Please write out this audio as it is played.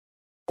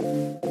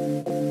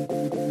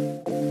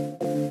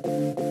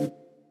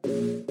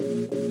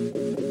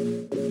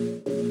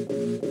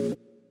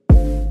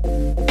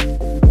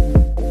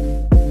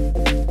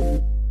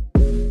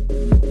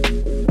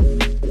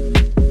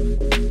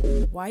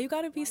Why you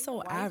gotta be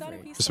so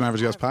average? Just some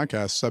average guys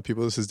podcast. What's up,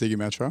 people? This is Diggy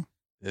Metro.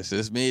 This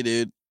is me,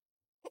 dude.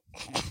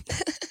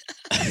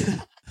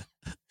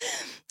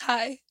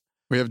 Hi.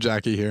 We have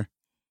Jackie here.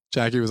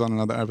 Jackie was on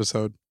another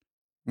episode.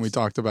 We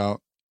talked about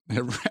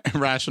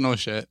irrational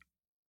shit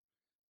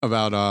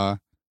about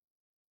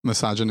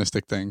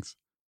misogynistic things.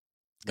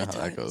 Know how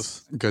that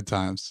goes. Good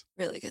times.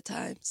 Really good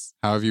times.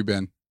 How have you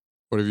been?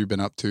 What have you been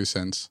up to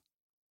since?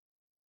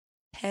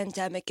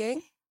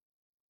 Pandemicking.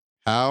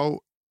 How?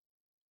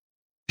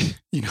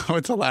 You know,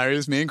 it's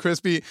hilarious. Me and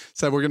Crispy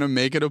said we're going to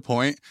make it a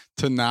point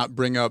to not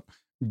bring up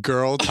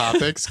girl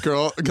topics,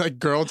 girl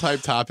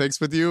type topics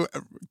with you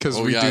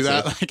because we do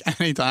that like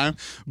anytime.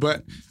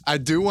 But I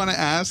do want to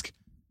ask,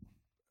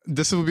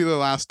 this will be the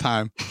last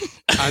time.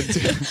 I'm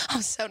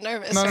so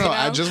nervous. No. Now.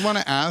 I just want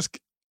to ask,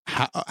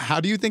 how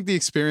do you think the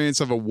experience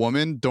of a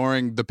woman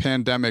during the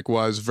pandemic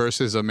was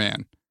versus a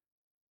man?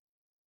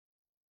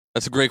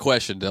 That's a great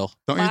question, Dill.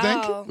 Don't you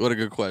think? What a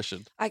good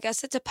question. I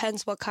guess it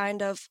depends what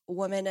kind of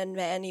woman and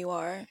man you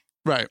are.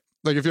 Right.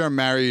 Like if you're a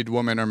married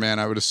woman or man,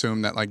 I would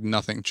assume that like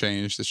nothing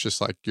changed. It's just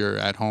like you're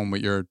at home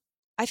with your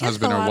I feel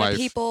husband like a or lot wife. of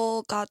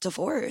people got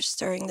divorced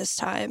during this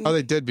time. Oh,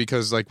 they did,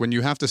 because like when you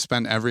have to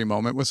spend every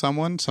moment with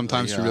someone,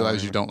 sometimes you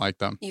realize you don't like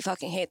them. You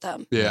fucking hate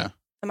them. Yeah.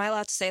 Am I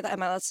allowed to say that?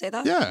 Am I allowed to say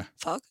that? Yeah.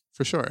 Fuck.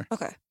 For sure.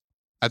 Okay.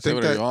 I Say think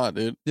whatever that you want,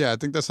 dude. Yeah, I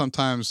think that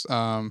sometimes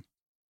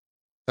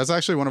that's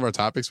actually one of our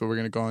topics, but we're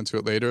going to go into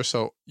it later.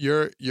 So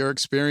your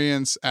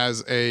experience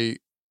as a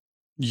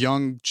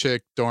young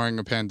chick during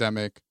a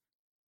pandemic,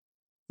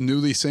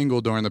 newly single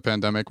during the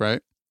pandemic,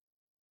 right?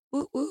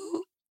 Woo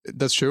woo.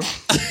 That's true.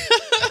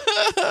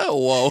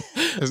 Whoa.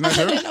 Isn't that I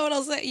true? didn't know what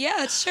else.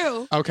 Yeah, it's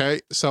true. Okay,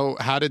 so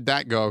how did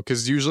that go?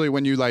 Because usually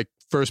when you like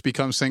first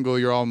become single,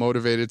 you're all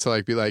motivated to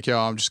like be like, yo,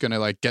 I'm just gonna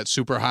like get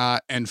super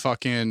hot and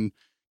fucking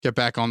get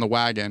back on the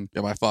wagon.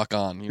 Get my fuck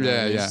on. You know Yeah,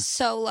 what I mean? yeah.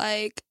 So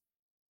like,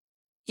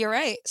 you're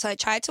right. So I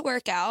tried to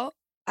work out.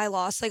 I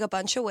lost like a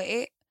bunch of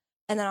weight,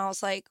 and then I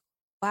was like,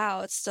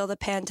 wow, it's still the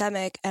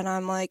pandemic, and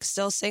I'm like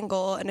still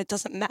single, and it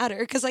doesn't matter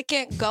because I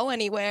can't go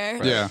anywhere.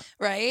 Right. Yeah.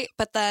 Right.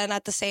 But then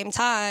at the same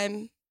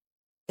time,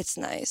 it's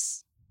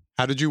nice.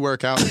 How did you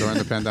work out during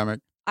the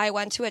pandemic? I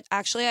went to it.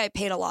 Actually, I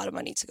paid a lot of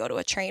money to go to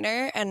a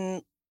trainer,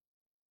 and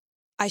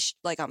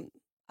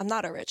I'm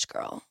not a rich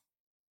girl.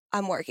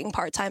 I'm working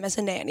part-time as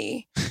a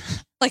nanny.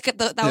 Like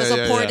that was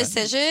a poor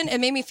decision. It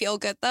made me feel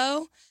good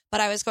though, but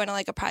I was going to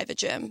like a private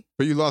gym.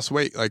 But you lost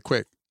weight like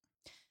quick.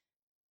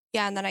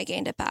 Yeah, and then I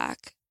gained it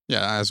back.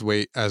 Yeah, as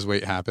weight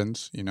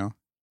happens, you know.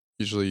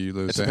 Usually you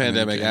lose It's it a and then you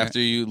pandemic. gain it. After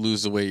you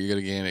lose the weight, you're going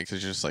to gain it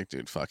because you're just like,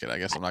 dude, fuck it. I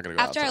guess I'm not going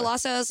to go After out I today.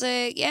 lost it, I was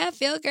like, yeah, I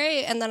feel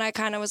great. And then I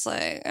kind of was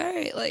like, all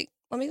right, like,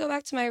 let me go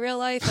back to my real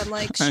life and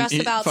like stress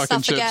eat about fucking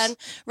stuff chips. again.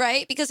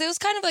 Right? Because it was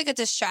kind of like a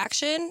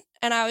distraction.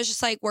 And I was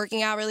just like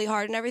working out really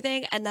hard and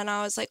everything. And then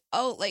I was like,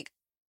 oh, like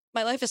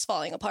my life is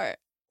falling apart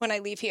when I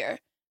leave here.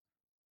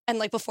 And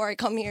like before I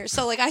come here.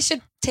 So like I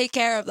should take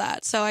care of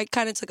that. So I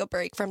kind of took a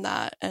break from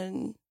that.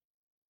 And,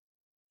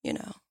 you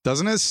know.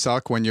 Doesn't it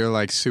suck when you're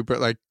like super,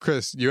 like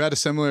Chris, you had a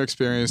similar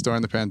experience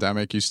during the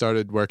pandemic. You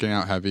started working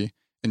out heavy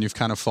and you've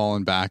kind of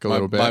fallen back a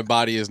little bit. My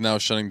body is now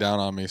shutting down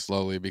on me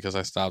slowly because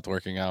I stopped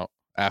working out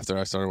after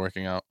I started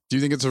working out. Do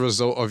you think it's a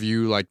result of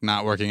you like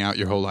not working out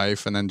your whole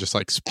life and then just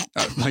like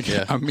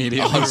Yeah.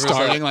 immediately 100%.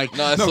 starting like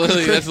No, that's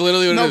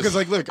literally what it no, is. because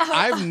like look,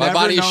 I've never My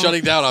body is known-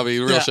 shutting down on me.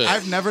 Real shit.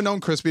 I've never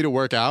known Crispy to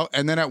work out,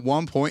 and then at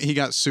one point he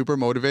got super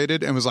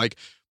motivated and was like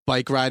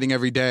bike riding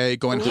every day,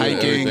 going Ooh.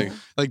 hiking, Everything.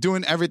 like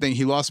doing everything.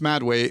 He lost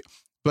mad weight,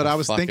 but I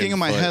was thinking fucking in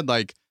my foot. head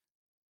like,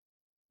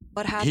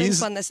 What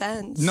happens when this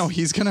ends? no,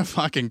 he's gonna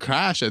fucking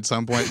crash at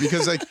some point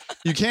because like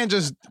you can't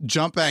just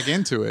jump back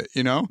into it,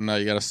 you know? No,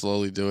 you got to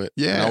slowly do it.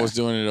 Yeah. And I was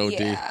doing it OD.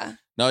 Yeah.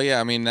 No,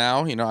 yeah. I mean,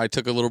 now, you know, I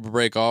took a little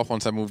break off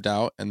once I moved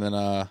out, and then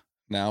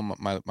now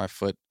my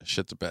foot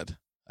shit the bed.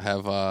 I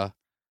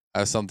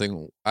have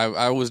something.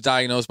 I was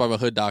diagnosed by my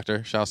hood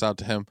doctor. Shouts out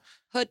to him.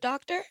 Hood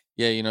doctor?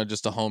 Yeah, you know,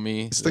 just a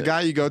homie. It's the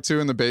guy you go to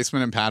in the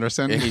basement in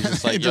Patterson. Yeah, he's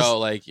just like, He yo,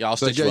 like, I'll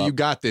it's like, stitch yeah, you up. you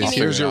got this. I'll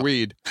Here's figure it your out.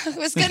 weed. I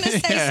was going to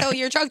say, Yeah. so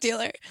you're a drug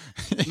dealer.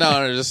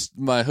 No, just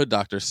my hood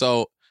doctor.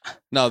 So,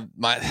 no,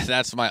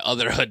 that's my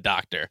other hood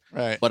doctor.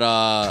 Right.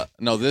 But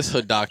no, this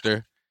hood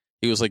doctor,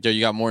 he was like, yo,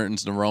 you got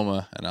Morton's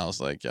neuroma, and I was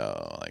like,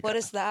 yo, like, What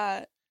is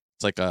that?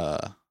 it's like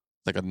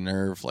a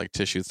nerve, like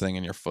tissue thing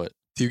in your foot.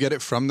 Do you get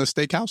it from the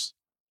steakhouse?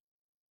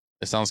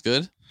 It sounds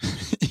good.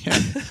 Yeah.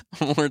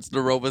 Morton's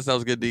neuroma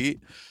sounds good to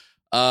eat.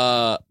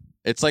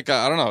 It's like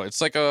I don't know.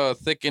 It's like a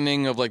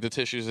thickening of like the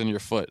tissues in your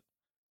foot,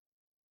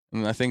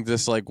 and I think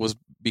this like was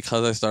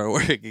because I started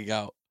working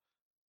out.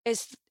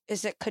 Is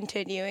it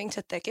continuing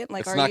to thicken?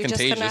 Like, It's are not you just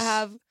gonna contagious.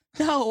 have?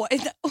 No,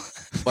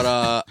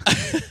 But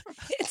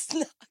it's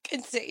not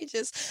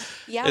contagious.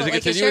 Yeah, is it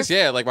like, continuous?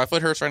 Yeah, like my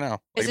foot hurts right now.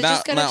 Is Like it not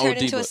just gonna not turn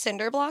OD, into a but-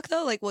 cinder block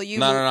though? Like, will you?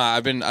 No.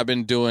 I've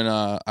been doing.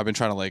 I've been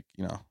trying to like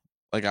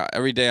like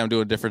every day I'm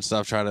doing different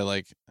stuff, try to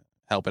like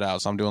help it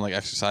out. So I'm doing like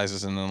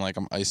exercises, and then like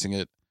I'm icing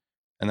it,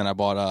 and then I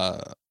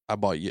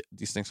bought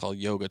these things called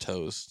yoga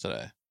toes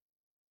today,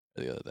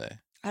 the other day.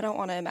 I don't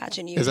want to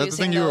imagine you. Is that the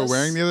thing you were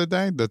wearing the other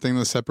day? The thing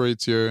that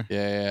separates your...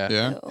 Yeah.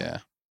 Yeah? Ew. Yeah.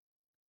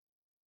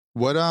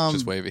 What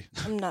Just wavy.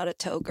 I'm not a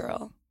toe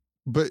girl.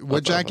 But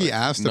what Jackie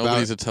asked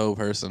Nobody's about a toe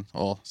person.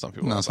 Well, some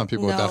people. no, are, some but-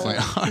 people no,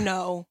 definitely are.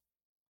 No,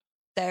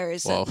 there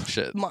is Well, a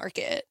shit.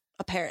 market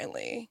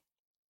apparently.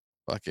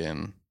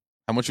 Fucking.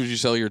 How much would you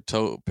sell your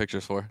toe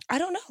pictures for? I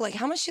don't know. Like,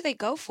 how much do they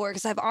go for?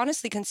 Because I've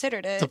honestly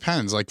considered it.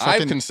 Depends. Like I've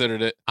fucking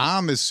considered it.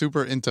 Am is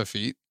super into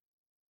feet.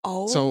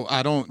 Oh, So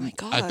I don't. my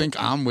I think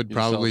God. Am would You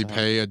sell probably to him.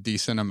 pay a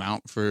decent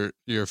amount for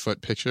your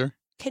foot picture.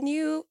 Can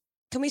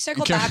we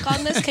circle Okay. back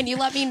on this? Can you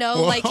let me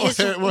know like his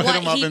we'll what hit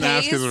him up he and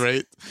pays? ask his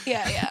rate.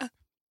 Yeah.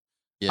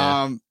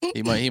 Yeah,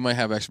 he might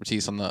have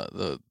expertise on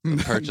the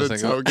purchasing. the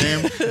toe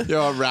game.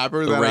 Yo, a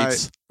rapper The that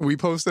rates. we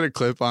posted a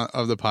clip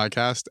of the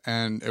podcast,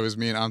 and it was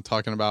me and I'm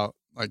talking about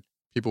like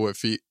people with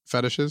feet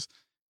fetishes,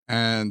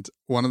 and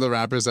one of the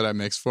rappers that I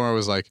mixed for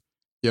was like,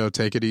 "Yo,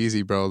 take it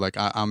easy, bro. Like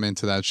I'm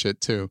into that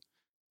shit too."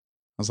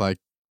 I was like,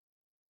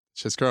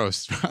 "Shit's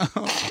gross."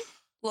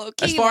 Low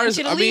key, As far want as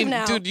you to I leave mean,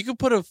 now. dude, you could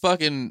put a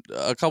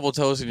couple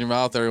toes in your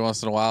mouth every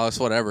once in a while. It's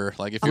whatever.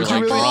 Like if you're Would you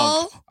like really?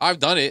 drunk, I've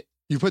done it.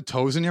 You put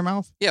toes in your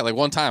mouth? Yeah, like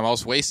one time I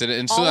was wasted,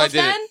 and as All soon as I of did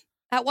them it,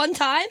 at one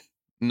time.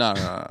 no.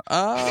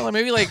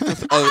 Maybe like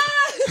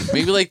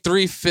maybe like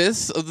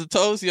 3/5 of the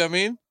toes. You know what I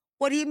mean?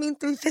 What do you mean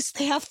 3 fists?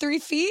 They have 3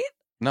 feet.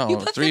 No, You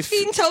put 3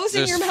 15 toes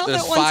in your mouth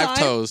there's at one 5 time?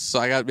 toes, so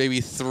I got maybe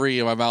 3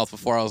 in my mouth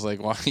before I was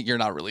like, "Well, you're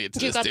not really into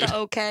You this, got dude." the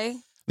okay.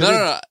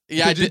 No.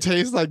 Yeah, I Did you did.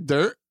 taste like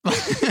dirt?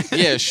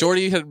 Yeah,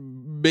 Shorty had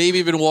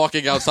maybe been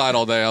walking outside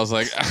all day. I was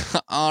like,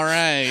 "All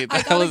right, I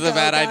that gotta was a go,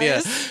 bad idea."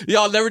 guys. Yeah,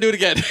 I'll never do it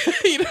again.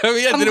 You know what I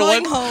mean? I I'm did it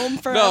going once. home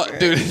No, forever.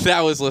 dude,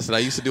 that was listen. I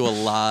used to do a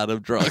lot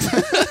of drugs.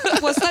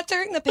 Was that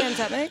during the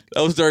pandemic?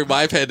 That was during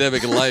my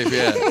pandemic in life.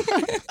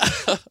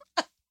 Yeah.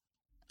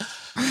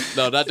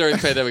 No, not during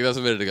the pandemic. That was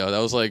a minute ago. That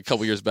was like a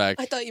couple years back.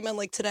 I thought you meant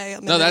like today.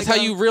 No, that's how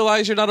you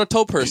realize you're not a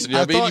toe person. You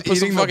know I what I mean? You thought put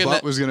some eating the fucking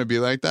butt was gonna be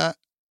like that.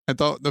 I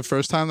thought the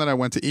first time that I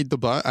went to eat the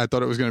butt, I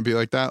thought it was gonna be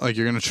like that. Like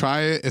you're gonna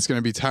try it, it's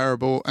gonna be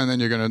terrible, and then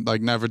you're gonna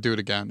like never do it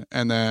again.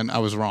 And then I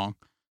was wrong.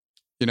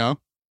 You know,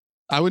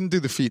 I wouldn't do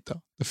the feet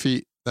though. The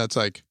feet, that's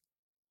like,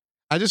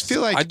 I just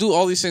feel like I do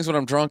all these things when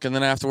I'm drunk, and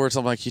then afterwards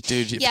I'm like,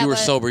 dude, if you were but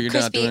sober, you're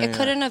not Crispy, doing it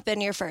couldn't have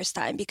been your first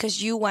time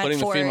because you went Putting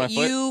the for feet in my it.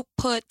 foot? You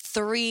put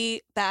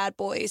 3 bad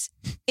boys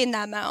in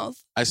that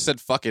mouth. I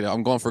said, fuck it.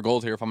 I'm going for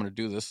gold here if I'm going to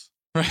do this.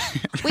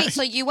 Wait,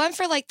 so you went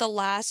for like the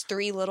last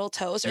 3 little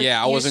toes? Or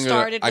Yeah, I you wasn't gonna.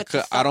 started I with the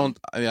could. I thumb?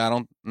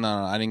 don't. No,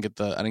 I didn't get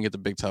the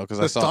big toe because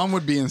I the saw. thumb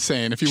would be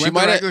insane if you She went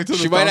might have- directly to the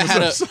she thumb. might have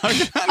had instead of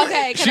sucking.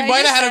 Okay, She can I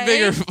might just have had a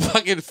bigger say-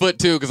 fucking foot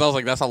too, because I was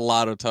like, that's a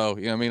lot of toe.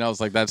 You know what I mean? I was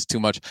like, that's too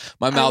much.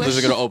 My mouth isn't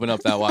wish- going to open up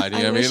that wide. You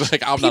know what I mean? wish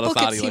Like, I'm not a people could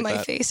thotty see like my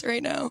that. face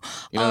right now.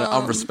 You know,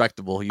 I'm Um,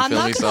 respectable. You I'm feel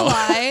not me? gonna So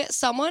lie.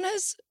 Someone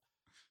has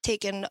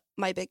taken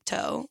my big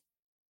toe.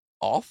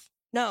 off.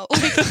 No,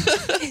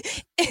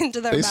 like,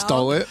 into their They mouth.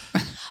 stole it.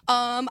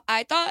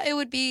 I thought it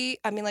would be.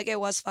 I mean, like it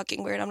was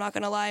fucking weird. I'm not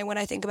gonna lie. When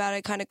I think about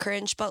it, kind of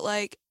cringe. But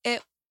like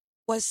it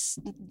was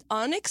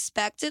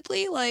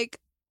unexpectedly. Like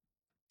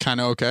Kind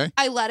of okay.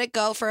 I let it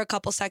go for a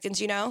couple seconds.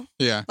 You know,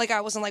 Yeah. like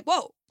I wasn't like,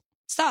 whoa,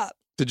 stop.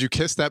 Did you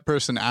kiss that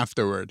person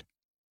afterward?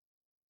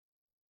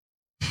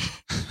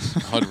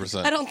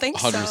 100%. I don't think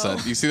so.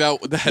 100%. You see that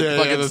fucking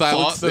the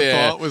silence? Thought,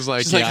 thought was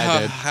like, She's yeah, like,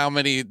 I did. how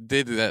many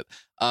did that?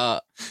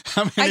 How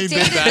I many did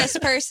dated that? this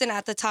person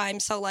at the time,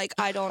 so like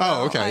I don't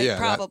know. Oh, okay, like, yeah, that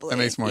probably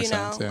makes more you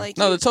sense, Know? yeah. Like,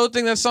 No, the toe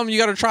thing, that's something you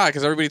got to try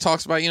because everybody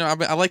talks about,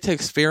 I like to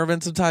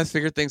experiment sometimes,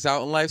 figure things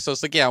out in life. So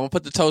it's like, yeah, I'm going to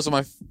put the toes on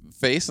my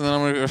face and then I'm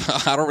going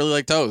to, I don't really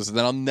like toes. And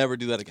then I'll never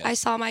do that again. I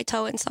saw my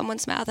toe in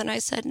someone's mouth, and I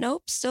said,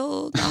 nope,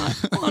 still not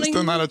wanting.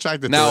 Still not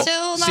attracted Now, to it.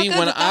 Still not see, good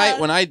when with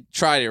that. I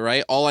tried it,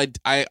 right, all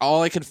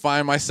I could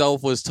find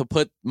myself was to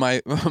put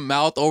my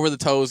mouth over the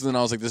toes, and then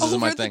I was like, this isn't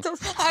my Over the thing. toes.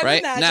 I'm Right?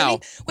 imagining- Now-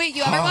 wait,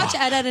 you ever watch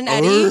Ed, Ed, and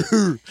Eddie?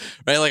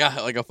 Right?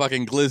 Like a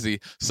fucking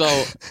glizzy. So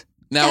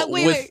now Yeah,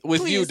 wait,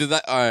 with you, please. did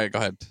that, all right, go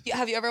ahead.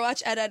 Have you ever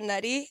watched Ed, Ed, and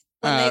Eddie?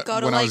 When they go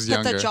to when I like was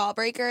put the younger.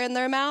 jawbreaker in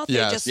their mouth,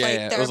 Yes. they just Yeah, like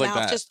yeah, it their was like mouth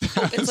that. just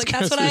I opens. was Like gonna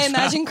that's what say I that.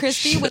 imagine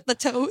Crispy with the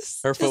toes.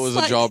 Her foot Just was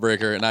like- a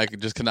jawbreaker, and I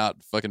just could not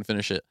fucking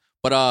finish it.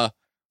 But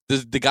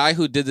the guy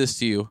who did this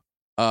to you,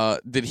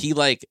 did he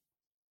like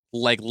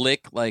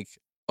lick like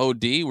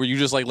OD? Were you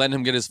just like letting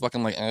him get his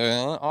fucking like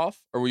off,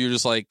 or were you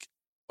just like,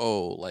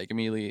 oh, like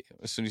immediately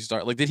as soon as you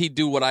start, like, did he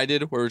do what I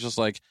did, where it was just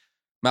like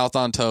mouth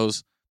on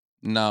toes?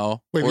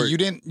 No. Wait, Or- but you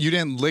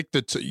didn't lick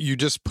you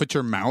just put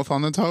your mouth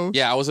on the toes?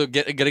 Yeah, I was gonna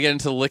get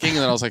into the licking, and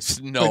then I was like,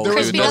 no, Like, there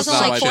was dude, Crispy no that's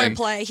doesn't not like my thing.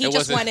 foreplay. He It just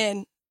wasn't- went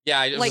in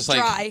Yeah, it was like just like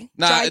dry,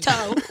 nah, dry it-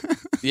 toe.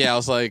 Yeah, I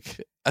was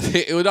like, I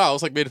think it was, no, I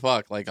was like mid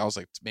fuck. Like I was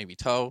like maybe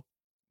toe,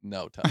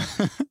 no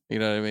toe. You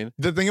know what I mean?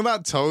 The thing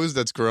about toes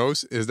that's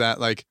gross is that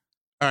like,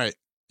 all right,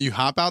 you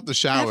hop out the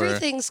shower.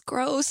 Everything's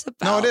gross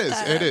about. No, it is.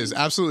 them. It is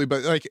absolutely.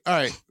 But like, all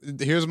right,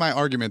 here's my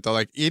argument though.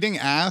 Like eating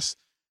ass,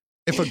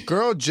 if a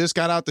girl just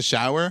got out the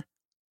shower,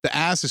 the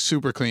ass is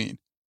super clean,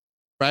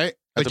 right?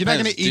 Like you're not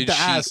gonna depends. eat Did the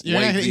she ass. You're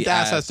not wipe gonna the eat the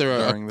ass ass after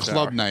a during the club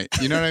shower? night.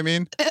 You know what I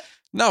mean?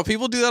 No,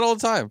 people do that all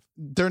the time.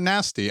 They're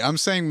nasty. I'm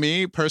saying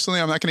me personally,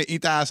 I'm not gonna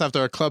eat the ass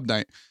after a club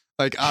night.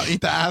 Like I'll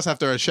eat the ass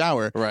after a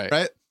shower, Right.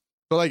 right?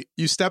 But like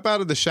you step out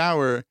of the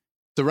shower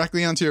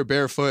directly onto your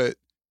bare foot,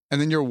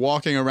 and then you're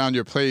walking around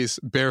your place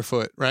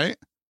barefoot, right?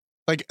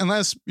 Like,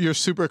 unless you're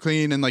super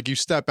clean and like you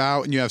step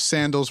out and you have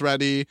sandals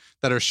ready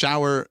that are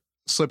shower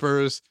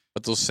slippers,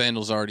 But those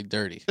sandals are already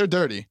dirty they're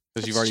dirty.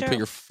 because you've That's already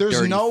true. put your There's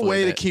dirty no foot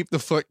way in to it. keep the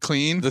foot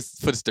clean The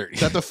foot's dirty.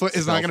 that the foot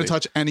is not going to Filthy.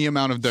 touch any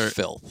amount of dirt,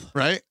 Filth.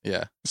 right?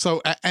 Yeah.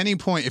 So at any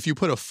point, if you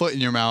put a foot in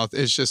your mouth,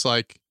 it's just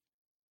like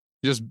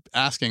you're just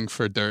asking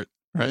for dirt,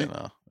 I right?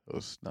 know. It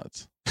was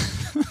nuts.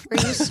 Were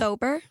you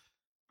sober?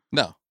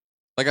 No.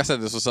 Like I said,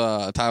 this was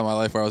a time in my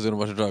life where I was doing a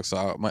bunch of drugs.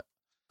 So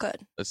Good.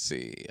 let's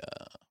see.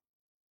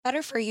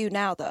 Better for you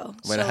now, though.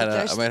 I might have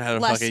there's had a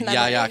less fucking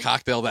memory. yaya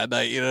cocktail that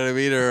night. You know what I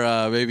mean?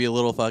 Or maybe a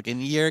little fucking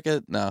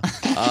yerka. No.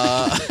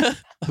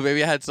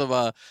 Maybe I had some.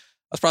 I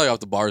was probably off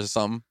the bars or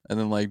something, and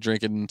then like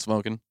drinking and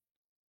smoking.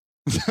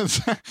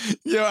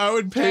 Yo, I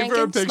would pay for a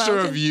Drinking, picture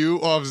of smoking. you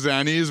off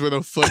Xannies with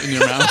a foot in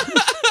your mouth.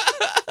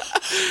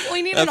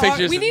 We need That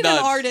picture's we need nuts.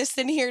 an artist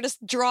in here to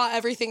draw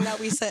everything that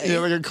we say. Yeah,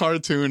 like a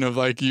cartoon of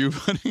like you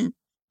putting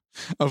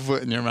a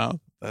foot in your mouth.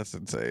 That's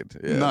insane.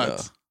 Yeah,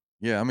 Nuts.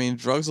 no. Yeah, I mean,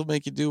 drugs will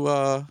make you do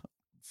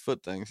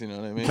foot things. You know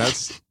what I mean?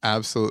 That's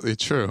absolutely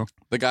true.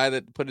 The guy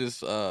that put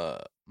his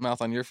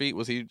mouth on your feet,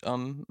 was he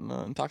on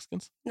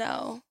intoxicants?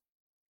 No,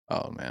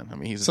 Oh man, I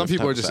mean, he's a Some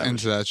different people type are of just savage.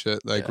 into that shit,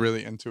 like Yeah.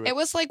 really into it. it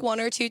was like 1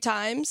 or 2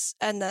 times,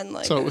 and then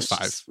like So it was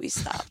just- 5. we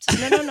stopped.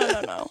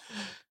 No.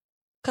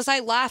 Because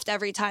I laughed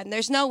every time.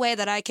 There's no way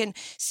that I can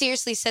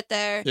seriously sit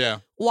there Yeah.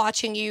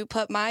 watching you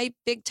put my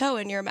big toe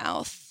in your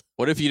mouth.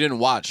 What if you didn't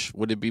watch?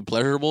 Would it be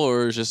pleasurable,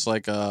 or is just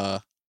like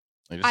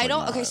you're just I like,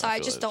 don't. nah, Okay, so I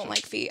feel just that don't shit.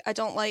 like feet. I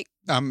don't like.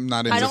 I'm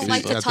not into I don't feet.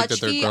 like I to think touch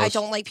that they're feet. I gross.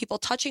 don't like people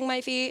touching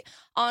my feet.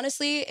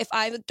 Honestly, if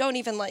I don't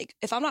even like,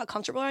 if I'm not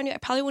comfortable around you, I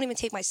probably won't even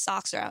take my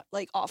socks around,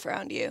 like off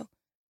around you.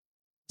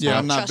 Yeah, I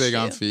I'm don't not big trust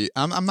on you. feet.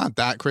 I'm not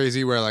that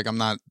crazy where like I'm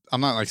not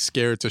like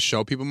scared to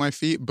show people my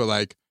feet, but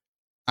like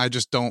I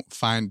just don't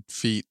find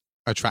feet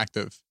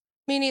attractive.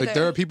 Me neither. Like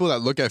there are people that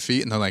look at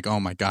feet and they're like, "Oh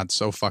my god,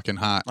 so fucking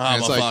hot." And I'm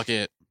it's a like, fuck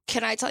it.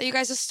 Can I tell you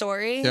guys a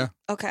story? Yeah.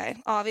 Okay.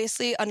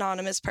 Obviously,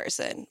 anonymous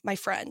person, my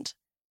friend.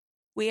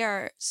 We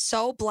are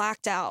so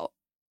blacked out.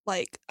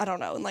 Like, I don't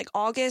know, in like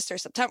August or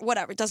September,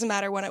 whatever. It doesn't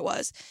matter when it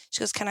was. She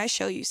goes, "Can I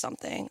show you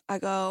something?" I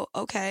go,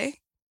 "Okay."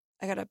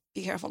 I gotta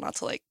be careful not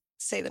to like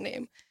say the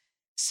name.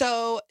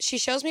 So she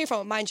shows me her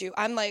phone. Mind you,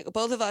 I'm like,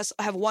 both of us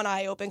have one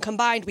eye open.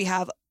 Combined, we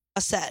have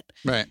a set.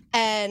 right.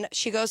 And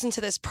she goes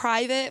into this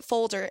private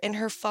folder in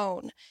her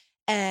phone,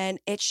 and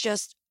it's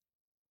just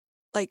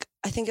like,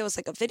 I think it was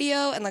like a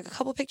video and like a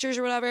couple pictures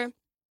or whatever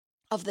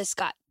of this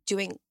guy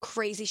doing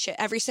crazy shit.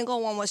 Every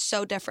single one was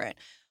so different.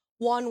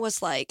 One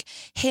was like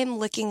him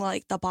licking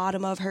like the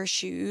bottom of her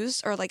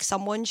shoes or like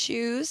someone's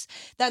shoes.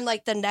 Then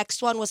like the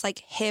next one was like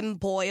him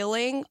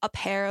boiling a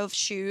pair of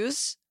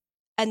shoes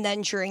and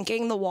then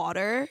drinking the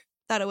water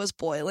that it was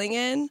boiling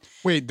in.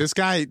 Wait, this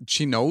guy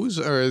she knows,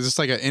 or is this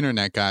like an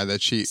internet guy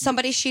that she?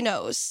 Somebody she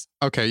knows.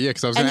 Okay, yeah,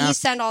 because I was And gonna he ask.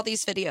 sent all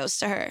these videos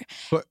to her.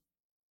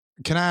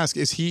 Can I ask?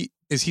 Is he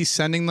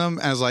sending them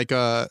as like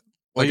a?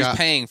 Well, like he's a-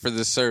 paying for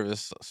this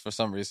service for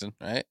some reason,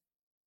 right?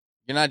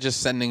 You're not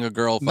just sending a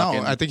girl No,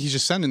 fucking. I think he's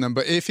just sending them.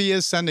 But if he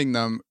is sending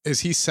them,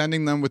 is he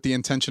sending them with the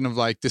intention of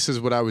like, this is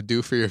what I would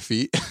do for your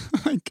feet?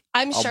 Like,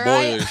 I'm I'll sure boil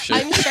I, your shit.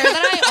 I'm sure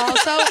that I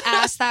also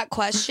asked that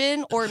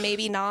question, or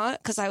maybe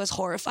not, because I was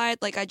horrified.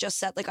 Like I just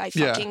said, like I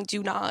Yeah. fucking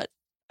do not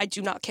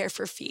care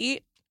for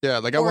feet. yeah,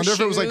 like I Or wonder if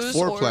it was like shoes,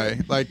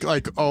 foreplay,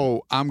 like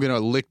oh, I'm gonna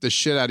lick the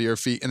shit out of your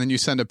feet, and then you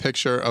send a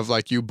picture of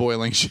like you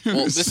boiling shoes.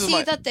 Well, this is See,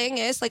 my- the thing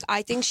is, like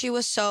I think she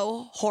was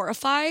so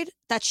horrified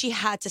that she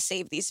had to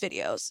save these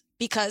videos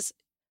because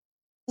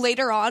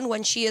later on,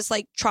 when she is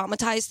like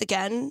traumatized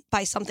again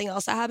by something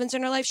else that happens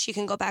in her life, she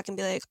can go back and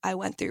be like, I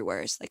went through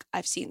worse. Like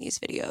I've seen these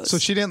videos. So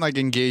she didn't like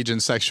engage in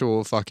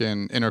sexual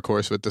fucking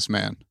intercourse with this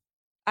man.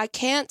 I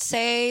can't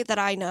say that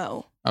I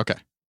know. Okay,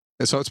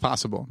 so it's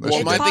possible. that Well, she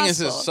It's my did. thing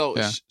is possible.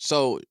 this. Yeah.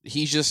 So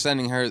he's just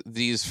sending her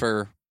these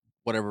for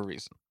whatever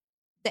reason.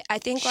 I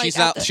think like She's at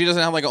not. the- She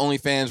doesn't have like an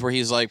OnlyFans where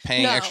he's like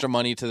paying No. extra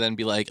money to then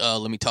be like, "Oh,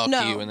 let me talk to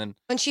No. you," and then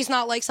when she's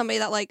not like somebody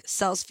that like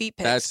sells feet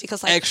pics That's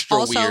because like extra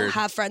also weird.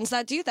 have friends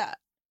that do that.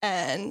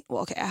 And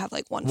well, okay, I have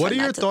like one. What are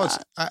friend your that did thoughts?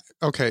 that.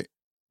 Okay,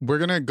 we're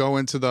gonna go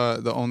into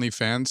the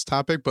OnlyFans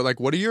topic, but like,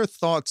 what are your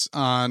thoughts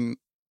on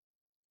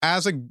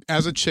as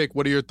a chick?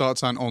 What are your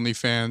thoughts on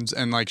OnlyFans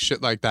and like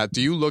shit like that?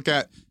 Do you look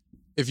at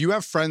if you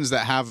have friends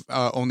that have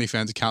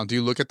OnlyFans account? Do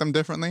you look at them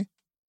differently?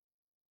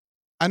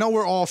 I know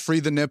we're all free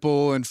the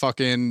nipple and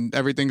fucking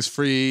everything's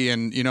free,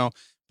 and you know,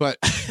 but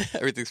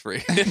everything's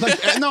free.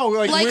 like no,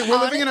 like, Like, we're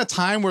living on- in a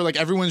time where like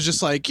everyone's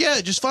just like,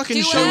 yeah, just fucking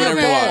Do show your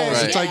whatever. balls.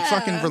 Right. It's like Yeah.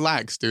 fucking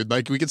relax, dude.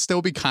 Like we could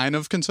still be kind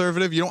of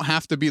conservative. You don't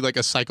have to be like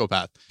a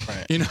psychopath.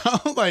 Right. You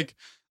know, like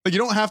you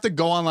don't have to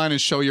go online and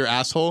show your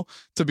asshole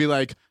to be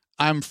like,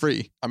 I'm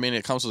free. I mean,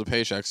 it comes with a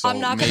paycheck, so I'm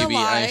not gonna maybe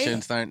I lie.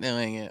 shouldn't start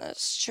doing it.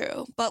 That's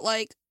true, but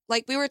like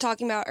we were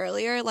talking about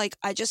earlier, like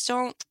I just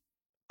don't.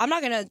 I'm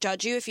not gonna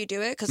judge you if you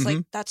do it because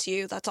like that's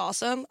you. That's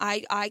awesome.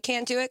 I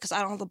can't do it because I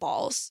don't have the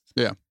balls.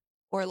 Yeah.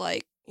 Or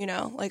like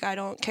like I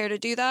don't care to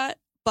do that.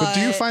 But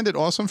do you find it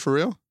awesome for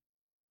real?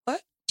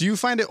 What? Do you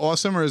find it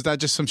awesome, or is that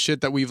just some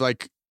shit that we've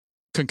like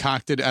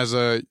concocted as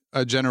a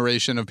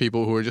generation of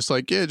people who are just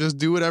like, yeah, just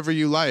do whatever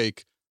you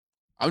like.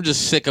 I'm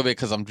just sick of it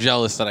because I'm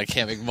jealous that I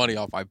can't make money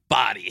off my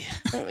body.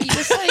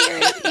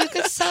 You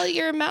could sell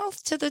your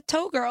mouth to the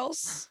toe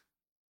girls.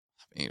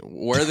 I mean,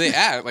 where are they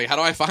at? Like, how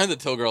do I find the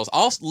toe girls?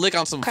 I'll lick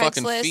on some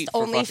fucking Craigslist, feet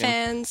for fucking...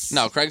 OnlyFans.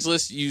 No,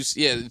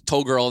 Craigslist,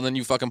 toe girl, and then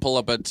you fucking pull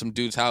up at some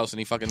dude's house and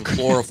he fucking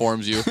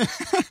chloroforms you.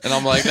 And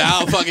I'm like, now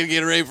I'm fucking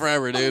getting raped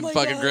forever, dude.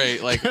 Fucking God.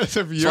 Great. Like, If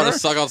trying you're, to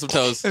suck on some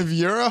toes. if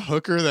you're a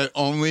hooker that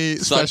only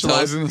Suck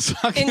specializes in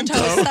sucking In toe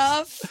toe,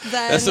 stuff,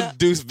 then That's some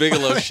Deuce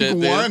Bigelow shit,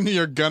 dude. one,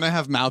 you're gonna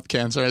have mouth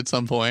cancer at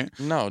some point.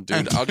 No, dude.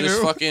 And I'll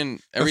just two, fucking...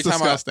 Every that's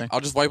time disgusting.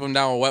 I'll just wipe them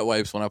down with wet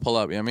wipes when I pull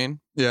up, you know what I mean?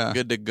 Yeah,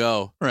 Good to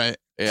go. right.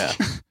 Yeah.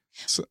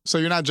 So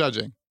you're not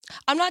judging.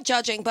 I'm not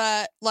judging,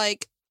 but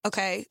like,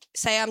 okay,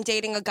 say I'm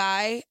dating a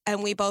guy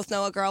and we both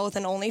know a girl with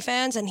an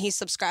OnlyFans and he's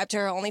subscribed to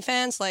her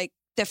OnlyFans, like,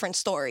 different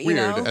story, you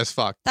Weird know? as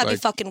fuck. That'd Like,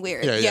 be fucking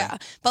weird. yeah, Yeah. yeah.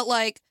 But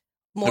like,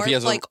 more, he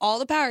has a- like, all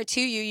the power to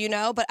you, you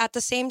know? But at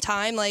the same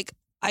time, like,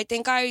 I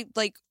think I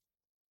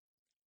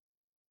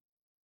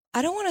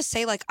don't want to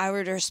say like I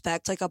would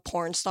respect like a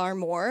porn star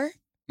more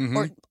mhm.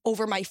 or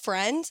over my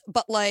friend,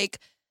 but like,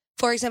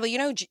 for example, you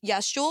know,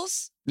 Yes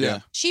Jules? Yeah.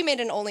 She made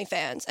an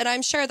OnlyFans, and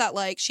I'm sure that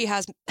like she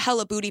has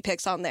hella booty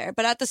pics on there.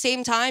 But at the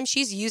same time,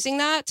 she's using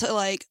that to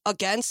like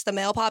against the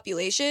male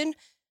population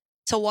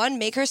to one,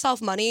 make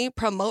herself money,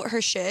 promote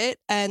her shit,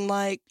 and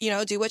like, you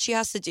know, do what she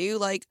has to do.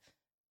 Like,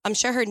 I'm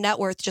sure her net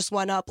worth just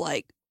went up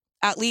like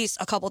at least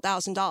a couple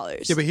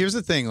 $1,000s. Yeah, but here's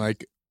the thing,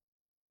 like,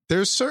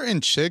 there's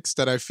certain chicks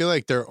that I feel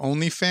like their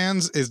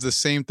OnlyFans is the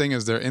same thing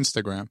as their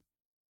Instagram.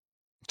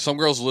 Some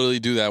girls literally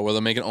do that where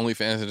they're making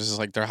OnlyFans and it's just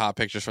like their hot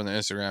pictures from their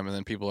Instagram and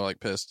then people are like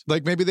pissed.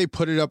 Like maybe they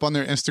put it up on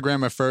their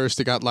Instagram at first,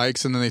 it got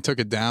likes, and then they took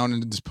it down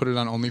and just put it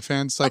on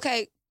OnlyFans. Like,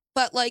 Okay,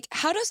 but like,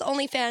 how does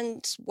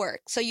OnlyFans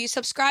work? So you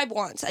subscribe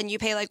once and you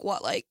pay like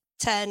what, like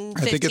 10,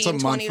 15, I think it's a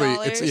monthly.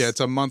 $20? It's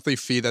a monthly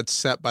fee that's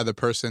set by the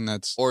person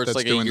that's Or it's that's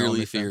like a doing the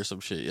yearly OnlyFans. fee or some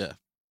shit, yeah.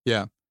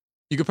 Yeah,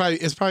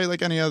 it's probably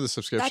like any other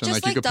subscription. That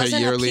just like you could pay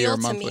doesn't yearly appeal or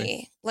to monthly.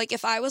 me. Like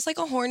if I was like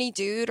a horny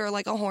dude or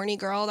like a horny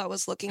girl that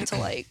was looking to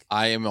like,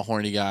 I am a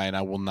horny guy and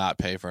I will not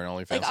pay for an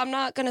OnlyFans. like I'm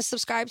not gonna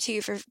subscribe to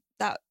you for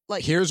that.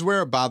 Like Here's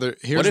where it bother.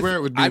 Here's What if- where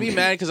it would be. I'd be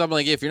mad because I'm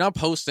like, if you're not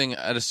posting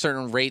at a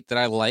certain rate that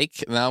I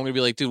like, now I'm gonna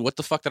be like, dude, what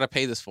the fuck did I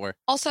pay this for?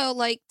 also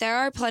like there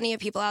are plenty of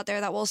people out there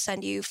that will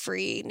send you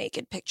free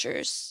naked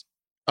pictures.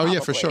 Oh yeah,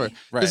 for probably. sure.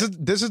 Right.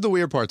 This is the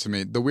weird part to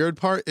me. The weird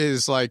part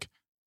is like,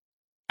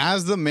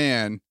 as the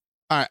man,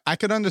 all right, I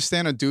could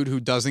understand a dude who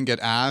doesn't get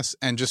ass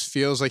and just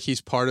feels like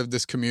he's part of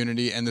this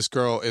community and this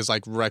girl is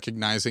like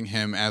recognizing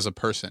him as a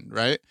person,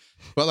 right?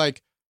 But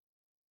like,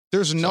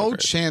 there's no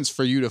crazy. chance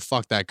for you to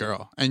fuck that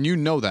girl, and you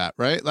know that,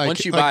 right? Like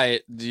Once you like, buy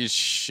it,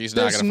 she's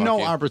not there's gonna fuck no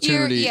you.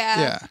 opportunity.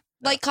 yeah.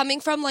 Like coming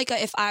from like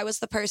if I was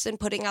the person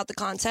putting out the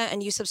content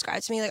and you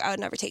subscribe to me, like I would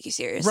never take you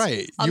serious.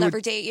 Right. I'll You would-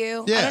 never date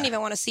you. I Yeah. don't even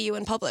want to see you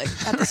in public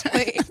at this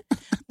point.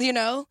 You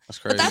know? That's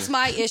crazy. But that's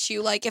my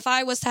issue. Like if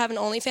I was to have an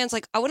OnlyFans,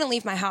 like I wouldn't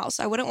leave my house.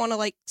 I wouldn't want to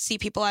like see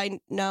people I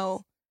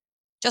know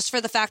just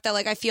for the fact that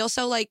like I feel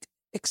so like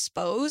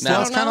exposed. Now, I Well,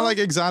 don't it's kind of know. like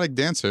exotic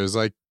dancers.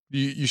 Like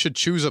you should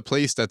choose a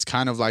place that's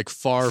kind of like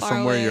far Far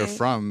from where you're away.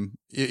 from.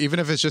 Even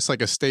if it's just like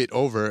a state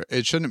over,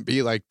 it shouldn't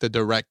be like the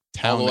direct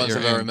all town the that ones you're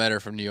I've ever in. met are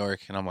from New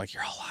York, and I'm like,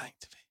 you're all lying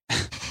to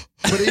me.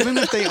 But even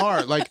if they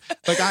are,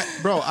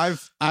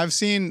 I've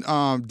seen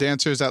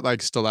dancers at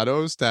like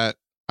stilettos that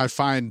I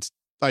find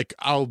like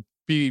I'll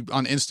be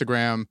on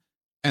Instagram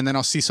and then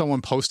I'll see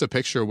someone post a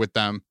picture with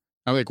them.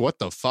 I'm like, what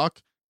the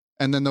fuck?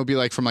 And then they'll be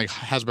like from like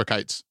Hasbrook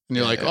Heights, and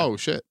you're Yeah, like, yeah. oh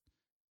shit.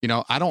 You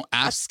know, I don't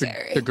ask the,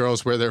 scary. the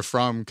girls where they're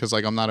from because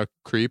like I'm not a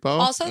creepo.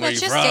 Also, Where that's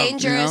you just from, you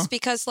dangerous know?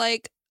 because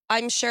like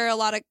I'm sure a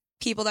lot of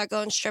people that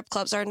go in strip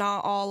clubs are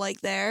not all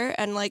like there.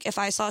 And like if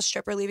I saw a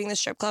stripper leaving the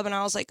strip club and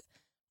I was like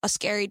a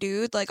scary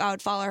dude, like I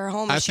would follow her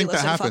home. If I she think that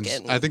lives in happens.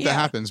 fucking, I think that yeah.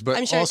 happens. But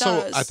I'm sure it also,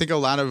 does. I think a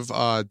lot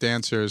of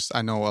dancers,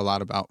 I know a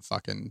lot about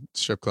fucking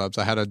strip clubs.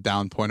 I had a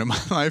down point in my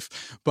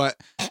life, but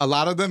a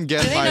lot of them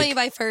get Do they know like, you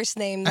by first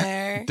name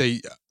there?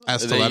 they,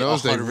 as They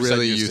stilettos, they 100%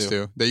 really used used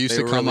to. to. They used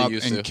They to come really up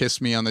used and to.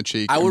 kiss me on the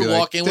cheek. I and would be like,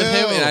 walk in with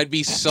him, and "Dude." I'd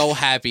be so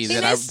happy He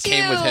that I missed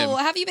came you. with him.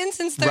 Have you been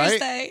since Right?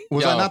 Thursday?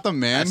 Was Yo, I not the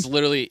man? That's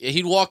literally.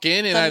 He'd walk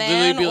in, and The I'd literally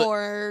man be like,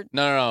 or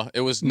no.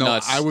 It was No,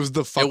 nuts. I was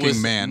the it fucking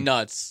was man.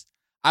 nuts.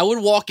 I would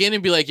walk in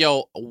and be like,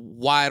 yo,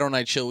 why don't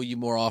I chill with you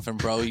more often,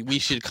 bro? We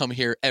should come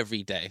here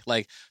every day.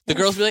 Like, the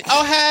girls be like,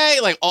 oh, hey.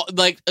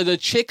 Like the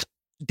chick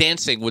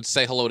dancing would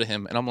say hello to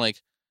him. And I'm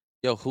like,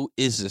 yo, who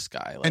is this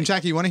guy? Like, And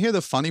Jackie, you want to hear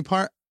the funny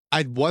part?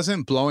 I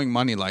wasn't blowing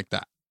money like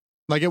that.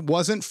 Like it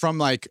wasn't from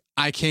like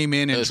I came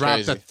in It and was dropped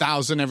crazy.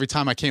 1,000 every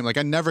time I came. Like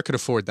I never could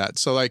afford that.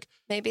 So like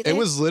maybe it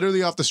was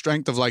literally off the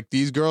strength of like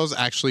these girls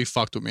actually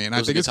fucked with me, and It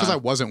I was a think it's good because I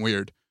time. wasn't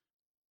weird.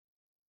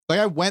 Like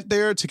I went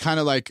there to kind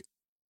of like,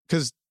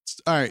 because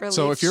all right.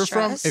 So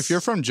Relieve if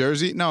you're from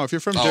Jersey, no, if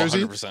you're from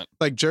Jersey, 100%.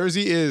 like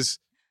Jersey is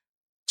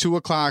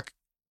 2:00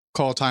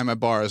 call time at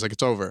bars, like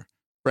it's over,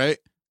 right?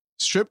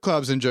 Strip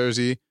clubs in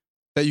Jersey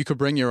that you could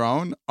bring your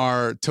own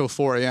are till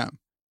 4 a.m.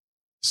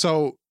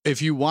 So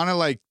if you want to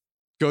like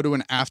go to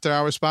an after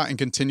hour spot and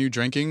continue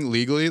drinking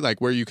legally,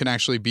 like where you can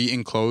actually be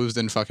enclosed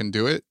and fucking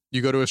do it,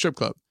 you go to a strip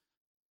club.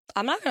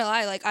 I'm not gonna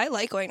lie, like I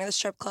like going to the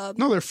strip club.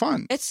 No, they're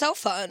fun. It's so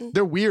fun.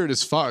 They're weird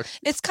as fuck.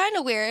 It's kind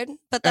of weird,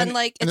 but then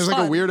like and it's there's like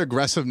fun. a weird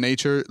aggressive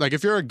nature. Like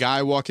if you're a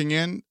guy walking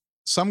in,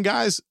 some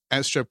guys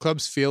at strip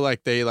clubs feel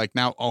like they like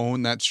now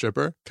own that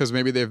stripper because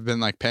maybe they've been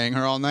like paying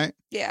her all night.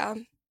 Yeah.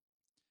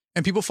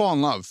 And people fall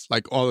in love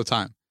like all the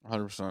time.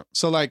 100%.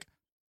 So like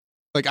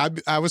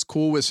I was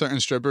cool with certain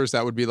strippers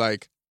that would be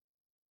like,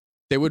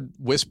 they would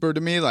whisper to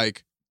me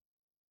like,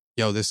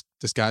 yo, this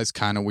guy's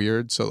kind of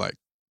weird. So like,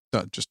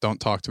 just don't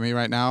talk to me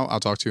right now. I'll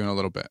talk to you in a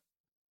little bit.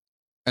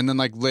 And then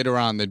like later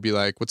on, they'd be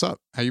like, what's up?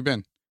 How you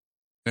been?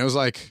 And it was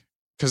like,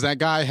 because that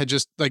guy had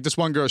just like this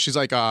one girl, she's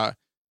like,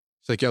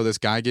 yo, this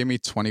guy gave me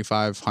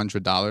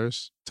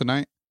 $2,500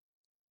 tonight.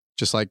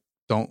 Just like,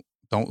 don't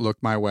look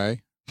my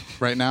way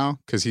right now.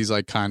 Cause he's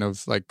like kind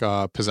of like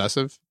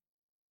possessive.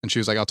 And she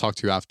was like, I'll talk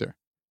to you after.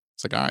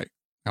 It's like, all right.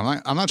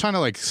 I'm not trying to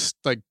like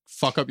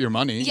fuck up your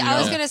money. Yeah, you know? I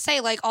was gonna say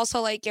like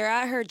also like you're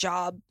at her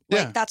job. Like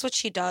Yeah. that's what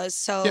she does.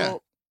 So Yeah. you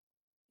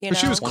But know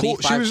she was cool.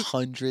 She was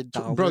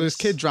 $2,500. bro. This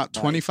kid dropped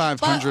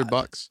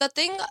 $2,500. the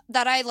thing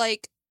that I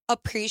like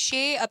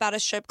appreciate about a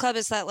strip club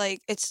is that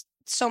like it's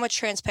so much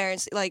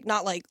transparency, like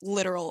not like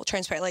literal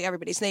transparent, like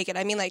everybody's naked.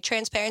 I mean like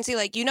transparency,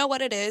 like you know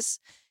what it is.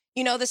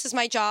 You know this is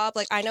my job.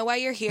 Like I know why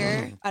you're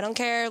here. I don't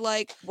care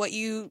like what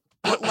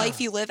life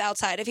you live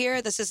outside of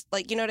here. This is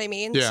like, you know what I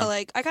mean? Yeah. So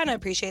like I kind of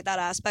appreciate that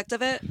aspect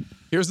of it.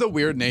 Here's the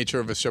weird nature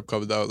of a strip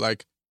club though.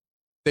 Like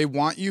they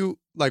want you,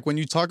 like when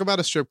you talk about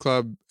a strip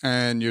club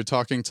and you're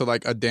talking to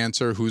like a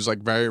dancer who's like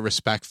very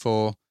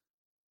respectful,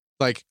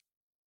 like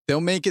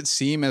they'll make it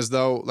seem as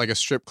though like a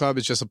strip club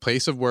is just a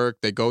place of work.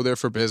 They go there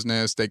for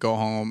business. They go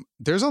home.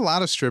 There's a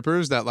lot of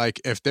strippers that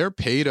like if they're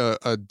paid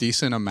a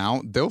decent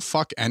amount, they'll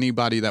fuck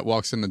anybody that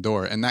walks in the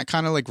door. And that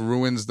kind of like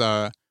ruins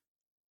the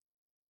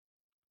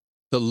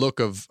look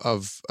of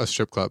a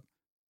strip club.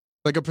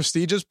 Like a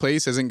prestigious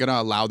place isn't going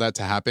to allow that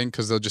to happen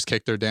because they'll just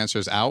kick their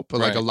dancers out. But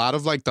like Right. a lot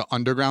of like the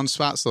underground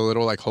spots, the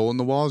little like hole in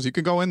the walls, you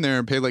could go in there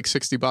and pay like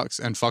 $60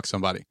 and fuck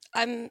somebody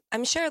I'm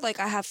sure like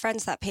I have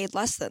friends that paid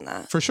less than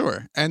that. for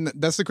sure. And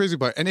that's the crazy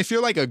part. And if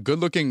you're like a good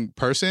looking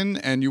person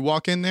and you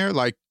walk in there,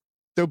 like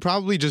they'll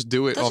probably just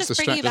do it They'll off the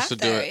just bring you strength. back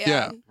just to do there. it. Yeah.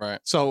 Yeah. Right.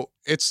 So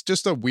it's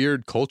just a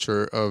weird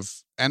culture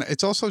of, and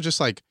it's also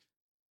just like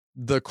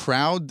the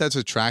crowd that's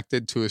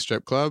attracted to a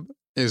strip club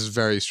is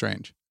very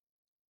strange.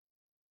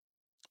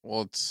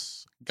 Well,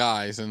 it's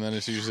guys, and then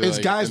it's usually It's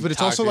like, guys, but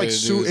it's also like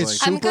intoxicated dudes,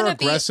 it's I'm super gonna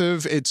be-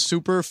 aggressive. It's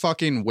super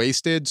fucking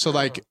wasted. So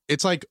like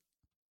it's like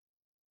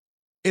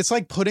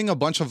putting a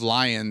bunch of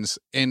lions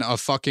in a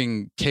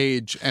fucking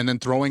cage and then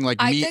throwing like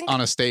I meat think- on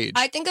a stage.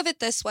 I think of it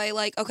this way,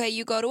 like, okay,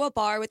 you go to a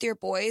bar with your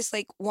boys,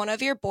 like one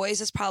of your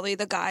boys is probably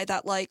the guy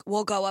that like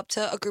will go up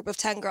to a group of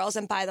 10 girls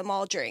and buy them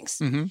all drinks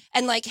Mhm.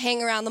 and like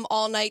hang around them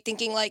all night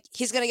thinking like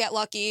he's going to get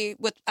lucky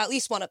with at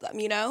least one of them,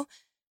 you know?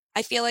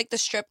 I feel like the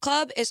strip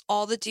club is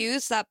all the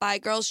dudes that buy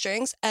girls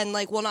drinks and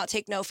like will not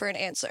take no for an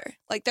answer.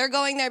 Like they're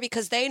going there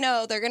because they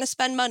know they're going to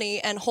spend money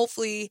and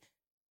hopefully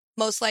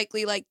most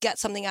likely like get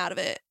something out of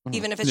it, Mhm.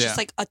 even if it's Yeah. just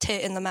like a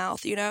tit in the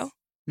mouth, you know?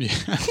 Yeah.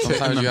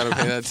 Sometimes you gotta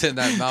pay that tit in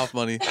that mouth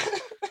money.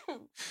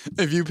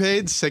 If you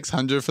paid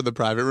 $600 for the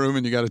private room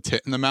and you got a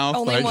tit in the mouth,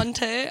 Only like, one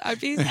tit,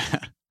 I'd be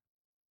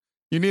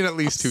you need at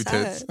least two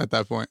tits Upset. at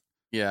that point.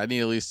 Yeah, I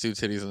need at least 2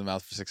 titties in the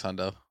mouth for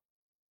 $600.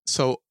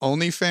 So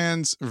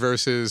OnlyFans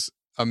versus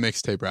a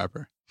mixtape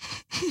rapper.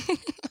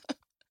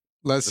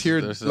 Let's hear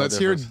There's no let's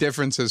hear difference.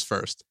 differences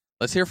first.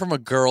 Let's hear from a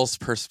girl's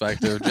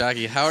perspective.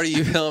 Jackie, how do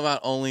you feel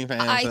about OnlyFans?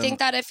 I and- think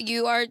that if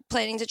you are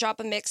planning to drop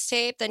a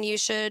mixtape, then you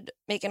should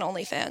make an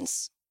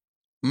OnlyFans.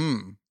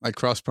 Like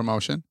cross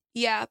promotion.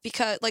 Yeah,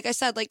 because like I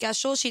said, like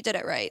Gestual, she did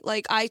it right.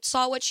 Like I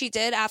saw what she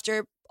did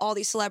after all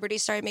these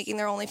celebrities started making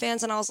their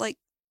OnlyFans, and I was like,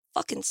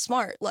 fucking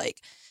smart. Like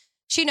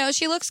she knows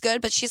she looks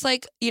good, but she's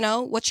like, you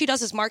know, what she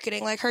does is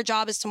marketing. Like her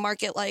job is to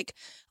market like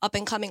up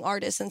and coming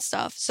artists and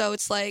stuff. So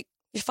it's like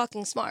you're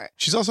fucking smart.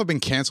 She's also been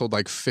canceled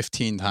like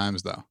 15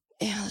 times though.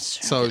 Yeah, that's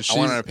true. So I she's,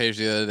 went on her page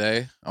the other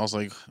day. I was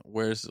like,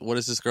 what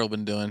has this girl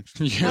been doing?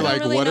 I you're don't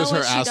like, really what know does her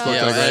what she ass does. look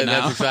Yeah, like right right,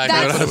 now? that's exactly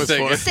That's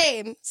what I was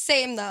thinking.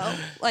 same though.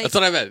 Like That's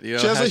what I meant. You know,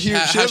 She has a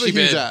huge, she has a huge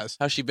been? ass.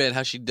 How's she been?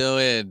 How's she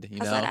doing? You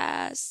how's know, that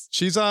ass?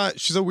 She's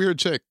a weird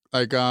chick.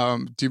 Like, do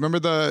you remember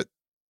that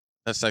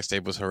sex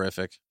tape was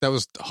horrific. that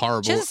was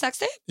horrible? She has a sex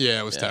tape? Yeah,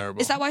 it was Yeah. terrible.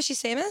 Is that why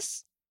she's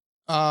famous?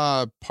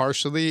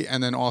 Partially,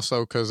 and then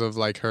also because of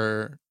like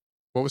her,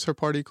 what was her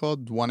party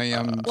called? 1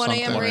 a.m. 1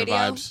 a.m. something. radio?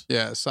 Vibes,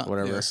 Yeah,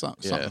 whatever. Yeah,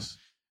 something. Yes.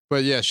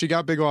 But yeah, she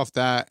got big off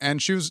that,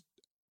 and she was,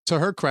 to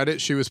her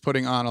credit, she was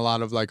putting on a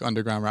lot of like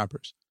underground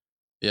rappers.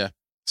 Yeah.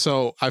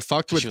 So I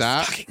fucked with She was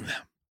that. fucking them.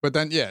 But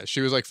then, yeah,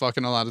 she was like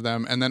fucking a lot of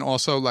them. And then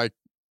also, like,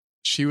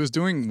 she was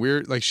doing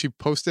weird, like, she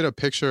posted a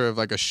picture of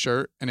like a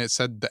shirt and it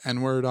said the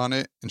N word on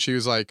it. And she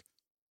was like,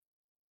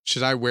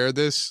 should I wear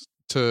this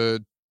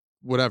to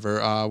whatever?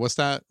 What's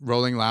that?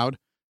 Rolling Loud?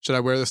 Should I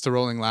wear this to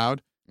Rolling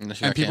Loud? And,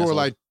 she And got people were canceled.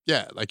 like,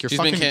 yeah, like, you're she's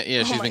fucking, been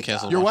Oh she's my been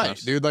canceled. you're more white,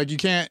 times. dude. Like, you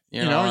can't,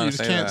 You're you not know, allowed you to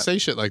just say can't that. say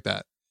shit like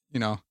that, you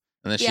know?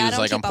 And then she Yeah, I was don't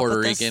like, I'm keep up Puerto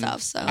with this Rican.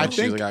 stuff, so. I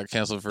She think- got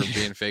canceled for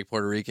being fake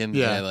Puerto Rican.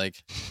 Yeah. Yeah, like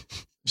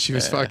She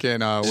was Yeah. fucking.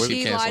 What- She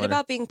She canceled lied her.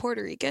 about being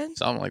Puerto Rican.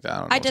 something like that. I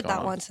don't know I what's did going that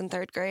on. once in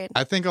 3rd grade.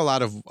 I think a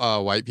lot of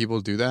white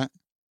people do that.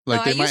 Like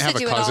No, they I might used to have a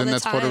do it all cousin the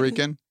that's Puerto time.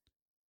 Rican.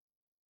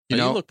 You, You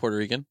know, look Puerto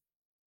Rican.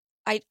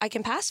 I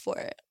can pass for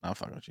it. I'll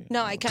fuck with you.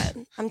 No, I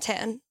can. I'm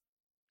tan,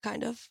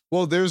 kind of.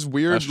 well, there's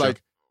weird That's true.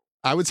 like.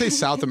 I would say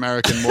South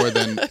American more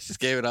than Just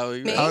gave it out.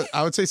 Me?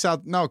 I would say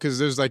South. No, because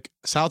there's like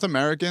South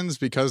Americans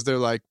because they're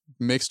like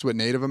mixed with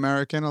Native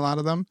American. A lot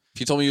of them. If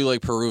you told me you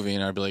like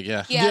Peruvian, I'd be like,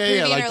 yeah. Yeah,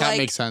 Peruvian like or that like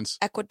makes sense.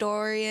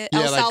 Ecuadorian, Yeah,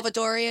 El like,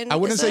 Salvadorian. I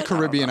wouldn't is say it? I don't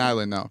Caribbean know.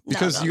 island though,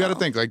 because no, you got to no.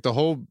 think like the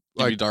whole You'd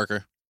be like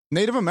darker.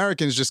 Native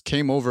Americans just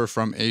came over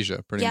from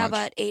Asia, pretty Yeah, much.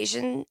 but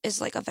Asian is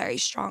like a very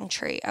strong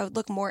trait. I would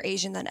look more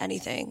Asian than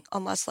anything,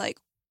 unless like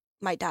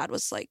my dad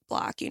was like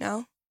black, you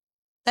know?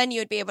 Then you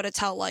would be able to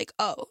tell, like,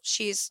 oh,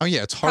 she's Oh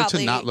yeah, it's hard Probably-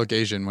 to not look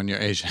Asian when you're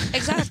Asian.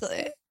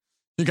 exactly.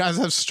 You guys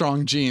have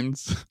strong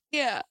genes.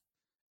 Yeah.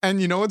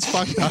 And you know what's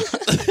fucked up?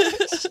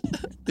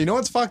 You know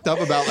what's fucked up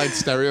about like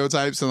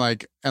stereotypes and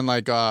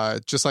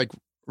just like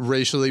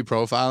racially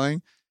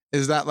profiling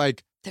is that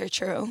like They're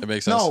true. It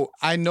makes sense. no,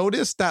 I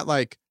noticed that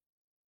like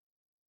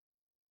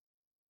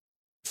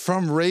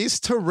from race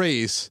to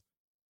race,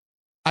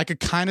 I could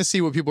kind of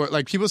see what people are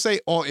like. People say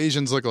all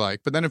Asians look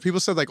alike, but then if people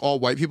said like all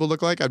white people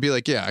look alike, I'd be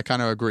like, yeah, I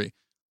kind of agree.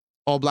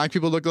 All black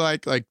people look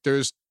alike. Like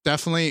there's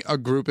definitely a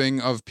grouping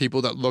of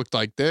people that looked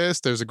like this.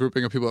 There's a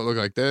grouping of people that look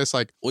like this.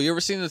 Like Well, you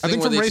ever seen the I thing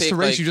think where from they race take to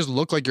race, like, you just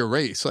look like your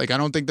race. Like I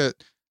don't think that,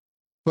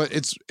 but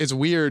it's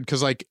weird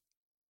because like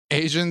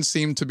Asians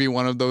seem to be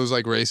one of those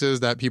like races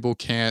that people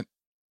can't,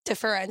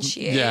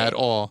 Differentiate. yeah, at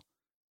all.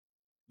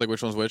 like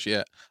which one's which?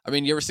 Yeah. I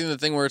mean, you ever seen the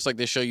thing where it's like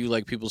they show you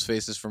like people's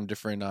faces from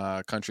different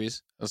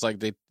countries? It's like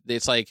they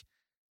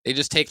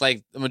just take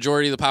like the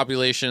majority of the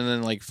population and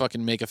then like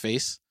fucking make a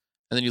face,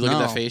 and then you look at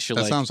No, that face, you're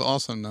that like, sounds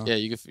awesome though. yeah,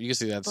 you can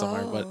see that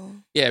somewhere. But Oh.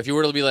 yeah, if you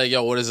were to be like,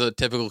 yo, what does a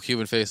typical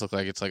Cuban face look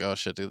like? It's like, oh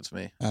shit, dude, it's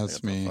me. That's Like,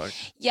 what the me. fuck?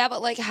 Yeah,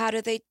 but like, how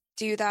do they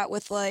do that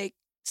with like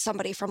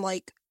somebody from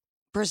like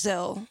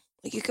Brazil?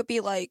 Like, you could be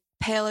like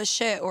pale as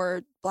shit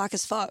or black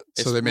as fuck.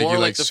 It's So they make more you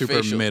like the super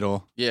facial-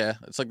 middle. Yeah,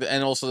 it's like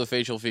and also the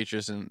facial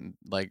features and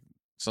like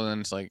so then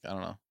it's like I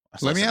don't know.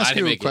 Let me I ask didn't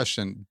you a make it.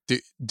 question.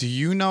 Do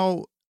you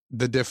know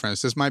the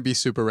difference? This might be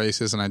super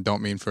racist and I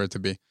don't mean for it to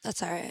be.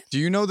 That's all right. Do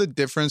you know the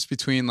difference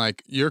between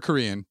like you're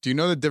Korean? Do you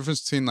know the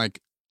difference between like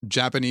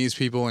Japanese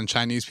people and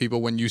Chinese people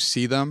when you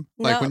see them?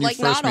 Like No, when you like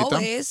first not meet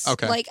always. them?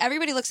 Okay. Like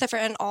everybody looks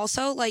different, and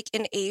also like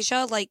in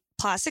Asia, like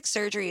plastic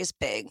surgery is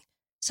big.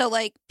 So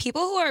like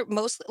people who are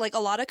mostly like a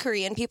lot of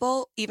Korean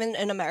people, even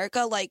in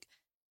America, like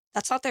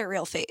that's not their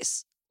real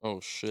face.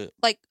 Oh shit.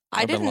 Like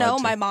I I've been didn't lied know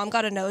to. my mom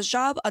got a nose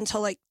job until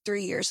like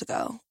 3 years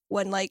ago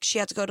when like she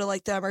had to go to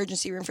like the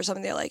emergency room for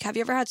something. They're like, "Have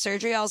you ever had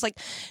surgery?" I was like,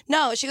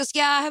 "No." She goes,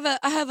 "Yeah,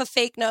 I have a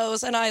fake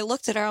nose." And I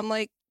looked at her. I'm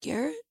like,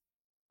 "You're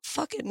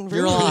fucking rude.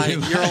 You're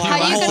lying. You're lying. How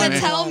My you whole gonna life.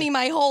 tell me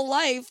my whole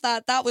life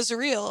that was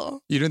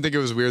real?" You didn't think it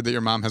was weird that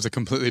your mom has a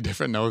completely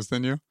different nose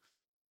than you?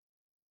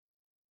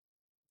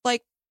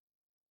 Like,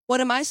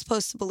 what am I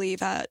supposed to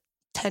believe at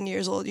 10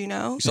 years old? You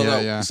know? So Yeah,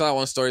 that, yeah. You saw that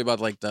one story about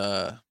like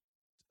the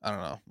I don't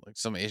know, like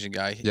some Asian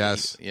guy.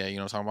 Yes. Yeah, you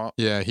know what I'm talking about?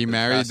 Yeah, he The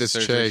married plastic this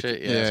surgery chick.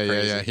 shit? Yeah, Yeah, it's yeah,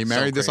 crazy. yeah. He So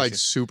married this like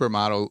crazy.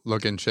 supermodel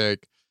looking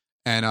chick,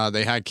 and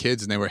they had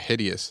kids and they were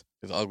hideous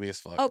It's ugly as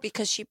fuck. Oh,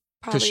 because she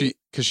probably.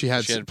 because she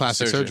had She had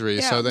plastic surgery.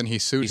 Yeah. So then he he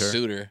sued her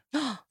sued her.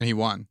 and he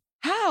won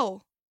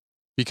How?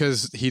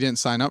 because he didn't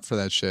sign up for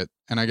that shit.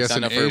 And I guess Signed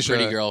in up for Asia, a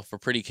pretty girl for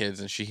pretty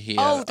kids, and he had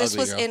Oh, an this ugly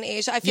was girl. in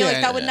Asia. I feel Yeah,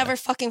 like that would yeah. never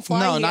fucking fly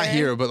no, here. not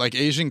here, but like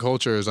Asian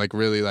culture is like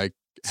really like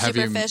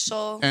heavy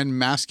Superficial. and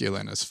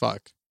masculine as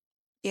fuck.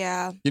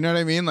 Yeah. You know what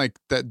I mean? Like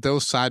that they'll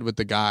side with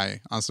the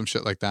guy on some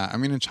shit like that. I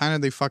mean, in China,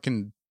 they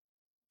fucking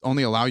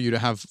only allow you to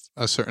have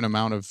a certain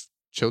amount of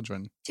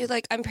children. Dude,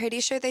 like, I'm pretty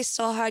sure they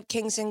still had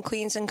kings and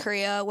queens in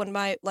Korea when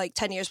like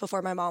 10 years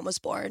before my mom was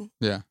born.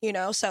 Yeah. You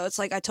know? So it's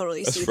like, I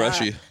totally That's see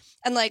freshy. that.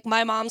 And like,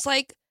 my mom's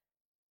like,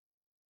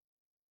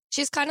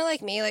 she's kind of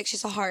like me. Like,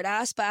 she's a hard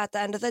ass, but at the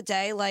end of the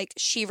day, like,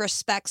 she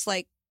respects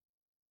like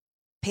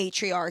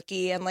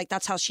patriarchy and like,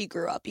 that's how she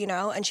grew up, you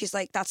know? And she's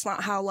like, that's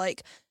not how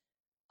like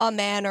a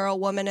man or a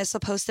woman is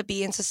supposed to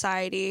be in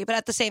society. But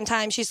at the same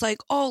time, she's like,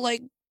 oh,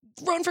 like,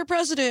 run for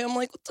president. I'm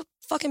like, what the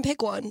fucking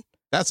pick one?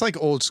 That's like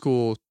old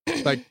school.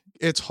 Like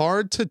it's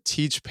hard to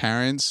teach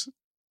parents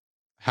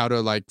how to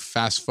like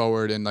fast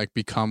forward and like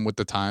become with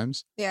the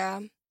times. Yeah.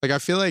 Like I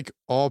feel like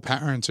all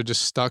parents are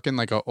just stuck in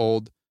like a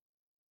old.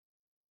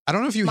 I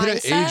don't know if you hit an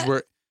Mindset? age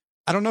where.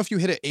 I don't know if you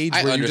hit an age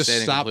I where you just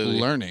understand it stop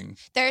completely. learning.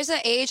 There's an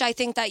age I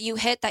think that you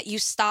hit that you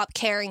stop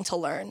caring to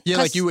learn. Yeah,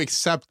 'Cause like you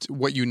accept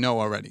what you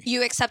know already.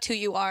 you accept who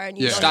you are and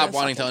you Yeah. don't Stop even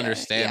wanting to fucking care.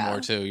 understand Yeah. more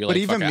too. You're But like,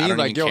 even fuck it, me, I don't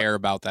like, even yo, care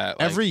about that.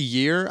 Like, Every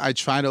year, I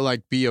try to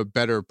like be a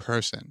better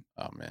person,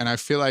 oh man, and I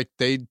feel like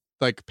they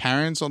like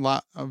parents a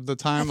lot of the I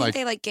time, think like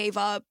they like gave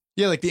up.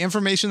 yeah, like the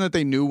information that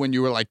they knew when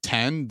you were like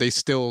 10, they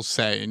still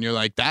say, and you're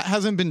like that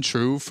hasn't been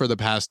true for the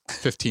past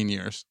 15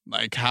 years.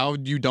 Like how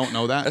you don't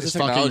know that that's is a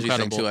fucking technology thing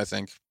incredible. too. I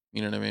think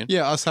You know what I mean?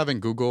 Yeah, us having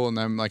Google and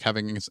them like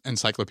having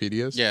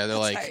encyclopedias. Yeah, they're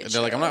That's like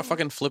very I'm not true.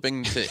 fucking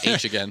flipping to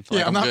H again. Like,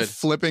 Yeah, I'm I'm not good.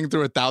 flipping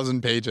through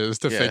 1,000 pages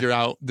to Yeah. figure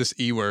out this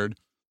E word.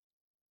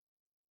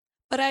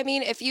 But I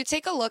mean, if you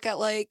take a look at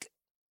like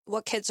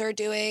what kids are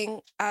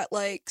doing at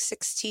like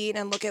 16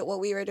 and look at what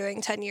we were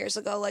doing 10 years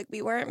ago, like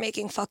we weren't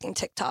making fucking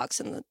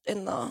TikToks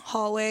in the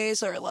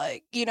hallways or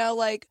like, you know,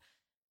 like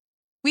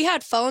we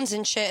had phones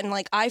and shit and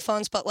like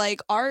iPhones, but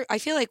like I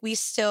feel like we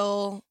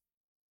still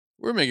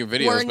We're making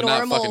videos, We're but not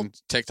normal fucking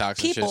TikToks and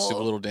shit. people.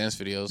 Stupid little dance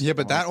videos. Yeah,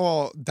 but I'm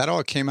like, that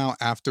all came out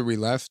after we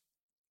left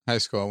high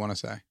school, I want to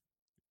say.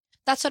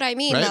 that's what I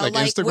mean. Right? Though. Like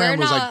Like Instagram we're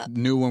was not like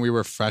new when we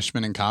were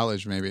freshmen in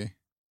college, maybe.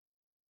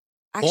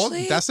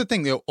 actually That's the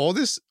thing. All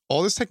this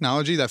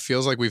technology that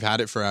feels like we've had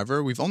it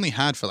forever, we've only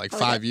had for like Oh,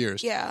 5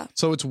 years. yeah.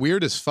 So it's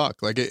weird as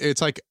fuck. Like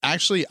it's like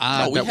actually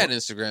odd. no, we that had we're-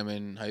 Instagram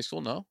in high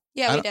school. No,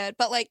 Yeah, I we don't- did.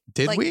 But like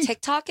Did like we?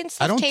 TikTok and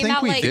stuff don't came think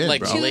out we like did,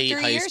 Like bro. 2 late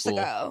 3 high years school.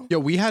 ago. Yo,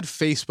 we had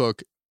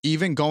Facebook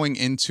even going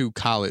into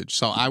college.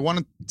 So I want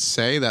to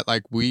say that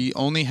like we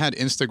only had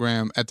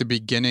Instagram at the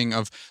beginning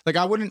of like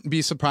I wouldn't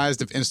be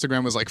surprised if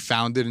Instagram was like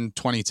founded in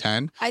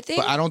 2010, I think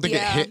but I don't think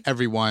yeah. it hit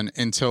everyone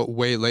until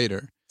way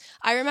later.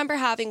 I remember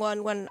having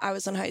one when I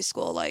was in high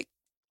school, like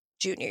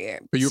junior year.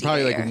 But you're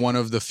probably senior like year. one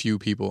of the few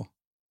people.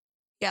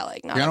 Yeah,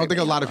 like not Like, I don't think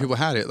a everybody lot had of people one.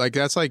 had it. Like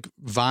that's like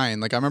Vine.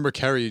 Like I remember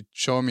Kerry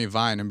showing me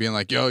Vine and being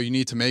like, "Yo, you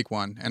need to make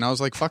one," and I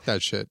was like, "Fuck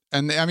that shit."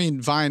 And I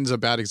mean, Vine's a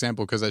bad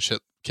example because that shit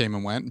came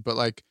and went. But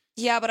like,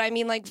 Yeah, but I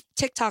mean, like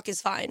TikTok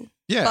is fine,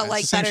 yeah, but it's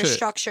like the same better shit.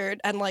 structured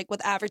and like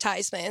with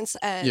advertisements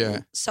and Yeah.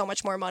 so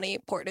much more money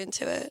poured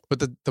into it. But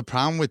the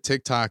problem with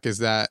TikTok is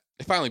that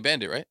they finally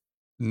banned it, right?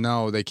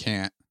 no, they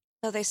can't.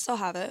 No, they still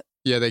have it.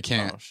 Yeah, they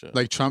can't. Oh shit.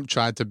 Like Trump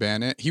tried to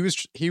ban it. He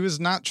was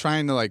not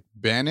trying to like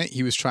ban it.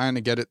 He was trying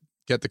to get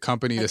the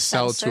company to Like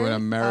sell to an censored?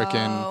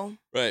 American. Oh.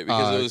 right,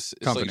 because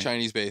it's company. like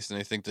Chinese based, and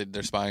they think that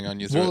they're spying on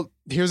you. Through Well,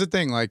 here's the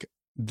thing. Like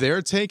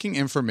they're taking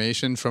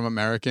information from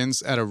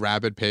Americans at a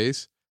rapid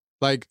pace.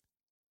 Like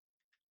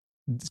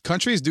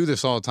countries do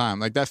this all the time.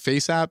 Like that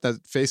face app,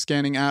 that face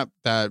scanning app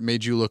that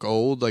made you look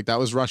old, like that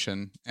was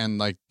Russian. And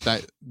like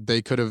that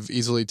they could have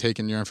easily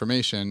taken your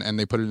information and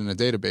they put it in a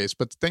database.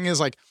 But the thing is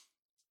like,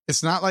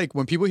 it's not like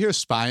when people hear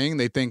spying,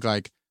 they think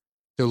like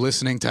they're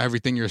listening to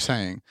everything you're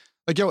saying.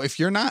 Like, yo, if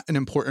you're not an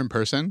important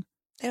person,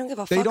 They don't give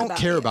a fuck. they don't about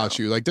care you. about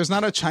you. Like, there's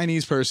not a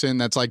Chinese person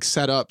that's like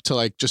set up to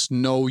like just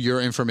know your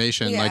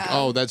information. Like, Yeah.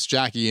 oh, that's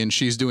Jackie and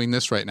she's doing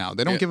this right now.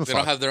 They don't Yeah, give a they fuck.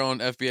 don't have their own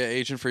FBI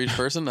agent for each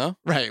person, no?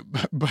 Right.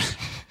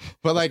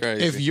 But like,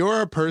 crazy. if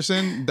you're a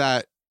person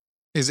that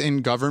is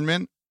in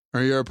government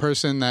or you're a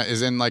person that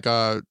is in like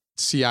a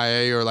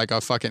CIA or like a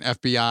fucking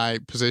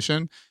FBI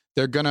position,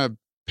 they're going to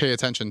pay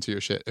attention to your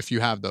shit if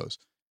you have those.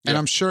 And Yeah.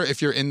 I'm sure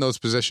if you're in those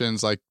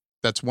positions, like,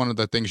 that's one of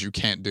the things you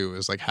can't do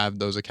is like have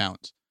those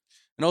accounts.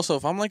 And also,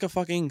 if I'm like a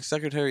fucking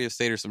Secretary of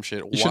State or some shit,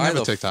 shouldn't why have a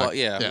the TikTok. fuck?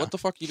 Yeah, Yeah. what the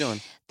fuck you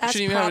doing? That's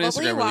shouldn't even have an probably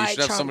Instagram, really. You why should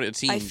have Trump, somebody, a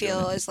team I doing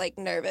feel, it. is like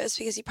nervous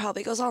because he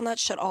probably goes on that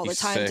shit all the He's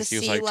time sick. to He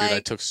was see like, like. dude,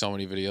 I took so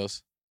many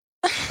videos.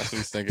 That's what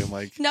he's thinking.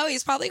 Like, No,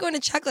 he's probably going to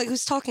check like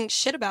who's talking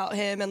shit about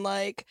him and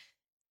like,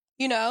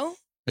 you know.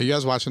 Are you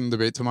guys watching the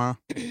debate tomorrow?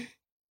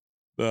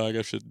 I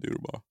got shit to do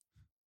tomorrow.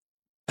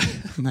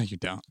 No, you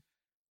don't.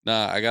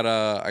 Nah, I got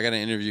an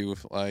interview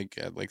like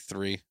at like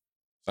 3.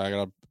 So I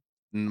got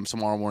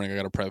tomorrow morning. I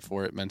got to prep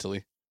for it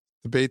mentally,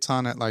 Debate's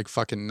on at like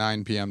fucking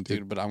 9 p.m., dude.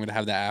 dude. But I'm gonna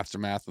have the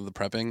aftermath of the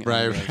prepping. and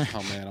Right, I'm like, right,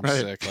 oh man, I'm right,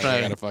 sick. Like, right.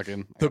 I gotta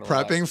fucking The I gotta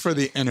relax prepping and for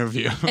shit. the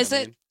interview. Is I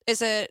it? mean-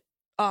 Is it?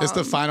 It's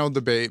the final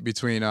debate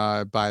between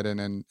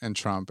Biden and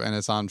Trump, and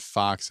it's on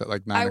Fox at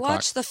like 9 I o'clock.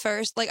 watched the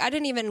first. Like, I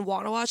didn't even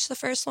want to watch the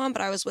first one,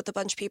 but I was with a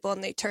bunch of people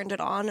and they turned it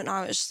on, and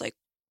I was just like,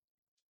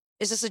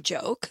 "Is this a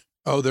joke?"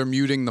 Oh, they're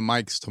muting the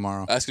mics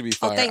tomorrow. That's gonna be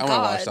Oh, fire. thank I want to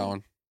watch God. that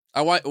one.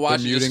 I watch it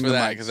just muting for the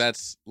that mics. because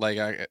that's like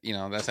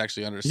that's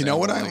actually You understandable. know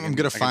what Like, I'm and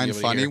gonna I can be find able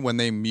to funny hear. when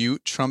they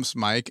mute Trump's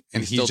mic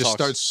and He he still just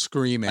talks. starts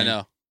screaming. I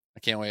know. I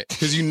can't wait.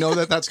 Because you know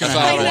that's gonna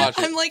That's all I wanna happen.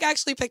 watch it. I'm like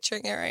actually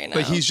picturing it right now.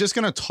 But he's just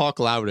gonna talk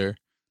louder.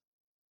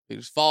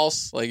 It's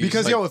false. Like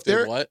Because, just yo, like, if they're-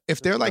 dude, what?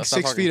 If they're like No, stop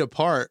 6 talking. feet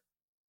apart,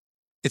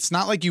 it's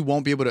not like you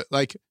won't be able to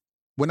like.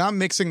 When I'm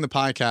mixing the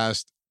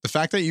podcast, the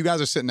fact that you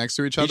guys are sitting next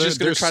to each He's other, just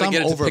gonna there's try to some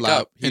get it to pick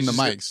overlap up. He's in the just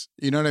gonna- mics.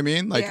 You know what I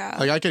mean? Like, Yeah.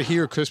 like I could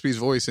hear Crispy's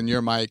voice in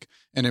your mic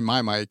and in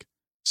my mic.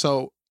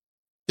 So,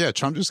 yeah,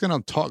 Trump's just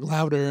gonna talk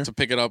louder to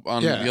pick it up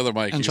on Yeah, the other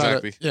mic. and try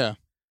Exactly. to. Yeah.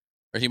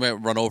 Or he might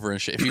run over and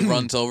shit. If he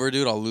runs over,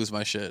 dude, I'll lose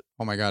my shit.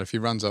 Oh my god, if he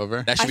runs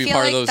over That I should be feel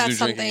part like of those that's new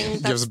something drinking.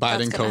 Gives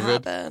that's Biden gonna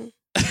COVID. happen.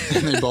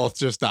 and they both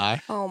just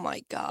die. Oh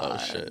my god.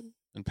 Oh shit.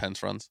 And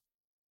Pence runs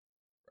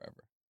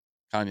forever.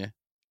 Kanye.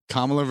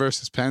 Kamala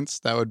versus Pence,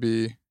 that would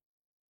be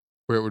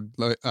where it would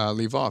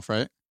leave off,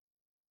 right?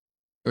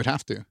 It would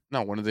have to.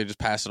 No, when did they just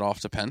pass it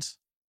off to Pence?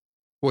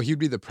 Well, he'd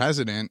be the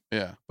president,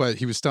 Yeah. but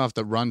he would still have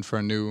to run for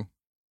a new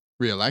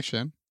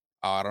re-election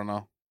Oh, I don't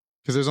know.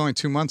 because there's only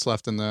 2 months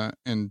left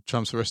in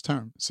Trump's first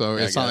term. So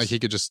Yeah, I it's not like guess. he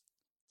could just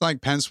it's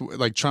like Pence,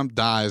 like Trump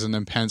dies and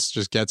then Pence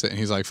just gets it and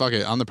he's like, "Fuck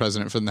it, I'm the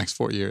president for the next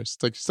 4 years."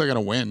 It's like you're still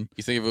gonna win.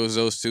 You think if it was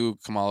those two,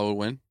 Kamala would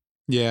win?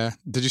 Yeah.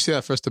 Did you see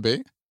that first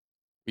debate?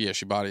 Yeah,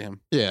 she bodied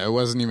him. Yeah, it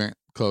wasn't even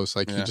close.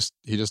 Like Yeah.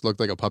 he just looked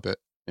like a puppet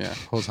Yeah. the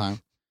whole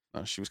time.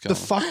 No, she was The killing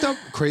him. fucked up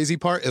crazy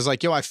part is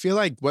like, yo, I feel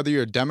like whether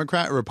you're a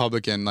Democrat or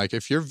Republican, like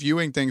if you're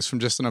viewing things from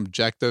just an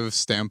objective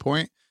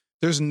standpoint,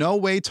 there's no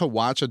way to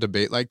watch a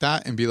debate like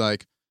that and be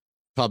like,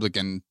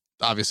 Republican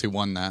obviously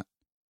won that.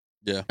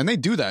 Yeah. And they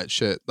do that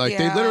shit. Like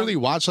they Yeah. literally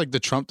watch like the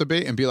Trump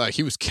debate and be like,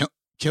 he was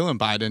killing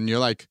Biden. You're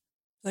like,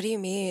 What do you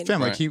mean?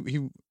 fam, like Right.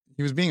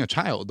 he was being a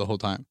child the whole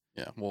time.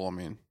 Yeah. Well, I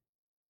mean,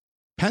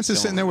 Pence is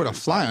Still sitting there with a really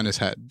fly fine. on his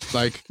head.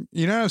 Like,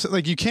 you know what I'm saying?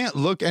 Like you can't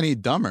look any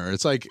dumber.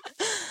 It's like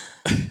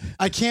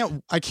I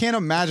can't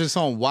imagine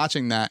someone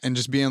watching that and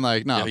just being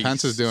like, no, yo, he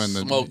Pence is doing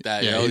the smoke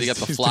that. yeah, Yo, he he's- got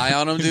the he's fly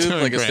doing- on him, he's dude.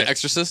 doing Like it's great. the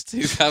Exorcist.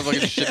 He's got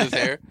fucking shit in his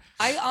hair.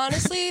 I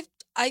honestly,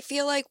 I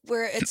feel like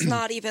it's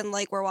not even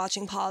like we're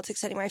watching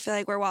politics anymore. I feel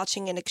like we're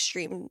watching an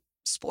extreme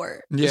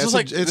sport. Yeah, this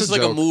it's is a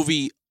like a joke.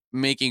 movie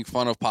making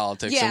fun of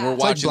politics, and Yeah. we're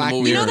It's like watching Black the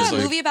movie. You know Mirror. and that it's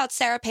like, movie about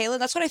Sarah Palin?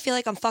 That's what I feel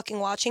like I'm fucking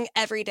watching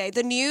every day.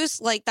 The news,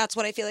 like that's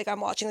what I feel like I'm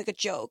watching, like a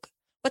joke.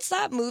 What's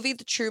that movie,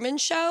 The Truman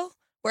Show,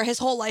 where his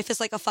whole life is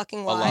like a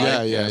fucking lie? lie.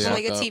 Yeah, yeah, And, yeah.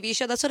 like a fucked up. TV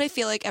show. That's what I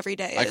feel like every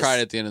day. I is. cried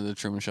at the end of the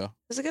Truman Show. It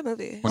was a good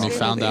movie. When It he was a good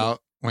found movie.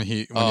 out when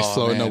he's Oh,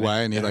 floating man,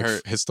 away and he it like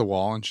hurt. hits the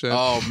wall and shit.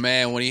 Oh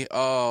man, when he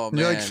And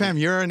you're like, fam,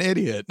 you're an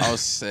idiot. I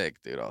was sick,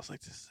 dude. I was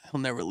like, he'll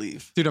never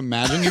leave. Dude,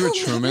 imagine you were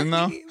He'll Truman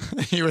never though.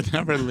 leave. You would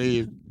never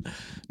leave.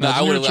 No, Imagine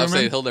I you would were have said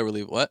Truman. he'll never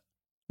leave. What?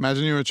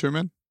 Imagine you were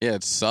Truman. Yeah,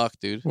 it sucked,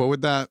 dude. What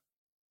would that?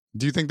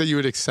 Do you think that you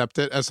would accept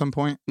it at some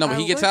point? No, but I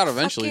he gets would out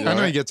eventually. fucking- though, I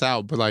know he right? gets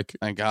out, but like,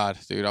 Thank God,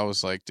 dude. I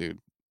was like, dude.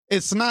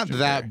 it's not Should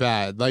that care.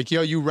 bad. Like,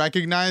 yo, you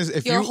recognize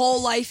if Your you,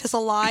 whole life is a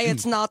lie.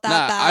 It's not that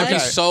Nah,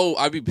 bad.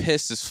 I'd be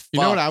pissed as fuck. you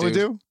know what I would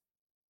dude. do?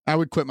 I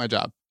would quit my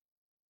job.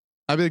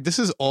 I'd be like, this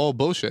is all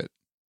bullshit.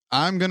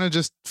 I'm gonna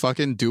just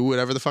fucking do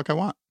whatever the fuck I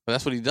want. But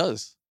that's what he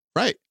does.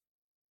 Right.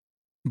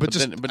 But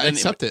just then- but then-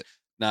 accept it.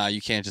 Nah,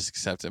 you can't just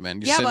accept it, man.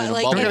 You're Yeah, sitting but, in a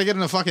like, You don't bubble. gotta get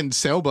in a fucking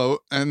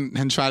sailboat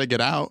and try to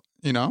get out,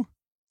 you know?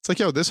 It's like,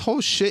 yo, this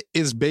whole shit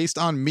is based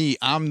on me.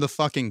 I'm the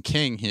fucking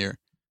king here.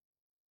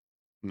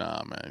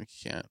 Nah, man,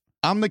 you can't.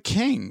 I'm the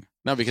king.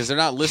 No, because they're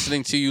not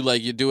listening to you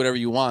like you do whatever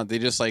you want. They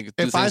just like do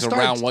If I things start-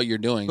 around what you're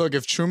doing. Look,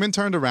 if Truman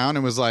turned around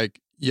and was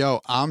like, yo,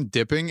 I'm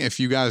dipping if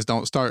you guys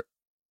don't start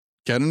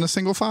getting a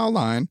single file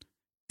line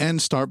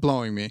and start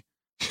blowing me,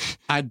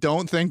 I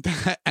don't think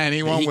that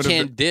anyone he would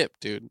can't have. dip,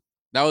 dude.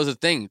 That was the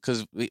thing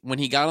because when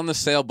he got on the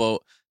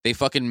sailboat, they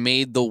fucking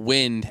made the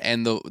wind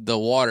and the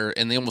water,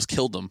 and they almost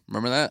killed him.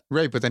 Remember that?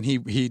 Right, but then he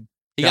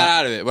He Yeah. got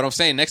out of it. But I'm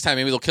saying next time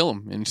maybe they'll kill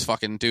him and just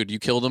fucking dude, you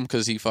killed him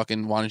because he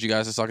fucking wanted you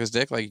guys to suck his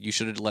dick. Like you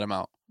should have let him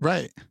out.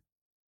 right,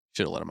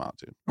 Should have let him out,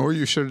 dude. or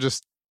you should have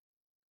just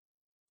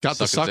got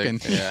the Suck his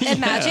sucking. dick, yeah.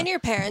 Imagine your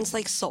parents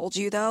like sold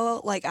you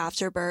though, like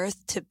after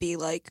birth, to be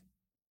like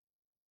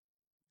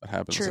What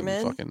happens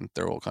Truman? in fucking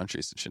third world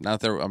countries and shit. Not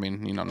there. I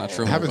mean, you know, not It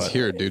Truman, happens but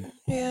here, dude.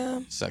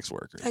 Yeah, sex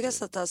workers. I guess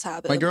that does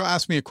happen. My girl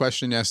asked me a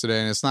question yesterday,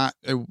 and it's not.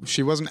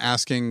 She wasn't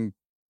asking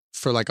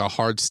for like a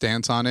hard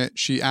stance on it.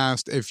 She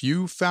asked if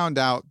you found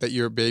out that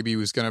your baby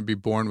was going to be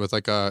born with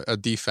like a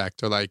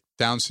defect or like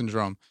Down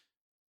syndrome.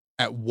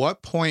 At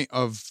what point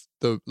of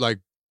the like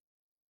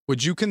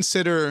would you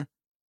consider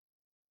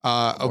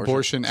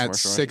abortion at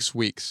Abortion. 6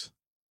 weeks?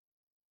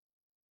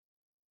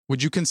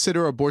 Would you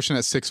consider abortion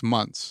at 6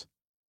 months,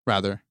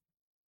 rather?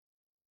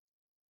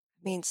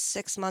 I mean,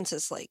 6 months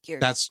is like you're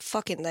That's-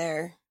 fucking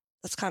there.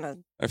 That's kind of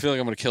I feel like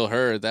I'm gonna kill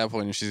her at that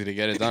point if she's gonna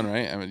get it done,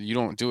 right? I mean, you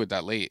don't do it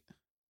that late.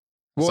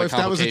 Well, like if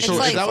that was a it's choice, complications.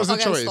 like if that was a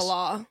against choice, the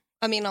law.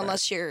 I mean, Right.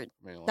 unless you're I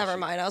mean, unless never you-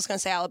 mind. I was gonna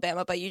say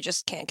Alabama, but you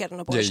just can't get an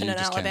abortion you in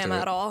just can't do Alabama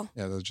it. at all.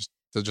 yeah, they'll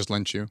just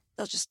lynch you.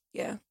 They'll just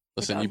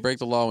Listen, done. you break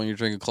the law when you're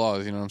drinking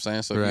claws. You know what I'm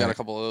saying? So if you got Right. a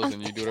couple of those,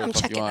 and you do whatever I'm the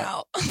fuck checking you want.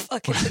 out. I'm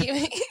fucking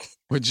leaving.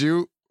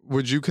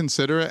 Would you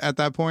consider it at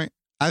that point?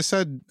 I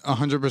said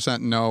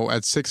 100% no.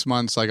 At 6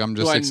 months, like I'm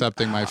just Do I-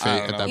 accepting my I fate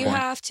don't at that know. You point.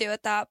 have to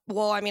at that.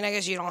 Well, I mean, I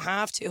guess you don't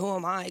have to. Who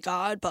am I,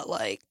 God? But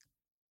like,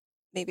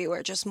 maybe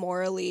we're just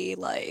morally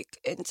like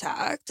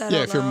intact. I Yeah,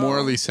 don't if you're know.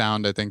 morally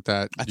sound, I think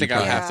that I you think I'd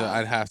probably- have to. Yeah.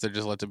 I'd have to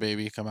just let the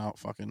baby come out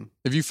fucking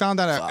If you found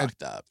that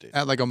fucked up, dude.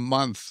 at like a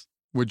month,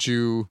 would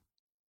you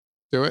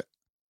do it?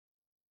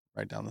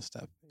 Right down the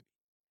step.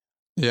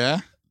 Yeah,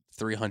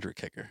 300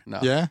 kicker. No.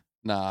 yeah.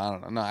 No, I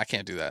don't know. No, I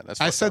can't do that.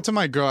 That's I fucked said up. to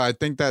my girl, I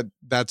think that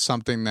that's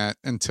something that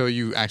until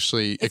you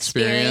actually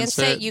experience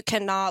it, you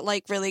cannot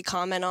like really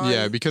comment on.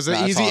 yeah, because the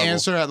Nah, it's easy horrible.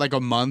 answer at like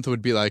a month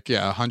would be like,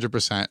 yeah,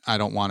 100%. I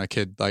don't want a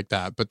kid like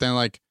that. But then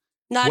like,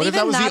 not what even if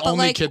that was that, the but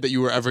only like, kid that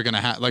you were ever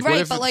gonna have? Like, right, what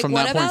if but like, from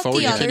what that point about forward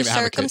the you can't other even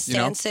have a kid? You know?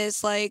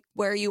 circumstances, like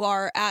where you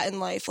are at in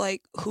life?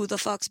 Like, who the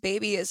fuck's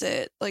baby is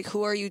it? Like,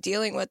 who are you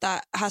dealing with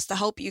that has to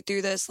help you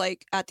through this?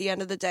 Like, at the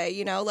end of the day,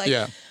 you know, like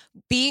Yeah,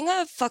 being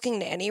a fucking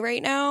nanny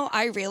right now,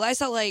 I realize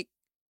that like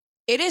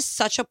it is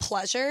such a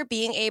pleasure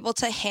being able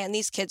to hand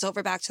these kids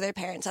over back to their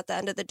parents at the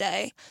end of the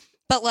day.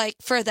 But like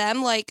for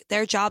them, like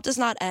their job does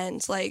not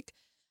end. Like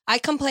I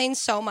complain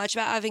so much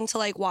about having to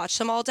like watch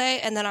them all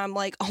day, and then I'm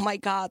like, oh my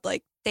God,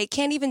 like they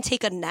can't even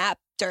take a nap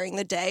during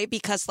the day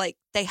because like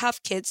they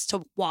have kids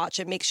to watch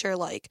and make sure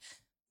like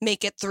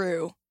make it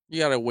through You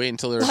gotta wait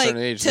until they're a Like,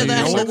 certain age. till Then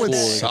that it's, like, You know what would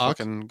cool. They can suck?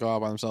 fucking go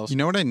out by themselves. You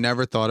know what I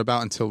never thought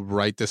about until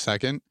right this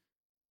second?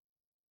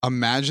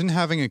 Imagine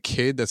having a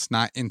kid that's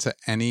not into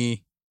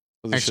any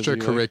So they should be, like,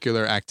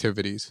 extracurricular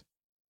activities.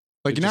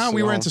 Like, They you know just how sit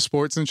we were home. into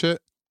sports and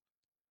shit?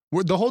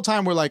 The whole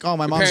time we're like, oh,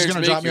 my Your mom's just parents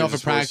going to drop make me you off into at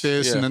sports,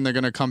 practice yeah. and then they're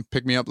going to come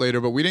pick me up later.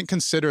 But we didn't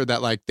consider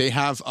that, like, they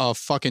have a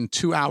fucking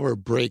 2-hour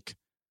break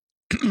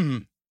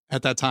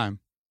at that time.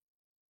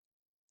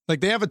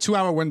 Like, they have a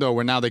 2-hour window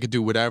where now they could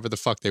do whatever the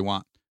fuck they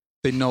want.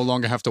 They no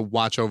longer have to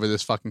watch over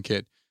this fucking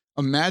kid.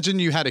 Imagine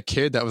you had a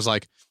kid that was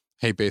like,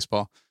 hate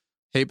baseball,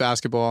 hate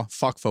basketball,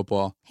 fuck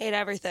football. Hate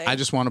everything. I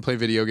just want to play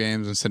video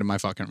games and sit in my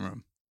fucking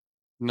room.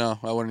 No,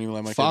 I wouldn't even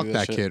let my Fuck kid do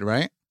that shit. kid,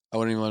 right? I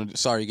wouldn't even let him.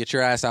 Sorry, get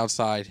your ass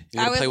outside. You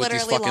I gotta would play with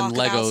these literally fucking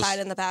lock him Legos. outside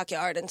in the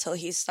backyard until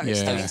he starts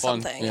Yeah. doing Have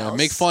Fun. something Yeah, else.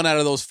 make fun out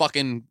of those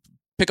fucking.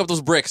 Pick up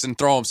those bricks and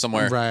throw them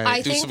somewhere. Right.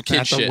 I Do think- some kid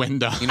At the shit.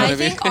 window. You know what I I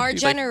mean? think our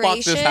He's like, "Fuck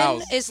this generation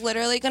house." is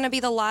literally going to be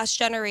the last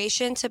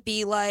generation to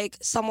be like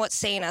somewhat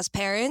sane as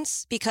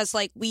parents because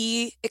like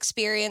we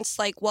experienced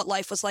like what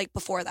life was like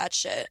before that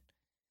shit.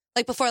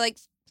 Like before like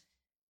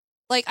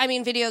I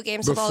mean video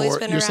games have always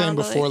been You're around. saying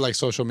but, before like, like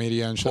social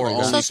media and shit Before like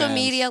that. only- social OnlyFans.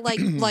 media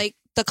like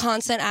the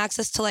constant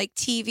access to like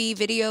TV,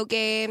 video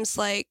games,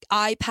 like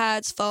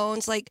iPads,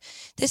 phones. Like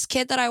this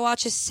kid that I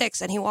watch is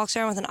 6 and he walks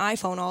around with an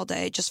iPhone all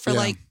day just for Yeah.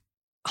 like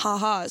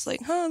haha. It's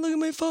like, huh, look at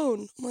my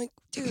phone. I'm like,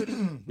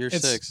 dude, You're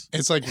it's, 6.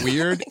 It's like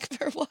weird, like,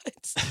 for what?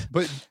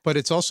 but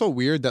it's also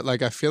weird that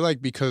like I feel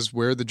like because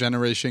we're the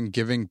generation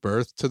giving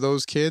birth to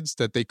those kids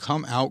that they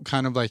come out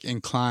kind of like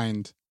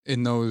inclined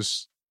in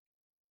those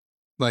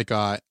like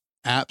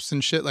apps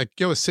and shit. Like,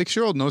 yo, a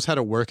 6-year-old knows how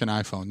to work an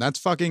iPhone. That's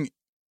fucking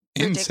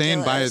insane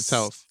by Ridiculous.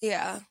 itself.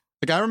 Yeah.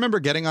 Like I remember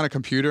getting on a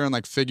computer and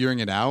like figuring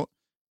it out,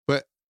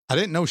 but I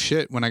didn't know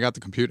shit when I got the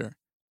computer.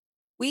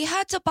 We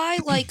had to buy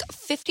like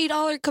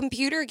 $50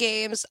 computer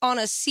games on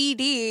a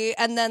CD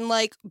and then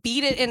like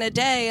beat it in a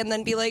day and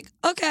then be like,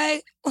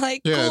 okay,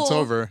 like Yeah, cool. it's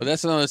over. But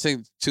that's another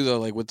thing too, though.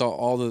 Like with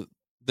all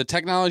the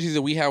technologies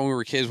that we had when we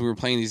were kids, we were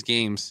playing these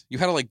games. You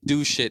had to like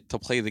do shit to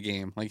play the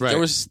game. Like Right. there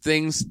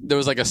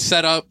was like a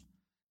setup.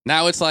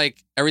 Now it's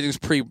like everything's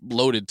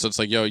pre-loaded, so it's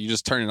like, yo, you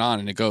just turn it on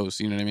and it goes.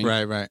 You know what I mean?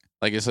 Right.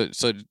 Like it's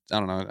so I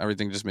don't know.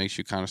 Everything just makes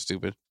you kind of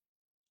stupid.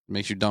 It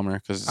makes you dumber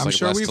because I'm like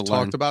sure less we've to talked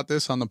learn. about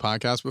this on the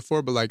podcast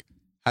before, but like,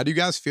 how do you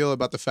guys feel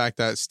about the fact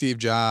that Steve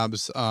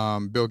Jobs,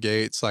 Bill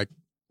Gates, like,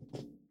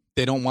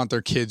 they don't want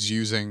their kids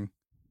using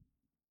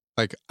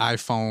like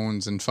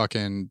iPhones and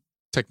fucking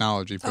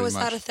technology pretty Oh, is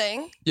much? that a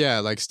thing? Yeah,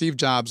 like Steve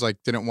Jobs like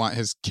didn't want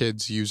his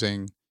kids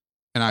using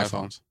an iPhone.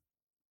 iPhones.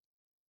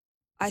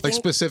 I Like think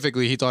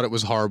specifically, he thought it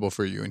was horrible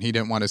for you and he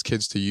didn't want his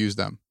kids to use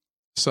them.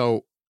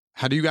 So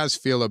how do you guys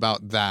feel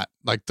about that?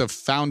 Like the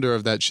founder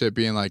of that shit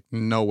being like,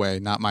 no way,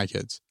 not my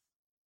kids.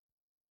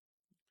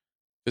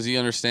 Because he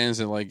understands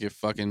that, like, if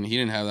fucking he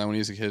didn't have that when he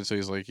was a kid, so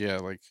he's like, yeah,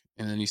 like,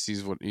 and then he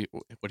sees what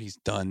he's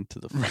done to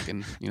the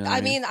fucking, you know. What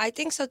I mean, I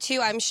think so too.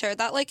 I'm sure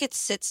that like it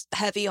sits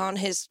heavy on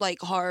his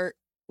like heart.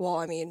 Well,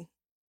 I mean,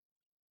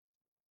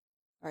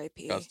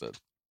 R.I.P. God's dead.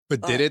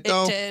 But did it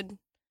though? It did.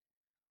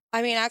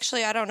 I mean,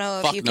 actually, I don't know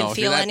if Fuck you no. can If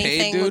you're feel that paid,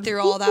 anything dude, through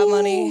all that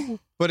money.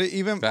 But it,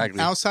 even Exactly.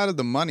 outside of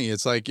the money,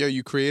 it's like, yo,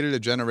 you created a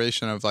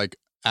generation of like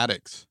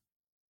addicts.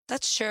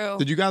 That's true.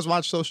 Did you guys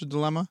watch Social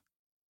Dilemma?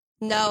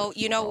 No,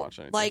 you I don't know, watch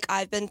anything. like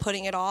I've been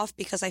putting it off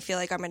because I feel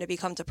like I'm going to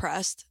become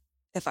depressed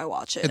if I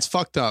watch it. It's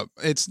fucked up.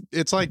 It's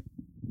like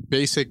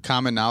basic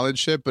common knowledge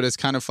shit, but it's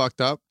kind of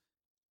fucked up.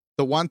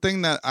 The one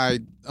thing that I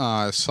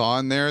saw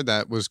in there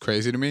that was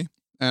crazy to me,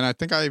 and I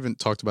think I even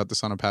talked about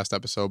this on a past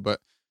episode, but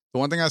the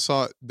one thing I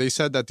saw, they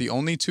said that the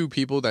only 2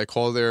 people that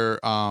call their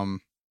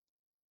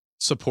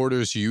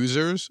supporters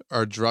users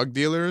are drug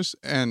dealers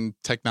and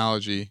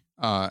technology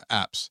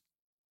apps.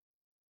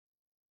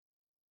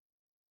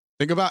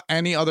 Think about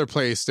any other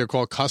place. They're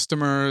called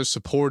customers,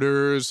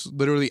 supporters,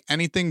 literally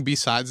anything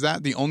besides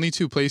that. The only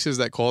 2 places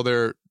that call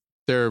their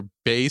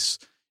base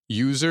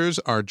users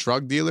are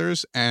drug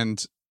dealers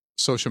and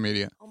social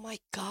media. oh my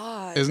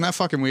God. Isn't that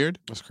fucking weird?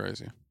 That's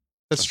crazy.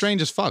 That's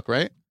strange as fuck,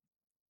 right?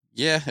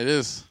 Yeah, it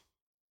is.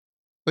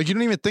 Like you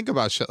don't even think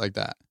about shit like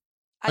that.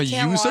 I a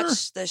can't user?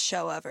 watch this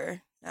show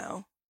ever.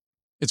 No.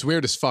 It's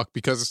weird as fuck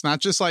because it's not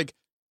just like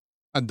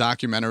a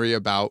documentary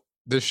about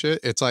this shit.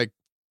 It's like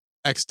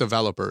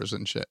ex-developers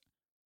and shit.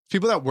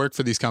 People that work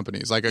for these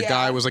companies. Like a Yeah.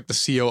 guy was like the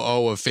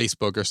COO of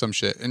Facebook or some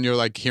shit. And you're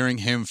like hearing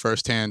him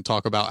firsthand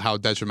talk about how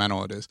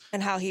detrimental it is.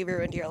 And how he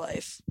ruined your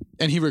life.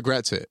 And he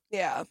regrets it.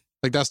 Yeah.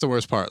 Like that's the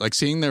worst part. Like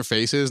seeing their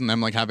faces and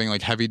them like having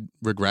like heavy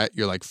regret.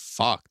 You're like,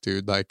 fuck,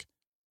 dude. Like,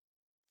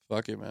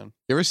 Fuck it, man.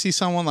 you ever see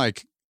someone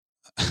like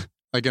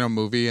like in a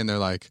movie and they're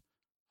like,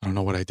 I don't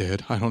know what I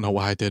did. I don't know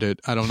why I did it.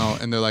 I don't know.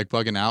 And they're like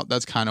bugging out.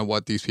 That's kind of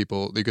what these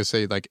people, you could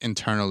say like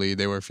internally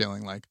they were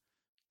feeling like.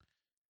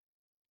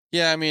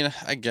 Yeah, I mean,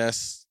 I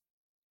guess.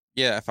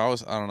 Yeah, if I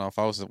was one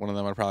of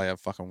them, I'd probably have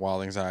fucking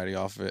wild anxiety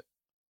off of it.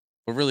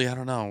 But really, I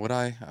don't know. Would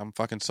I? I'm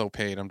fucking so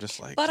paid. I'm just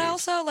like. But dude.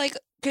 also, like,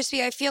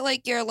 Crispy, I feel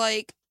like you're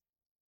like,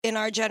 in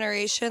our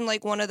generation,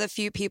 like one of the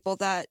few people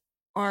that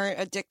aren't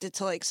addicted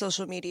to like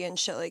social media and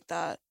shit like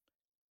that.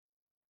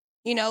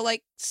 You know,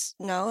 like,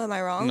 no, am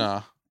I wrong?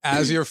 No.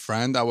 As your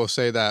friend, I will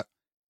say that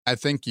I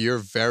think you're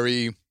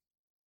very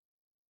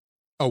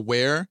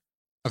aware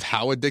of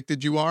how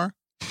addicted you are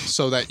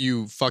so that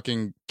you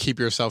fucking keep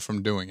yourself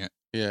from doing it.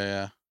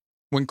 Yeah.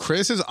 When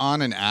Chris is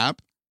on an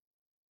app,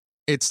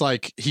 it's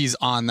like he's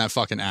on that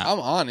fucking app. I'm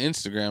on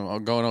Instagram.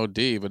 I'm going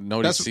OD, but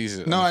nobody sees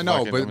it. No, I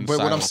know, I'm but in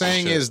what I'm silence and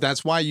saying shit. is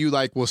that's why you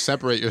like will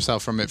separate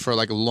yourself from it for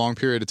like a long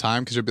period of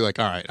time because you'll be like,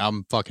 all right,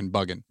 I'm fucking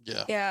bugging.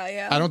 Yeah.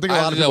 Yeah. I don't think a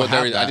I lot do of that people with have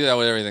everything. I that. do that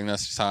with everything.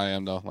 That's just how I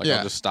am, though. Like, Yeah.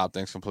 I'll just stop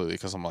things completely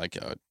because I'm like,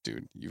 yo,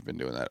 dude, you've been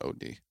doing that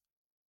OD.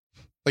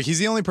 Like he's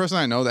the only person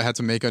I know that had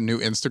to make a new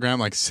Instagram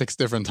like 6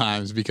 different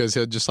times because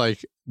he'll just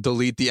like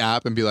delete the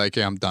app and be like,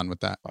 yeah, I'm done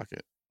with that. Fuck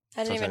it.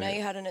 I didn't even know Sometimes-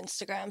 you had an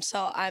Instagram,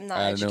 so I'm not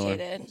I had a new one.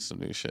 educated. Some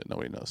new shit.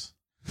 Nobody knows.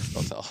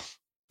 Don't tell.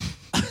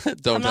 I'm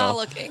Don't not tell.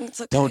 looking.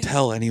 It's okay. Don't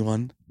tell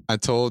anyone. I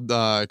told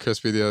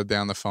Crispy the other day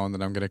on the phone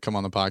that I'm going to come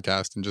on the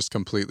podcast and just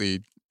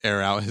completely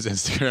air out his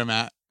Instagram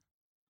at.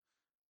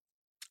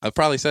 I've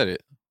probably said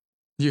it.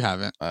 You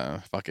haven't.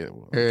 Fuck it.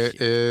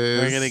 It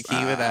is. We're gonna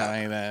keep it that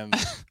way then.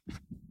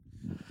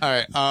 All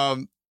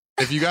right.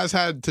 If you guys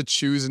had to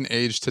choose an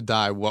age to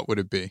die, what would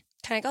it be?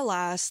 Can I go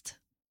last?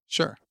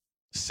 Sure.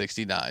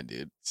 69,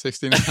 dude.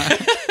 69.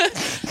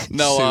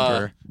 No,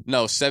 Super.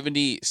 no,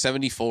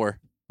 74.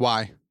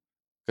 Why?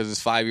 Because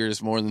it's 5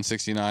 years more than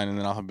 69, and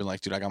then I'll have been like,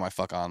 dude, I got my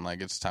fuck on.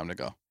 Like, it's time to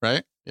go.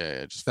 Right?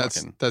 Yeah, just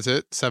That's fucking.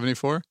 it.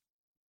 74.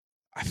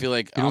 I feel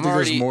like You don't I'm think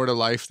already, there's more to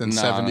life than No,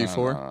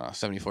 74? No.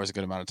 74 is a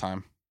good amount of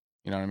time.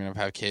 You know what I mean? I've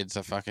had kids.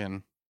 I've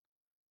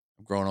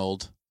grown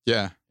old.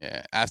 Yeah.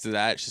 Yeah. After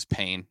that, it's just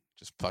pain.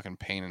 Just fucking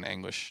pain and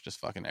anguish. Just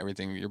fucking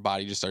everything. Your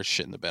body just starts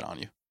shitting the bed on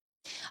you.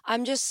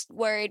 I'm just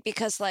worried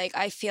because, like,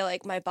 I feel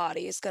like my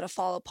body is gonna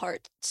fall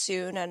apart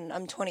soon, and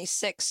I'm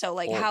 26. So,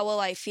 like, Well, how will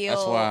I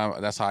feel?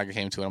 That's how I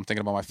came to it. I'm thinking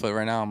about my foot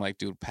right now. I'm like,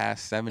 dude,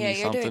 past 70 Yeah,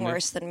 you're something. doing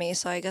worse than me.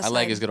 So I guess My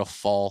leg I'm- is gonna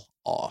fall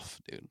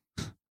off, dude.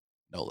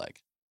 No leg.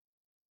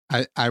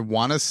 I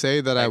want to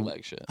say that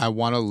Leg shit. I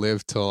want to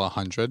live till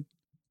 100.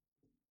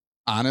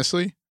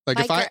 Honestly,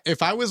 like My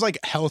if I was like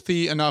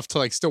healthy enough to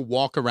like still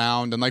walk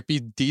around and like be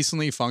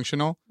decently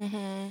functional,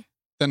 Mhm.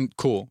 then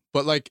cool.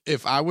 But like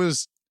if I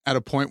was at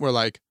a point where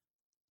like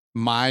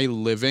my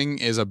living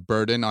is a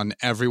burden on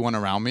everyone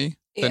around me,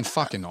 then Yeah.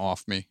 fucking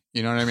off me.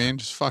 You know what I mean?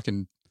 Just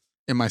fucking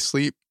in my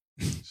sleep,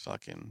 Just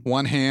fucking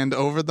one hand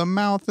over the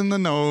mouth and the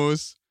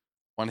nose.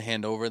 one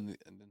hand over and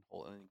then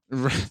hold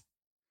it.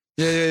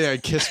 Yeah.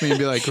 Kiss me and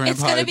be like, Grandpa.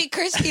 It's gonna be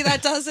Crispy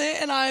that does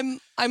it, and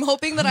I'm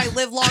hoping that I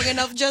live long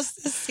enough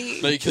just to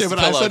see. No, you kiss Yeah, the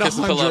but I pillow, said kiss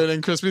the pillow. 100,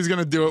 and Crispy's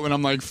gonna do it when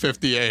I'm like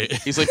 58.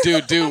 He's like,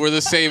 dude, we're the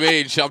same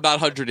age. I'm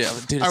not 100 yet. I'm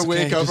like, dude, I it's wake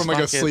okay, up just from like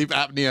a fucking- sleep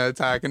apnea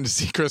attack and just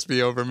see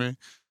Crispy over me.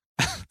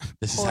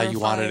 This is how you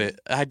wanted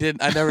Horrifying. it.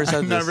 I never I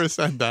said this. never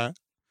said that.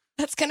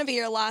 That's gonna be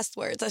your last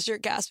words as you're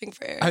gasping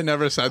for air. I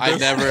never said I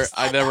this.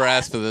 never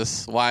asked for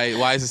this. Why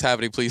is this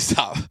happening? Please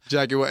stop.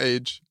 Jackie, what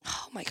age?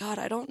 Oh my god,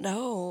 I don't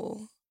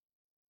know.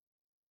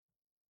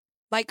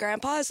 My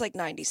grandpa is like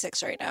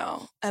 96 right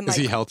now, and Is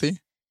he healthy?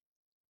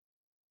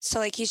 so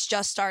like he's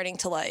just starting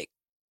to like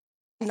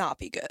not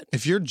be good.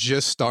 If you're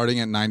just starting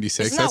at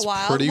 96, Isn't that that's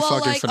wild? pretty well,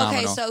 fucking like,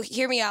 phenomenal. Okay, so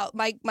hear me out.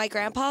 My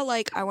grandpa,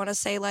 like I want to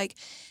say like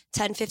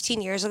 10,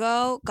 15 years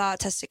ago, got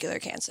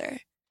testicular cancer.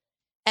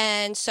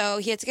 And so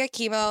he had to get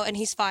chemo and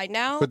he's fine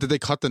now. But did they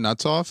cut the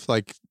nuts off?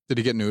 Like, did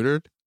he get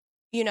neutered?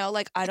 You know,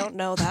 like I don't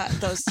know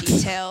those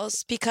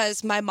details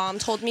because my mom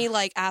told me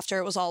like after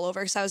it was all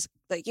over because I was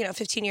like,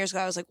 15 years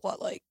ago, I was like,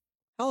 what, like,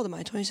 how old am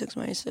I? 26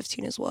 minus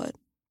 15 is what?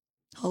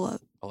 Hold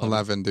up.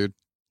 11, dude.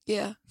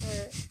 Yeah.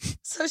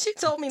 So she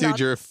told me Dude, not.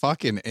 you're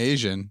fucking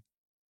Asian.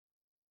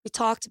 We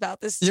talked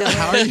about this. Yeah, Dylan.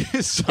 how are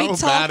you so We bad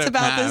talked at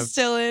about math? this,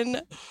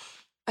 Dylan.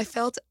 I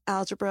failed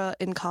algebra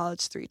in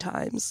college 3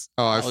 times.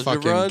 Oh, I Algebra,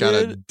 fucking got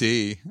a dude.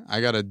 D.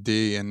 I got a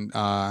D, and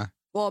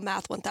Well,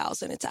 math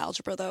 1000. It's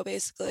algebra though,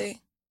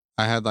 basically.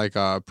 I had like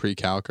a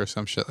pre-calc or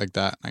some shit like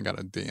that, and I got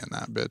a D in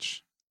that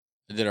bitch.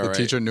 I did The all right.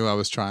 teacher knew I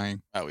was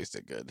trying. I always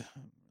did good.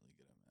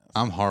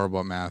 I'm horrible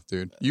at math,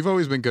 dude. You've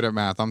always been good at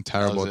math. I'm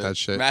terrible at that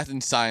shit. Math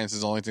and science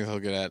is the only thing I'm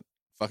good at.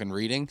 Fucking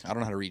reading. I don't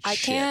know how to read I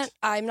shit. can't.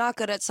 I'm not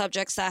good at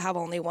subjects that have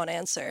only one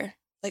answer.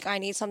 Like I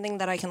need something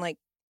that I can like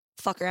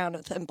fuck around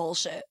with and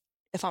bullshit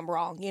if I'm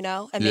wrong,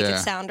 and make Yeah. it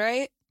sound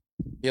right.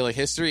 Yeah, like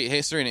history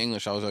and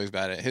English, I was always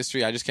bad at.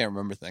 History, I just can't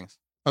remember things.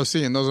 Oh,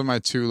 see, and those are my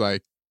two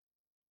like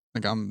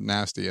I'm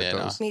nasty at Yeah, no.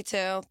 those. Me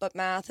too. But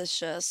math is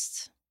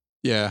just.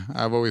 Yeah,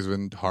 I've always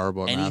been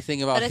horrible at math.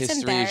 Anything about But it's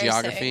history or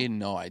geography, embarrassing.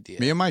 no idea.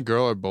 Me and my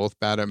girl are both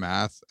bad at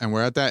math, and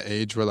we're at that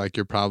age where like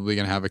you're probably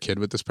gonna have a kid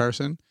with this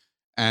person,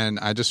 and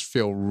I just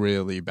feel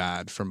really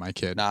bad for my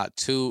kid. Not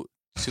two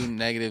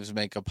negatives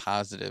make a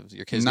positive.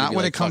 Your kid's Not gonna be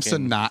when like it comes to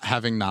fucking- not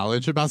having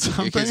knowledge about Your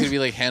something. kid's gonna be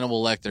like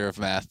Hannibal Lecter of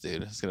math,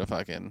 dude. It's gonna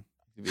fucking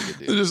be a good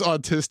They're dude. just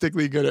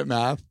autistically good at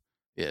math.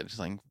 Yeah, just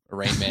like a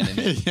Rain Man in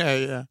it,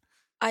 yeah.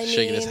 I mean,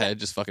 shaking his head,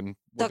 just fucking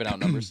whipping out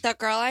numbers. The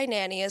girl I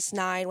nanny is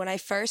 9. When I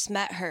first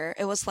met her,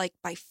 it was like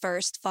my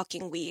first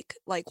fucking week,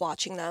 like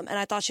watching them. And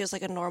I thought she was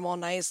like a normal,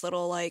 nice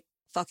little like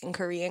fucking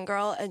Korean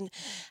girl. And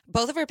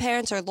both of her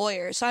parents are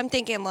lawyers. So I'm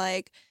thinking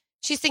like,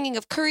 she's thinking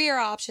of career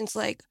options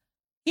like,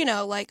 you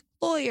know, like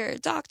lawyer,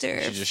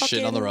 doctor. She just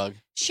shit on the rug.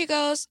 She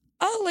goes,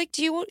 oh, like,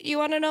 do you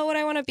want to know what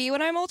I want to be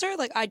when I'm older?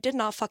 Like, I did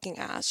not fucking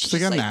ask. She's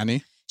like a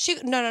nanny.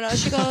 No.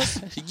 She goes,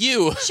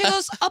 She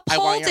goes, a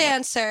pole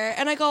dancer.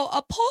 And I go,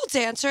 a pole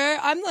dancer?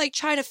 I'm like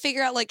trying to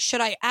figure out, like,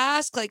 should I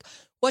ask, like,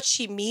 what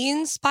she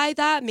means by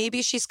that?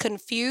 Maybe she's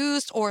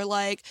confused, or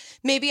like,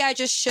 maybe I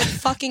just should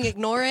fucking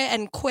ignore it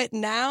and quit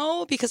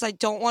now because I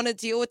don't want to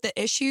deal with the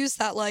issues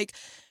that, like,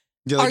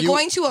 are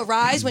going to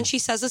arise when she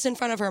says this in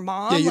front of her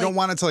mom. Yeah, you like, don't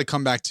want it to like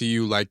come back to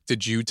you. Like,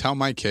 did you tell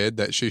my kid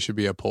that she should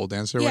be a pole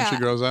dancer when she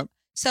grows up?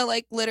 So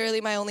like,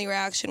 literally, my only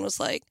reaction was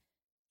like,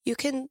 you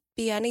can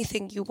be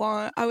anything you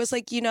want. I was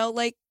like, you know,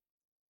 like,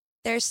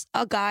 there's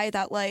a guy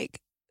that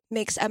like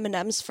makes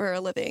M&Ms for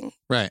a living,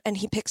 right? And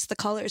he picks the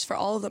colors for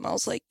all of them. I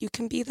was like, you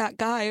can be that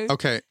guy.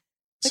 Okay. Like,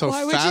 so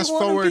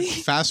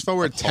fast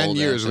forward 10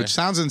 years, which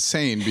sounds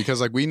insane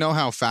because like we know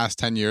how fast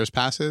 10 years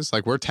passes.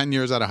 Like we're 10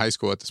 years out of high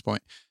school at this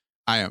point.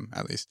 I am,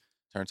 at least.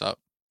 Turns out.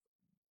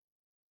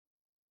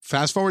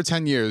 Fast forward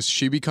 10 years,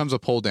 she becomes a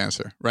pole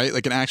dancer, right?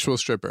 Like an actual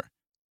stripper.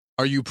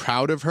 Are you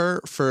proud of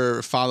her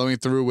for following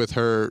through with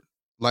her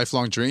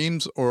lifelong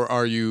dreams, or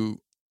are you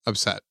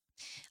upset?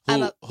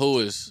 Who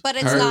is? But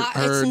it's not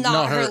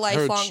her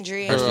lifelong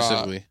dream. Her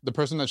specifically. The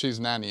person that she's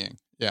nannying.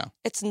 Yeah.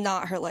 It's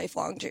not her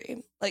lifelong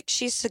dream. Like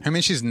she's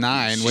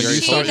 9 when you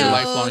start your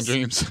lifelong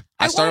dreams.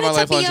 I started my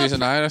lifelong dreams at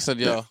 9. I said,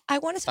 yo. I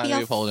wanted to be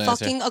a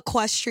fucking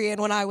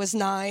equestrian when I was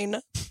 9.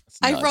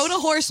 I rode a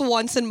horse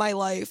once in my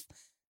life.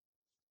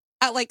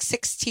 At like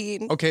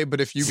 16. Okay, but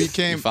if you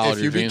became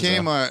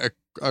a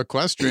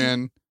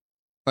equestrian,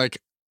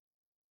 like,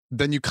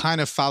 then you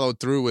kind of followed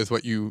through with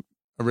what you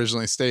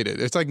originally stated.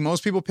 It's like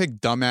most people pick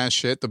dumbass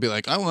shit. They'll be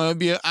like, I want to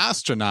be an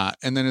astronaut.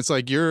 And then it's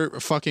like, you're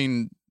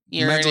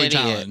mentally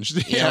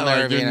challenged. You're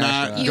not going to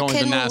NASA. You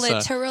can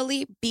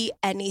literally be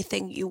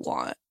anything you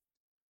want.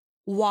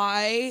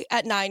 Why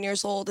at 9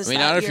 years old is that?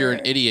 Not if you're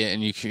an idiot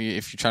and if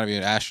you're trying to be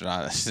an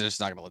astronaut, they're just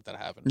not going to let that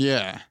happen.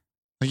 Yeah.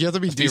 Like you have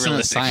to be decent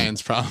at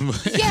science, probably.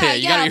 Yeah,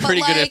 you gotta be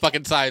pretty good at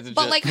fucking science and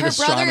but shit. like her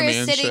brother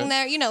is sitting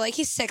there, you know, like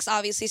he's 6,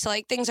 obviously, so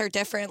like things are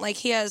different. Like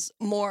he has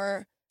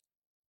more,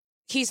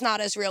 he's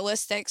not as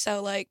realistic,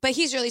 so like, but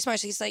he's really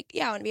smart. So he's like,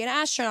 yeah, I want to be an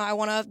astronaut. I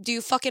want to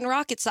do fucking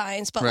rocket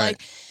science. But like,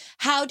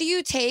 how do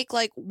you take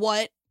like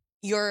what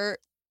your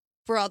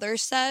brother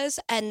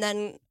says and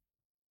then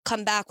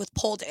come back with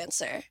pole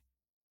dancer?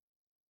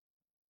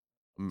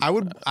 I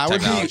would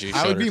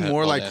be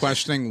more like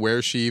questioning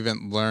where she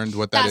even learned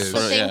what that is.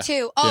 That's the thing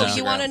too. Oh,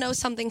 you want to know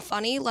something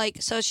funny?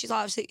 Like, so she's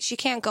obviously, she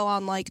can't go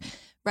on like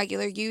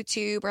regular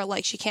YouTube, or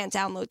like she can't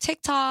download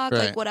TikTok,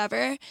 like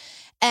whatever.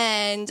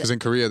 And because in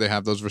Korea they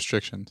have those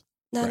restrictions.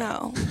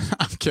 No.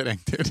 I'm kidding,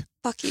 dude.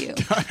 Fuck you.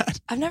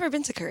 I've never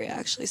been to Korea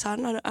actually, so I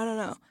don't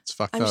know. It's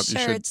fucked up.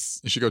 Sure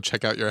you should go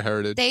check out your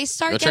heritage. They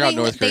start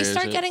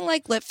getting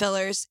like lip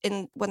fillers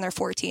when they're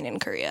 14 in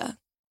Korea.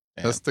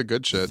 Yeah. That's the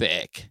good shit.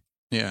 Thick.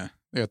 Yeah.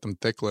 They got them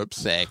thick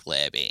lips. Thick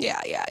lippy.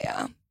 Yeah.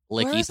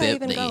 Licky Where was I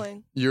even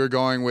going? You were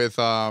going with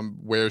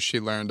where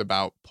she learned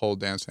about pole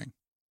dancing.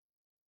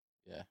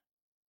 Yeah.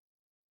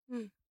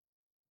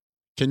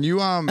 Can you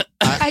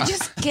I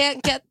just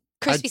can't get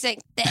Crispy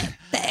saying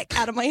thick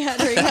out of my head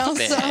right now.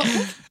 So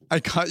I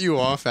cut you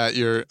off at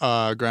your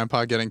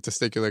grandpa getting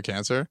testicular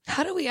cancer.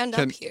 How do we end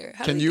up here?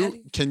 Can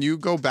you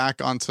go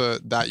back onto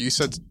that? You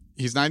said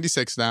he's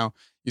 96 now.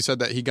 You said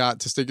that he got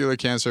testicular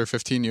cancer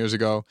 15 years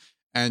ago,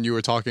 and you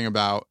were talking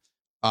about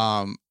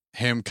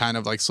him kind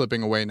of like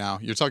slipping away now.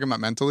 You're talking about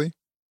mentally?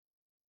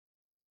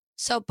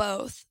 So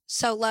both.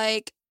 So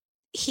like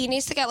he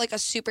needs to get like a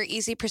super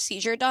easy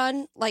procedure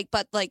done, like,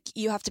 but like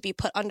you have to be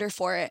put under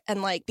for it.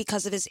 And like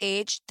because of his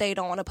age, they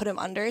don't want to put him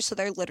under. So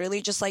they're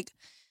literally just like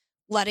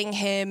letting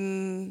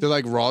him. They're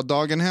like raw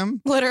dogging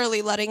him?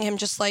 Literally letting him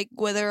just like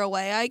wither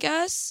away, I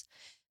guess.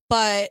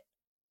 But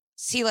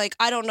see, like,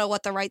 I don't know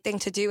what the right thing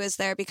to do is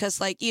there because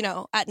like, you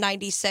know, at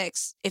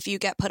 96, if you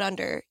get put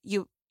under,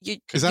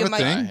 is that a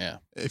thing? Yeah.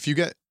 If you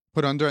get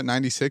put under at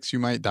 96, you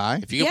might die?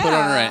 If you get put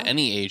under at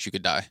any age, you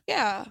could die.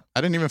 Yeah.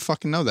 I didn't even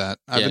fucking know that.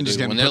 I've been just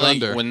getting put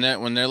under. When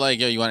they're like,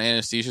 yo, you want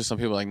anesthesia? Some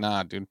people are like,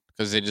 nah, dude,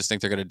 because they just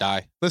think they're going to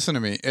die. Listen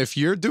to me. If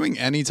you're doing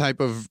any type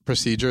of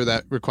procedure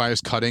that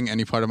requires cutting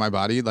any part of my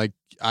body, like,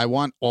 I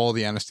want all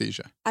the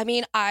anesthesia. I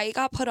mean, I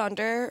got put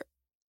under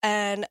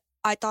and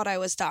I thought I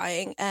was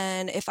dying.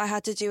 And if I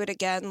had to do it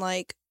again,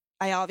 like,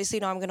 I obviously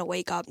know I'm going to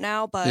wake up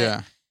now,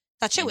 but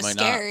that shit was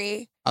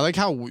scary. I like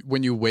how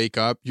when you wake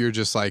up, you're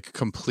just like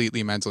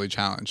completely mentally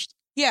challenged.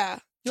 Yeah.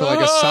 For like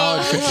a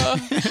solid.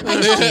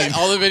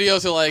 All the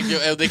videos are like,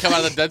 they come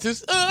out of the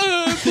dentist.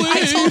 Please.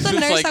 I told the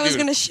nurse I was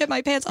going to shit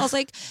my pants. I was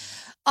like,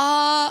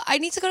 I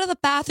need to go to the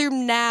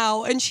bathroom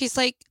now. And she's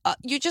like,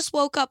 you just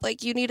woke up.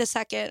 Like, you need a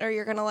second or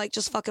you're going to like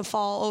just fucking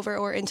fall over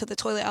or into the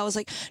toilet. I was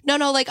like, no,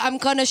 like I'm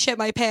going to shit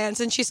my pants.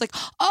 And she's like,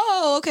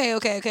 oh,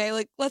 okay.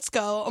 Like, let's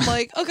go. I'm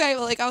like, okay.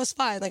 Well, like I was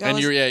fine. Like,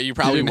 you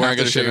probably weren't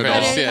going to shit at all.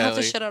 I didn't have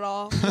to shit at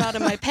all. Not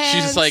in my pants.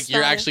 She's just like,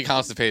 you're actually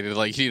constipated.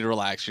 Like, you need to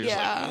relax. You're just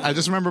like, I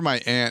just remember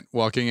my aunt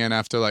walking in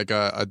after like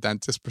a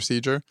dentist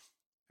procedure.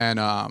 And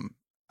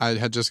I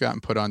had just gotten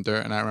put under,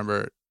 and I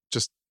remember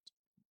just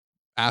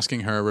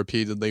asking her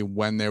repeatedly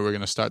when they were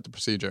going to start the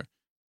procedure.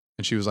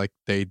 And she was like,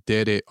 they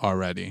did it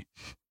already.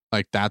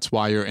 Like, that's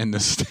why you're in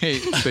this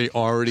state. They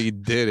already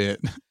did it.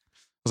 I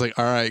was like,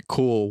 all right,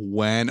 cool.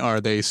 When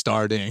are they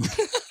starting?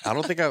 I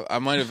don't think I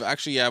might have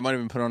actually. I might have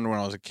been put under when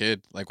I was a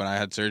kid, like when I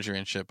had surgery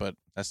and shit. But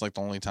that's like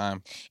the only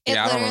time. It I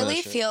don't remember that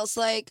literally shit. feels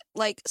like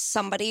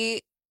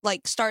somebody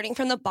like starting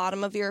from the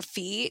bottom of your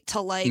feet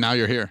to like Now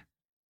you're here.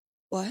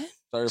 what?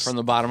 Started from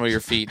the bottom of your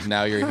feet.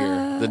 Now you're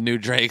here. The new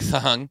Drake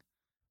song.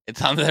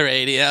 It's on the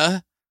radio.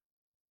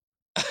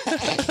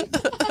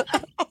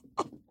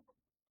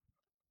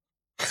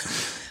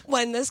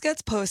 When this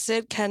gets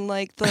posted, can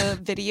like the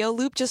video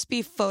loop just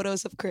be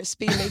photos of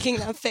Crispy making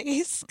that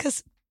face?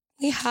 Because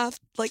we have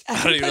like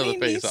I don't even know everybody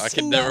the face. needs I to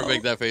could never know.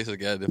 make that face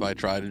again if I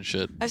tried and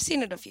shit. I've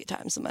seen it a few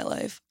times in my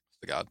life.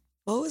 God.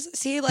 What was it?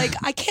 See, like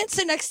I can't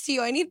sit next to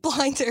you. I need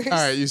blinders. All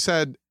right, you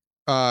said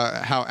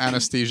how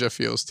anesthesia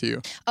feels to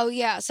you. Oh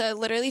yeah, so it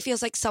literally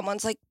feels like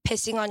someone's like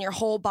pissing on your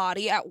whole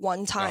body at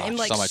one time, just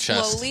like on my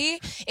chest. slowly.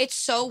 It's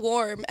so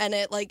warm and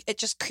it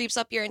just creeps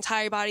up your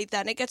entire body.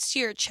 Then it gets to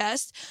your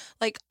chest.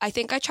 Like I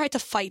think I tried to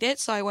fight it,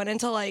 so I went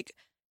into like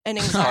an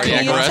anxiety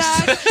Cardiac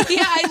attack. arrest.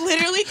 Yeah, I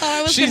literally thought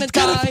I was She's gonna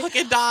gonna die.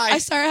 fucking die. I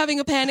started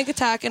having a panic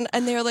attack, and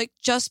they were like,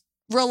 "Just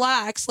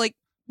relax, like."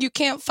 You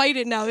can't fight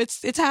it now.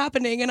 It's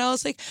happening. And I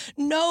was like,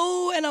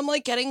 no. And I'm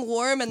like getting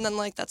warm. And then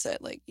like, that's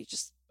it. Like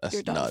That's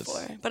you're done nuts.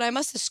 for. But I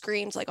must have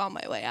screamed like on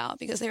my way out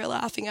because they were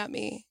laughing at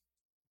me.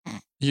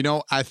 You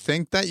know, I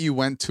think that you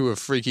went to a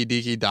freaky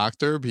deaky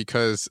doctor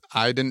because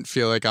I didn't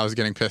feel like I was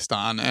getting pissed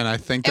on. And I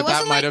think It that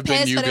wasn't might like have piss,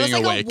 been you but it was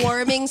being like awake. a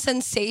warming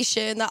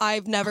sensation that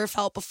I've never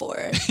felt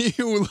before.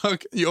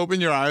 You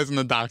open your eyes and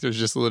the doctor's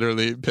just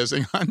literally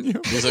pissing on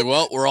you. He's like,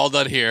 well, we're all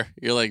done here.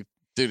 You're like,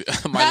 dude,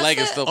 my That's leg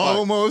is it. still fucked.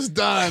 Almost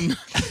done.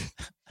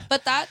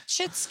 But that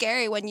shit's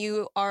scary when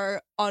you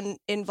are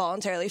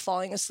involuntarily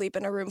falling asleep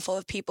in a room full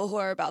of people who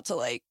are about to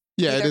like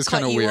Yeah, it either is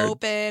kind cut of you weird.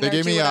 open They or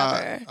gave do me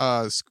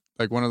whatever.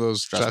 like one of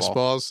those Stress stress ball.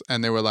 balls,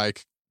 and they were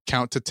like,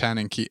 count to 10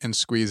 and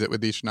squeeze it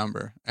with each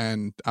number.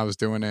 And I was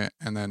doing it,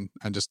 and then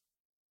I just,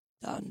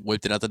 Done.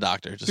 Whipped it out the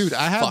doctor. Just dude,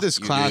 I had fuck this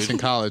you, class dude. in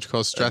college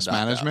called stress knocked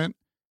out. management,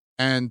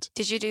 and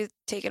Did you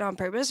take it on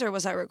purpose or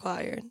was that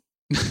required?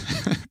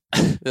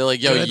 They're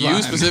like, yo, Good you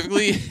line.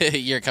 specifically,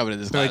 you're coming to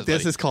this they're class. like,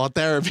 this is called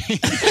therapy.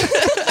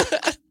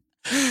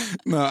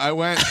 No, I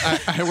went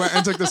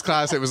and took this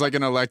class. It was like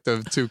an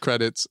elective, 2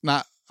 credits.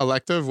 Not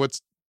elective.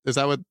 Is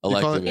that what you call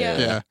it? Elective, yeah.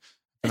 Yeah.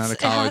 Been out of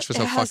college for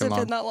so it fucking hasn't long.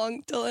 been that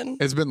long, Dylan.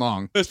 It's been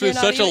long. It's been You're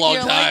not such a even- long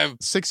you're like- time.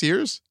 6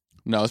 years?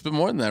 No, it's been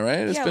more than that, right?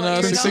 It's Yeah, been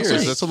but you're 6 not, years.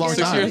 like- That's a long you're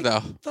 6 time. years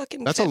now.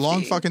 Fucking That's a long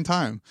 50. fucking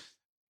time.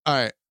 All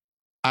right.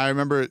 I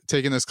remember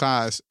taking this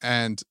class,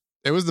 and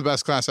it was the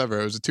best class ever.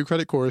 It was a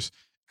 2-credit course.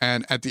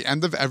 And at the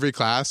end of every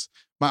class,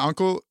 my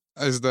uncle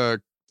is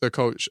the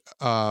coach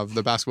of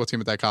the basketball team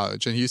at that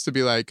college. And he used to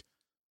be like,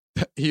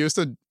 he used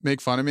to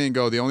make fun of me and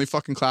go, the only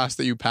fucking class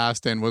that you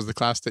passed in was the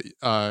class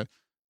that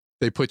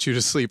they put you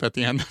to sleep at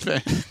the end of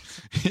it.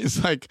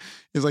 He's like,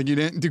 you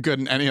didn't do good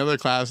in any other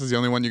classes. The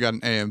only one you got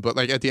an A in. But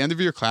like at the end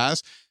of your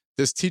class,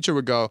 this teacher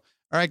would go, all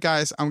right,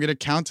 guys, I'm going to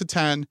count to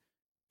 10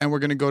 and we're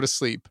going to go to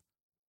sleep.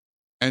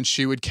 And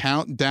she would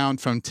count down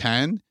from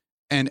 10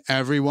 and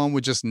everyone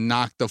would just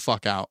knock the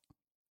fuck out.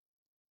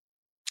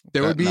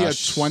 There would be a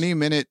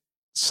 20-minute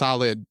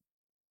solid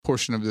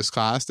portion of this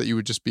class that you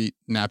would just be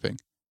napping.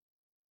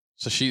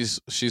 So she's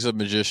a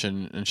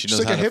magician and she knows She's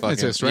like how a to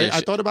hypnotist, fucking, right? Yeah,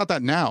 I thought about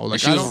that now. and Like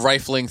she I was don't-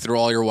 rifling through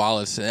all your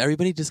wallets.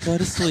 Everybody just go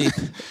to sleep.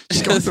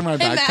 just going through my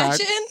backpack.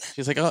 Imagine.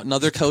 She's like, oh,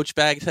 another Coach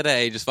bag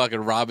today. Just fucking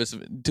rob us.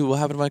 Dude, what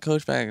happened to my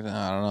Coach bag?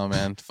 I don't know,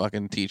 man.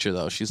 Fucking teacher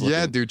though. She's looking.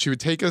 Yeah, dude. She would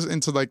take us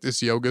into like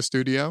this yoga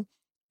studio.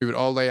 We would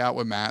all lay out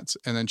with mats,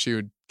 and then she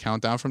would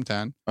count down from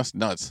 10. That's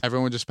nuts.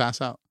 Everyone would just pass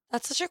out.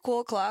 That's such a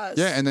cool class.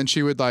 Yeah, and then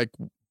she would like,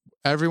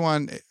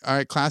 everyone, all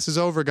right, class is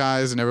over,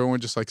 guys, and everyone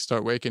would just like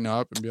start waking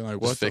up and be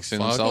like, "What Just the fixing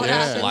fuck?" themselves. What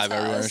Yeah, happened? Live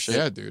everywhere and us? shit.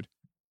 yeah, dude.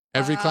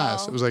 Every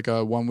class. It Wow. was like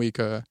a 1 week,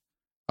 a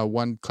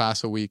 1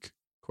 class a week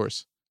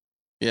course.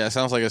 Yeah, it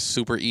sounds like a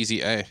super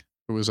easy A.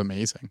 It was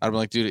amazing. I'd be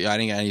like, dude, I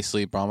didn't get any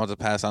sleep, bro. I'm about to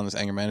pass on this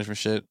anger management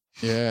shit.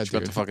 Yeah, She got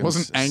dude. the fucking It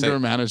wasn't say- anger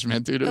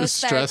management, dude. It It was was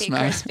stress therapy,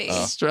 Crispy.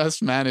 Oh.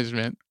 stress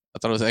management. I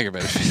thought it was anger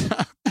management.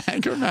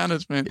 Anger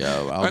management.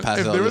 Yo, I'll When- pass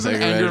if out there this was an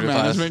anger anger management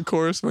management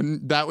course,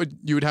 when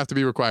you would have to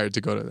be required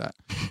to go to that.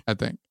 I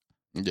think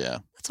class. Yeah.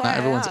 That's why not I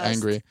everyone's asked.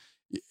 angry.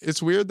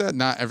 It's weird that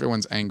not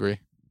everyone's angry.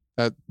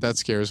 That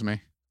scares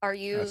me. Are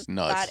you That's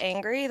nuts. that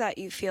angry that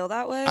you feel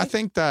that way? I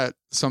think that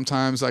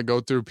sometimes I go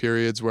through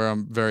periods where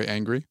I'm very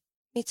angry.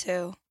 Me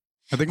too.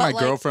 I think But, my like-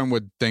 girlfriend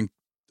would think.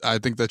 I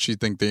think that she'd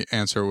think the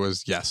answer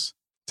was yes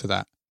to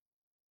that,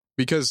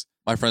 because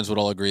My friends would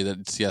all agree that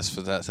it's yes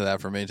for that to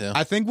that for me too.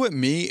 I think with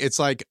me, it's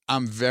like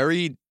I'm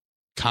very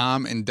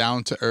calm and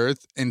down to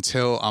earth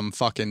until I'm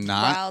fucking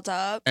not. Riled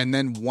up. And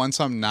then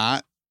once I'm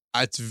not,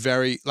 it's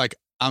very like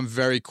I'm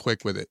very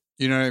quick with it.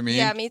 You know what I mean?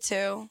 Yeah, me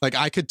too. Like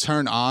I could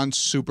turn on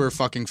super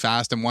fucking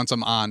fast, and once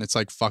I'm on, it's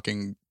like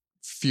fucking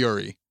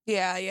fury.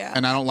 Yeah.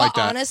 And I don't like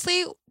that.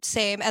 Honestly,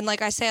 same. And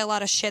like I say a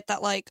lot of shit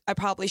that like I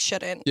probably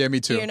shouldn't. Yeah, me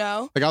too. You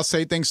know? Like I'll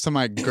say things to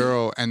my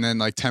girl, and then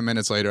like 10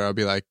 minutes later, I'll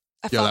be like,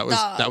 I "Yo, fucked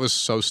up. that was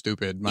so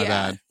stupid. My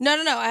bad." No.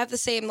 I have the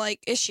same like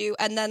issue.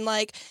 And then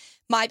like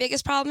my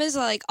biggest problem is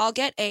like I'll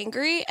get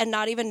angry and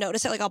not even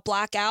notice it. Like I'll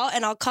black out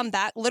and I'll come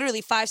back literally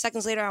 5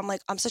 seconds later. I'm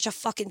like, I'm such a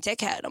fucking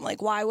dickhead. I'm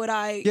like, why would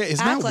I? Yeah,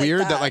 isn't act that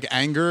weird that like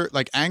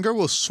anger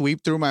will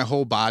sweep through my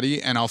whole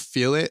body, and I'll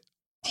feel it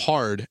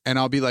hard, and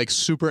I'll be like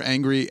super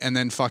angry, and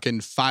then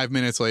fucking 5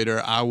 minutes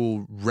later, I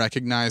will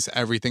recognize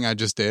everything I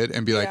just did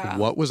and be like, Yeah.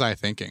 what was I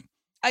thinking?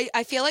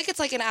 I feel like it's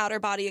like an outer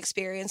body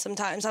experience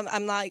sometimes.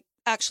 I'm like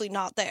actually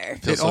not there.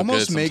 Feels It so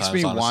almost good makes me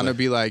sometimes, want to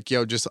honestly. be like,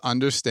 yo, just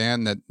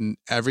understand that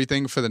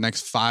everything for the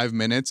next 5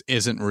 minutes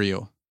isn't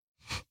real.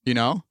 You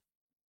know?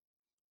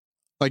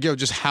 Like, yo,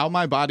 just how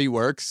my body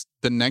works,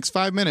 the next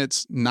 5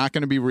 minutes, not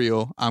going to be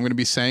real. I'm going to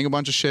be saying a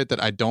bunch of shit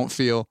that I don't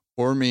feel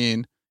or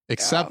mean,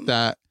 accept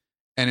that.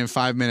 And in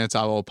 5 minutes,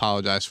 I will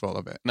apologize for all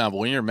of it. No, but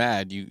when you're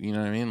mad, you know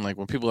what I mean? Like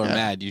when people are Yeah.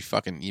 mad,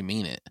 you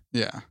mean it.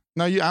 Yeah.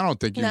 No, I don't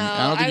think you. No,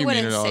 I don't think you mean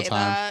wouldn't it all the say time.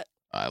 that.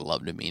 I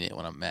love to mean it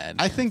when I'm mad.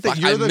 I think that Fuck,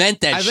 you're I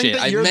meant that I think shit.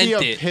 that I you're meant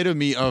the it.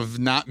 epitome of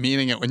not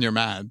meaning it when you're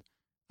mad.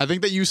 I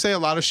think that you say a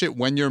lot of shit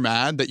when you're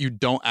mad that you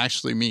don't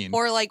actually mean.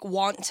 Or like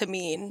want to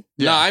mean.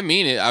 Yeah. No, I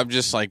mean it. I'm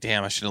just like,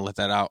 damn, I should have let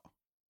that out.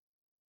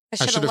 I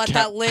should have should've let kept-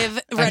 that live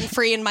rent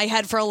free in my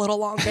head for a little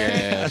longer.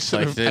 Yeah, I it's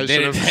like, should've- they, I they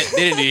didn't, should've- they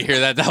didn't need to hear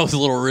that. That was a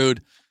little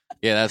rude.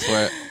 Yeah, that's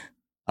where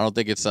I don't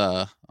think it's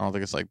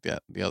like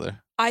that the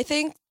other. I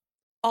think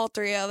all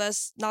three of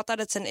us, not that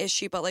it's an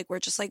issue, but like we're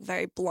just like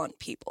very blunt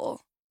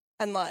people.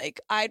 And like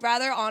I'd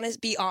rather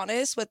be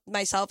honest with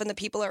myself and the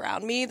people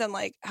around me than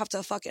like have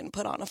to fucking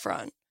put on a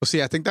front. Well,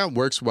 see, I think that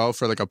works well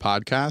for like a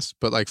podcast,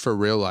 but like for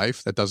real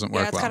life, that doesn't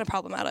work Yeah, it's well. kind of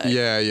problematic.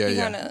 Yeah. You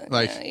Yeah. kinda,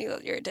 Like,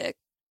 you're a dick.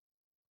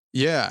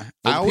 yeah.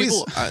 But I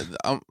always.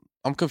 people,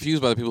 I'm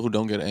confused by the people who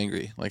don't get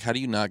angry. Like, how do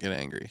you not get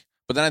angry?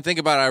 But then I think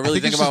about it. I really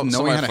think think it's just about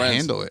some of knowing my how to friends.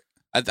 handle it.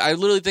 I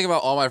literally think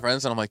about all my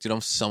friends, and I'm like, dude,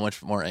 I'm so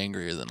much more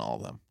angrier than all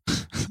of them.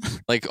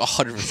 Like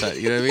 100%.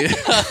 You know what I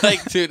mean?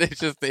 Like, dude, it's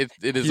just it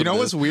is. You know what it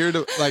what's is. weird?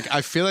 Like,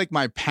 I feel like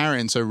my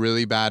parents are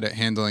really bad at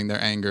handling their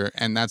anger,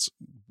 and that's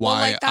why well,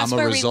 like that's I'm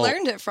a where result. we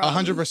learned it from.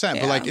 100%.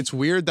 But like, Yeah. it's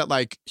weird that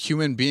like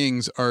human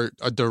beings are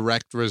a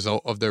direct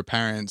result of their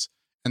parents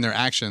and their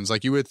actions.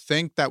 Like, you would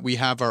think that we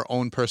have our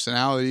own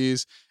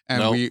personalities and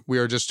Nope. we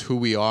are just who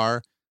we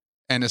are,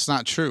 and it's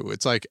not true.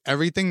 It's like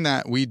everything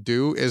that we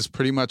do is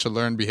pretty much a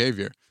learned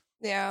behavior.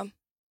 Yeah.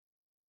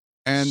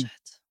 And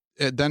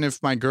Shit. then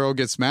if my girl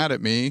gets mad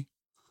at me,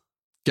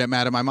 get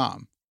mad at my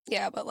mom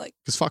Yeah, but like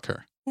because fuck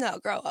her. no,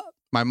 grow up.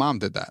 My mom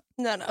did that.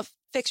 No,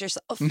 fix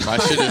yourself. My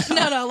shit is-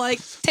 no, like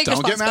take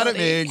Don't get mad at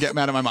responsibility. me. Get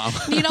mad at my mom.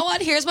 You know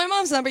what? Here's my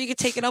mom's number. You can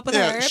take it up with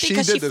Yeah, her she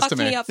because did she this fucked to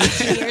me. me up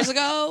 15 years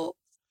ago.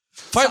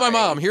 Fight my Sorry.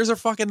 mom. Here's her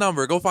fucking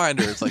number. Go find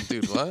her. It's like,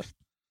 dude, what?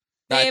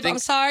 No, I Babe, I'm think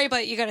sorry,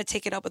 but you got to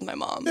take it up with my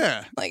mom.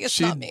 Yeah. Like, it's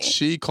she not me.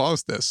 she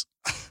caused this.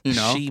 You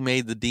know? she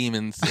made the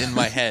demons in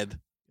my head.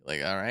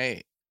 Like, all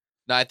right.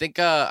 No, I think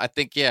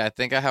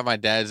I have my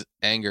dad's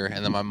anger,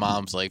 and then my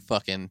mom's like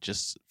fucking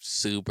just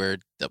super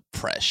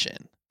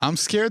depression. I'm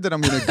scared that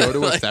I'm gonna go to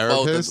a Like, both at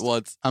therapist.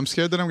 once. I'm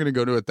scared that I'm gonna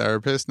go to a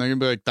therapist and they're gonna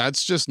be like,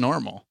 that's just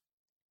normal.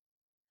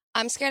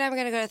 I'm scared I'm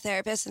going to go to a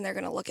therapist and they're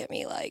going to look at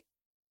me like,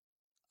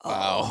 oh.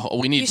 Wow,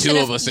 we need two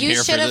of us in you here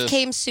for should have this.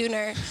 came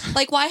sooner.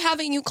 Like, why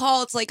haven't you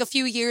called like a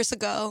few years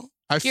ago?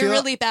 I feel You're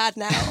really bad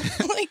now.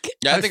 Like,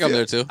 Yeah, I think I'm feel-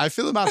 there too. I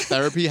feel about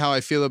therapy how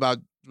I feel about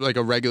like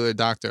a regular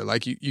doctor.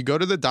 Like you go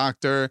to the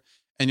doctor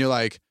and you're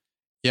like,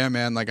 yeah,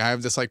 man, like I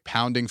have this like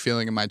pounding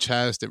feeling in my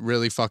chest. It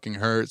really fucking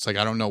hurts. Like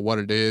I don't know what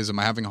it is. Am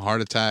I having a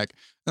heart attack? And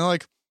they're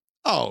like,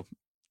 oh,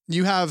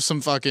 you have some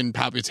fucking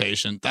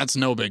palpitation. That's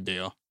no big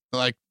deal. They're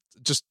like,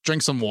 just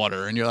drink some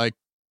water. And you're like,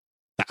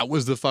 that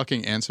was the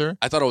fucking answer?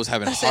 I thought I was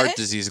having That's heart it?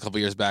 disease a couple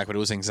years back, but it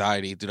was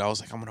anxiety, dude. I was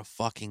like, I'm gonna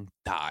fucking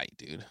die,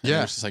 dude. And Yeah.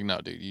 it was just like, no,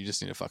 dude, you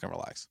just need to fucking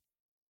relax.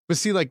 But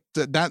see, like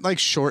that like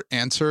short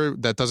answer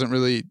that doesn't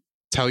really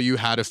tell you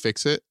how to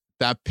fix it,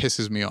 that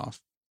pisses me off.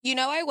 you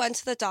know, I went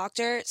to the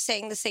doctor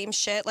saying the same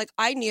shit. Like,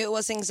 I knew it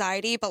was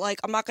anxiety, but like,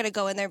 I'm not going to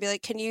go in there and be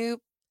like, can you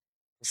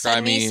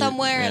send me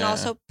somewhere and yeah.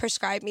 also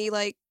prescribe me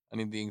like I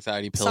need the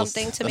anxiety pills.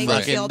 something to The make me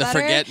fucking- feel the better.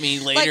 forget me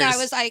later.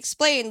 Like I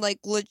explained like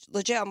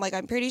legit. I'm like,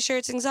 I'm pretty sure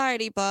it's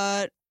anxiety,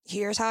 but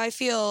here's how I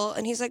feel.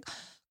 And he's like,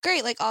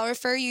 great. Like I'll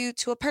refer you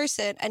to a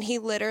person. And he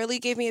literally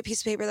gave me a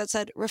piece of paper that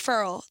said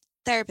referral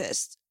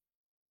therapist.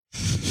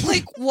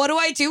 Like, what do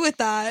I do with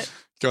that?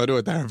 Go to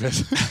a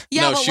therapist.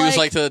 Yeah, No, but she was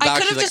like to the I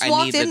doctor, could have she's just like, I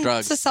walked need the into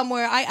drugs.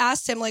 somewhere. I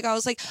asked him, like, I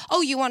was like,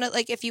 oh, you want to,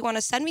 like, if you want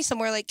to send me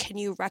somewhere, like, can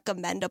you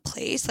recommend a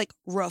place, like,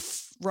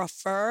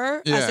 refer,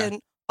 as Yeah. in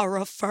a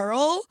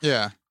referral?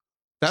 Yeah.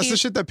 That's the He-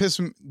 shit that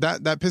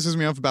pisses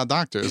me off about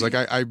doctors. Like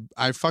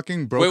I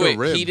fucking broke wait, a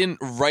rib. he didn't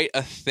write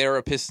a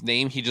therapist's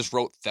name. He just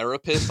wrote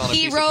therapist on a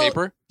He piece wrote- of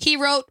paper. He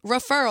wrote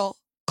referral,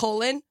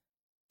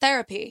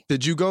 therapy.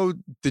 Did you go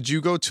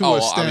to Oh, a well,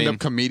 I stand-up mean-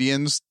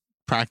 comedian's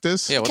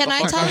practice? Yeah, what Can the I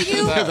fuck tell is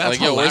you- that? That's Like,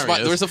 yo,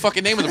 hilarious. where's the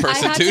fucking name of the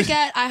person, I dude?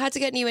 had to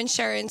get new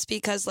insurance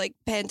because like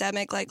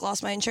pandemic, like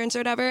lost my insurance or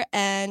whatever.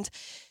 And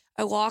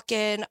I walk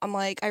in, I'm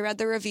like, I read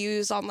the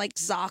reviews on like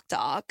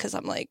ZocDoc because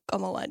I'm like a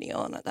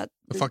millennial and that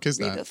The fuck is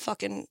read that? the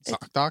fucking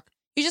ZocDoc?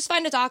 you just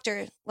find a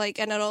doctor like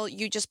and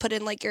you just put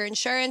in like your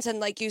insurance and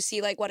like you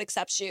see like what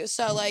accepts you.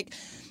 So like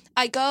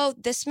I go,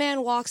 this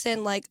man walks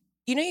in like,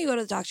 you know, you go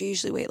to the doctor, you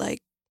usually wait like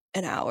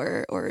an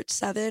hour or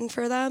 7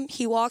 for them.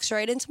 He walks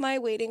right into my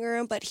waiting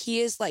room, but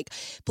he is like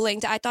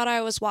blinked. I thought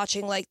I was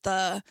watching like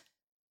the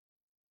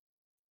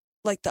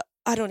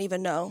I don't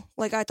even know.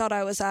 Like I thought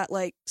I was at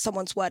like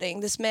someone's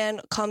wedding. This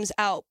man comes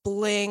out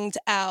blinged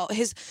out.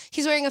 He's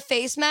wearing a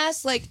face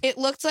mask. Like it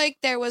looked like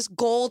there was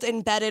gold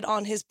embedded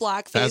on his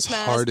black face That's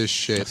mask. hard as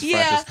shit. That's fresh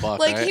Yeah, as fuck,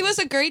 like right? he was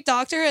a great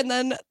doctor, and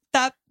then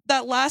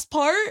that last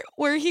part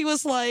where he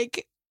was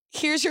like,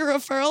 "Here's your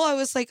referral," I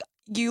was like,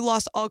 "You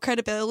lost all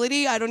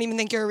credibility. I don't even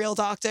think you're a real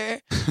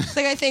doctor."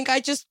 Like I think I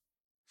just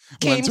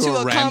came Went to to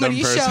a a random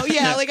comedy person. show.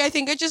 Yeah, like I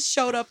think I just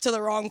showed up to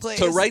the wrong place.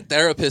 To write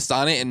therapist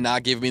on it and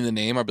not give me the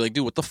name, I'd be like,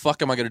 dude, what the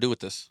fuck am I gonna do with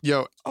this?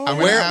 Yo, Oh I'm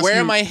my gonna God. ask Where you-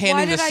 am I Why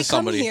handing did this I to come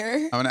somebody? here?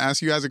 I'm going to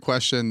ask you guys a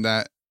question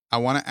that I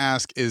want to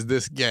ask. Is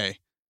this gay?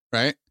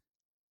 Right?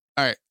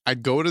 All right. I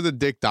go to the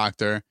dick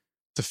doctor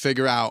to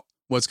figure out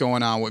what's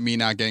going on with me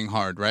not getting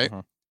hard, right?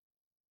 Uh-huh.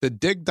 The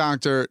dick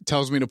doctor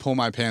tells me to pull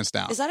my pants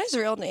down. Is that his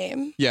real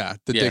name? Yeah,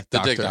 the Yeah, dick the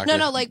doctor. dick doctor.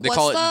 No, like they what's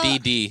call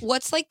it the DD.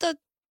 What's like the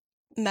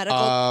medical?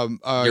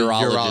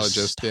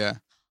 Urologist. Yeah.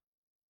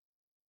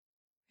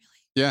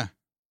 Yeah.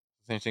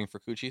 Same thing for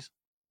coochies.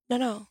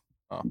 No.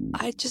 Oh.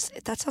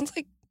 That sounds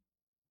like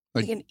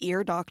Like- an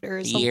ear doctor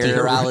or something.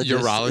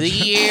 Urologist.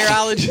 The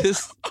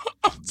urologist.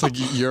 It's like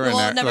urine.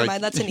 Well, never like,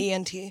 mind. That's an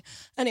ENT.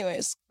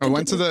 Anyways, I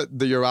went to the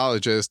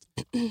urologist,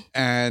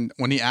 and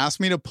when he asked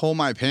me to pull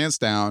my pants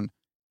down,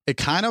 it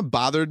kind of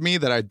bothered me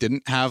that I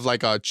didn't have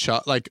like a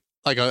chub, like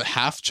a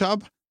half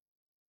chub.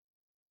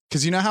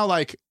 Because you know how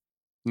like,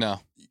 No.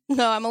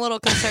 no, I'm a little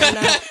concerned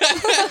now.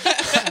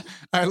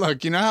 all right,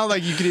 look, you know how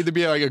like you could either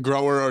be like a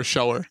grower or a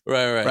shower,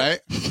 Right. right?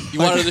 You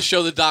wanted to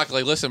show the doc,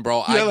 like, listen, bro,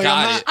 I Yeah, like,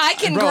 got I'm it. I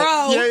can Bro,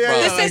 grow.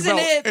 This like, isn't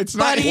bro, it, It's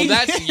buddy. Well,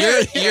 that's your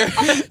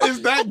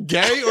Is that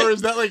gay or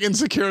is that like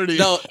insecurity?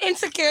 no.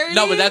 Insecurity.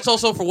 No, but that's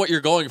also for what you're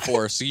going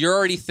for. So you're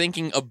already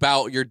thinking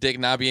about your dick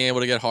not being able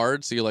to get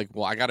hard. So you're like,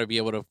 well, I got to be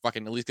able to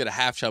fucking at least get a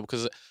half chub.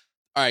 Because, all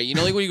right, you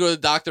know, like when you go to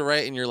the doctor,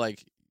 right? And you're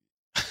like,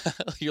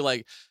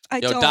 I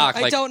yo, don't. doc,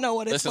 I like, don't know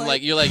what it's listen, like.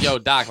 like, you're like, yo,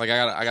 doc, like,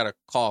 I got a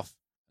cough.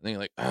 And then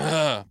you're like,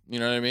 ugh. You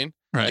know what I mean?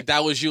 Right. Like,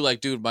 that was you, like,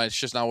 dude, my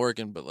shit's not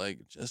working, but like,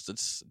 just a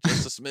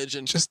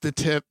smidgen. Just the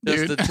tip,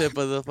 Just dude. the tip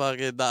of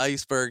the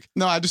iceberg.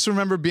 No, I just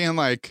remember being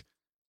like,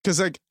 because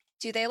like,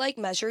 Do they like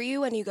measure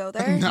you when you go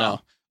there? no. No.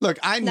 Look,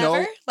 I Never? know,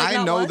 Like, I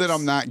not know that once?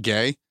 I'm not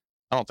gay.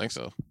 I don't think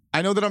so.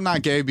 I know that I'm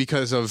not gay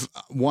because of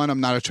one, I'm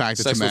not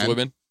attracted Sex to men. with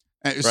women?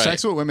 And Right.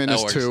 Sex with women That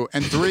is works. 2,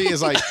 and 3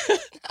 is like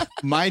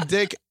my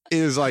dick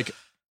is like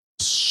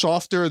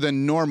softer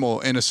than normal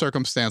in a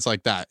circumstance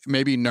like that.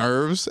 Maybe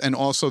nerves, and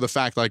also the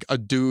fact like a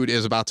dude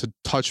is about to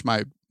touch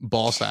my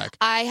ball sack.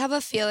 I have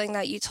a feeling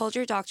that you told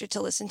your doctor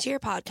to listen to your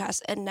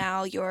podcast, and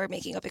now you're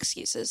making up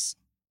excuses.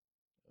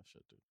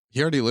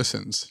 He already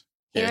listens.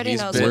 He Yeah, already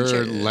he's knows been- what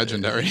We're your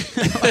legendary.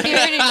 he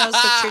already knows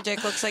what your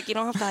dick looks like. You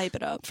don't have to hype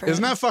it up for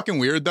Isn't him. that fucking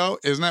weird though?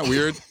 Isn't that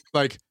weird?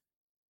 Like,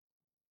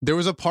 there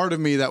was a part of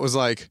me that was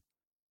like,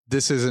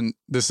 this isn't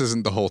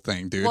the whole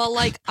thing, dude. Well,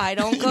 like I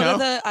don't You go know?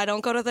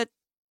 to the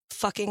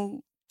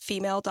fucking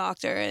female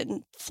doctor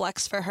and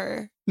flex for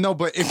her. No,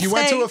 but if you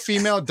went to Say- a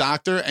female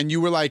doctor and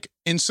you were like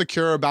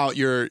insecure about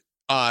your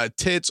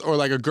tits, or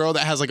like a girl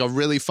that has like a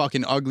really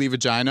fucking ugly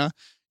vagina,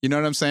 you know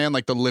what I'm saying?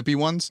 Like the lippy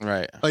ones.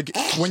 Right. Like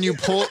when you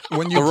pull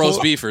The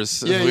roast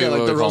beefers. Yeah, yeah,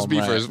 like the roast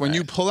beefers. beefers. When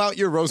you pull out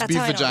your roast That's beef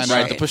how I know it's vagina,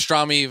 Right, the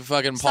pastrami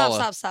fucking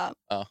Paula. Stop.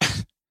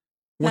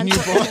 when you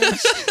Mental pull, image.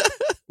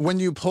 when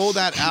you pull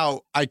that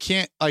out, I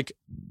can't like.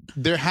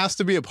 There has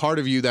to be a part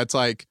of you that's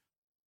like,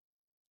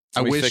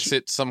 Can I we wish fix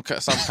it some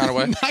kind of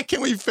way? Not can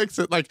we fix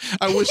it? Like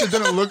I wish it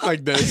didn't look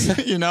like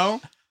this. You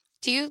know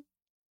Do you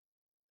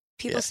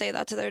people Yeah. say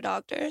that to their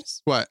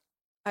doctors? what?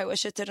 I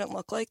wish it didn't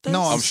look like this.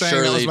 No, I'm I'm saying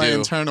sure that was they my do.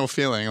 internal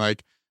feeling.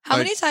 Like How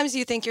like- many times do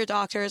you think your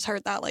doctor has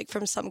heard that, like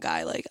from some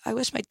guy? Like, I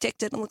wish my dick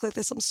didn't look like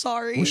this. I'm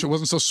sorry. wish it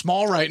wasn't so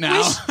small right now.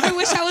 I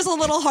wish I was a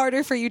little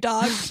harder for you,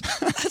 dog.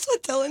 That's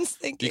what Dylan's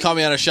thinking. You call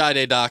me on a shy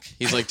day, doc.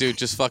 He's like, dude,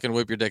 just fucking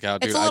whip your dick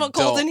out, dude. It's a little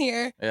cold don't. in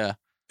here. Yeah.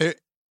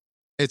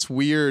 It's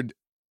weird.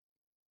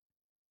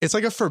 It's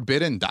like a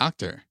forbidden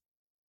doctor,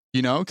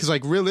 you know? Because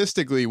like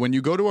realistically, when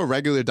you go to a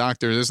regular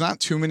doctor, there's not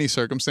too many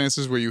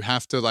circumstances where you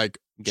have to like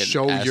Get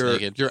show ass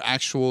naked. your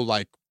actual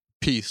like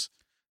piece.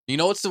 You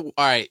know what's all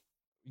right?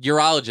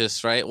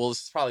 Urologists, right? Well,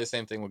 it's probably the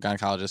same thing with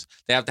gynecologists.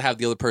 They have to have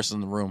the other person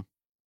in the room.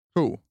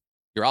 Who?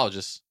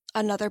 Urologists.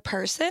 Another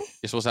person?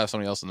 You're supposed to have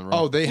somebody else in the room.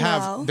 Oh, they No.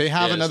 have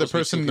Yeah, another there's supposed to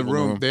person be in two the people in the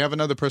room. room. They have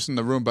another person in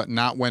the room, but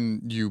not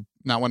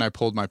when I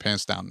pulled my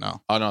pants down.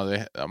 No, Oh no,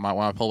 when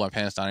I pulled my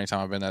pants down, anytime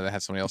I've been there, they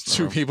had somebody else in the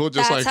two room. people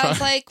just That like sounds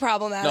like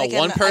problematic. No,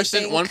 one and I person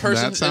think- one person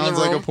that in the sounds room.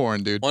 like a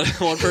porn, dude. one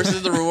person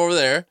in the room over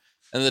there,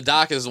 and the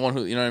doc is the one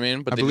who, you know what I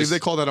mean? But I they believe just, they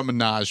call that a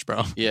menage,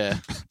 bro. Yeah,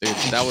 dude,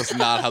 that was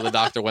not how the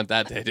doctor went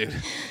that day, dude.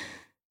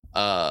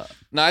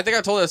 No, I think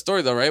I told that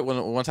story though, right?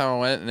 When one time I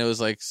went and it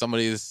was like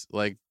somebody's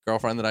like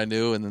girlfriend that I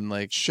knew, and then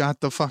like Shut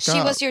the fuck She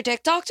up. was your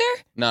dick doctor?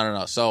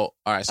 no. So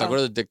all right, so I Oh. go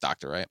to the dick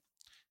doctor, right?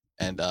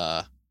 And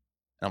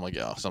I'm like,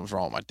 yo, something's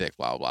wrong with my dick,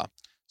 blah blah blah.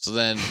 So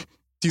then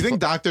Do you think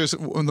doctors?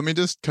 Let me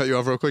just cut you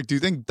off real quick. Do you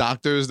think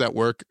doctors that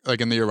work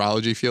like in the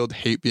urology field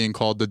hate being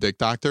called the dick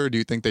doctor, or do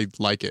you think they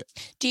like it?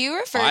 Do you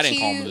refer I to didn't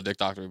call him the dick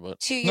doctor, but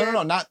to No, your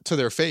no, not to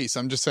their face.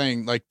 I'm just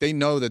saying, like they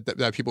know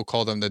that people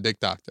call them the dick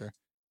doctor.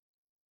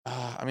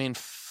 I mean,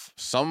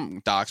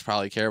 some docs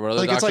probably care, but other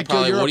Like docs it's like,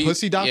 probably, you're what a do you-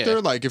 pussy doctor. Yeah.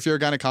 Like if you're a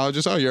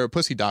gynecologist, oh, you're a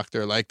pussy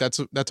doctor. Like that's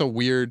a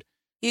weird.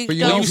 you But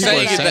you don't know You people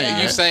saying are it, saying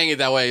that, you it. saying it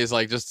that way is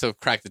like just to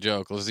crack the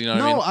joke, 'cause you know what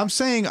No, I mean? I'm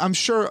saying I'm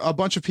sure a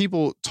bunch of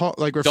people talk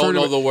like refer Don't to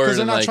know it- the word because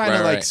they're and, not like, trying to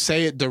right, like right.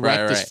 say it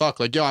direct as Right. fuck.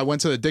 Like, yo, I went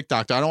to the dick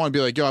doctor. I don't want to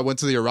be like, yo, I went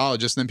to the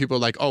urologist, and then people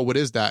are like, oh, what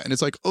is that? And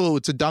it's like, oh,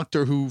 it's a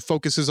doctor who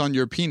focuses on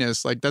your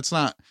penis. Like that's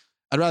not.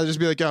 I'd rather just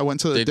be like, yo, I went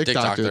to the The dick dick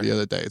doctor doctor. the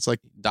other day. It's like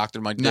Doctor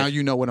my dick. now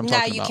you know what I'm now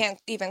talking you about. can't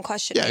even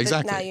question Yeah, it. but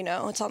exactly. Now you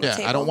know. It's on the Yeah,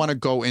 table. I don't want to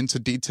go into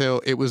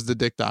detail. It was the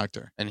dick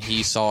doctor. And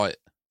he saw it.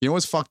 You know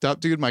what's fucked up,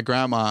 dude? My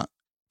grandma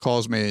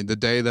calls me the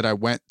day that I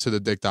went to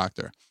the dick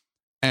doctor.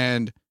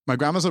 And my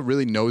grandma's a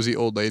really nosy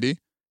old lady.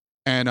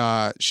 And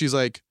she's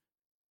like,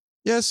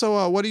 yeah,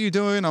 so what are you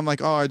doing? I'm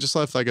like, oh, I just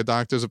left like a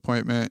doctor's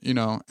appointment, you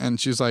know. And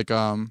she's like,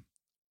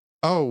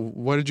 oh,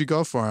 what did you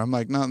go for? I'm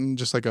like, nothing,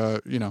 just like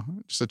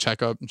just a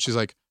checkup. And she's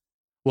like,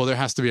 well, there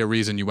has to be a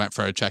reason you went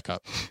for a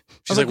checkup. She's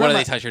was like, like, "What do Grandma-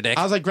 they touch your dick?"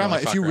 I was like, Grandma,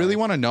 You're like, if "Fuck, you really Grandma."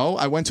 want to know,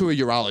 I went to a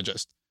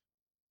urologist.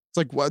 It's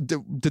like, what?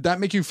 Did that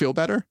make you feel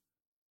better?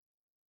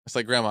 It's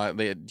like, Grandma, you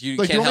Like, you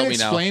can't want help me me to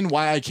now. explain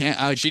why I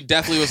can't? She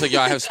definitely was like, "Yo,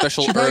 I have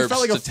special She probably herbs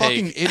felt like to a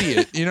fucking take."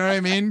 idiot. You know what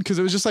I mean? Because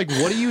it was just like,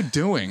 what are you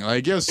doing?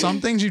 Like, yo,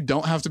 some things you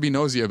don't have to be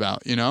nosy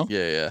about. You know?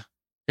 Yeah,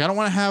 yeah. I don't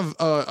want to have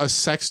a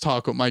sex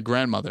talk with my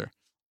grandmother.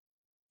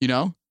 You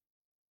know?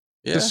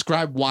 Yeah.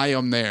 Describe why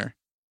I'm there.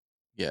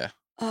 Yeah.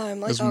 Oh, I'm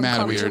It like was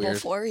mad weird. uncomfortable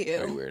for you.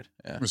 Very weird.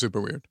 Yeah. It was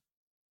super weird.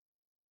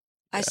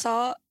 I Yeah.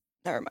 saw.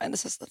 Never mind.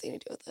 This has nothing to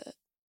do with it.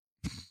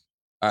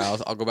 All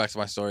right, I'll go back to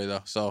my story though.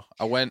 So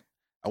I went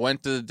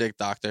to the dick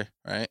doctor,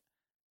 right?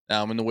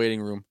 Now I'm in the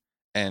waiting room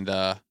and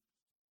I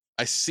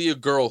see a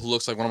girl who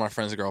looks like one of my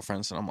friend's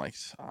girlfriends, and I'm like,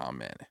 oh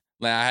man.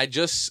 Now I had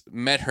just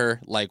met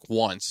her like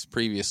once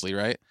previously,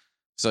 right?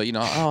 So, you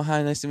know, oh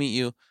hi, nice to meet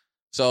you.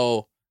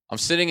 So I'm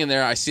sitting in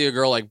there, I see a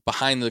girl like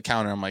behind the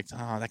counter. I'm like,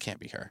 oh, that can't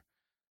be her.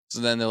 So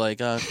then they're like,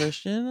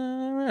 Christian,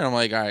 and I'm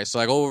like, all right. So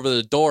I go over to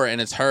the door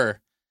and it's her.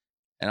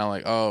 And I'm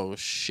like, oh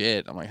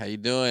shit. I'm like, how you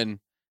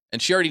doing?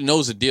 And she already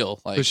knows the deal.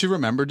 Like, But she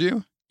remembered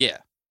you?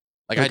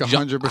 like like I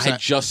 100%. had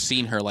just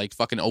seen her like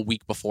fucking a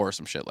week before or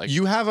some shit. Like,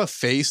 You have a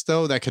face,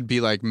 though, that could be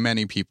like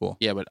many people.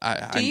 yeah, but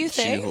Do you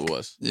she knew who think? it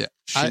was. Yeah.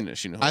 She knew who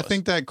it I was.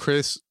 think that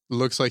Chris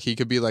looks like he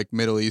could be like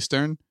Middle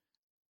Eastern.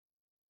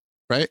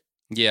 Right?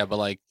 Yeah, but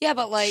like, Yeah,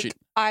 but like She-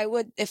 I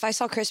would if I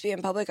saw Crispy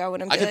in public, I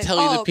wouldn't. Be I could like, tell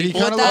you the oh, people. He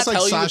kinda would looks that- like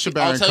I'll tell you Sacha I'll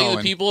Baron tell you the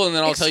Cohen. people, and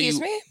then I'll tell Excuse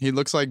you. me. He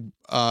looks like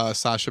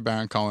Sacha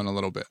Baron Cohen a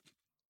little bit.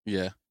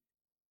 Yeah,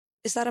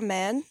 Is that a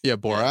man? Yeah,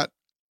 Borat.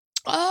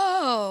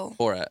 Oh,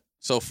 Borat.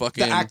 So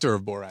fucking. The actor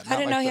of Borat. I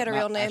didn't know he had a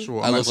real name.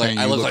 I look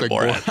like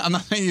Borat. I'm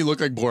not saying you look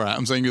like Borat.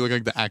 I'm saying you look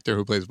like the actor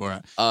who plays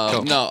Borat.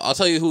 Cool. No, I'll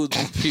tell you who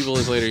people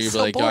is later. You'll be So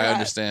like, yo, I Borat.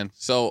 understand.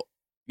 So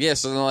yeah,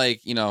 so then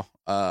like, you know,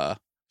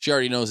 she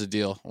already knows the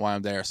deal why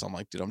I'm there. So I'm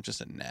like, dude, I'm just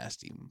a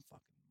nasty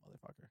fucking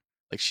motherfucker.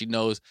 Like she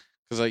knows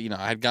because you know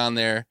I had gone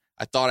there.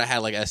 I thought I had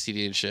like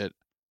STD and shit,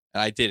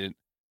 and I didn't.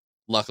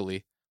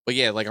 Luckily, but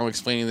yeah, like I'm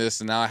explaining this,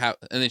 and now I have,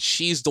 and then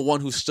she's the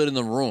one who stood in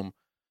the room.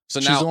 So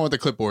She's now, the one with the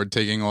clipboard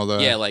taking all the.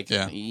 yeah, like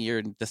yeah.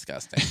 you're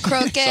disgusting.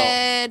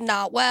 crooked,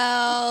 not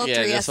well,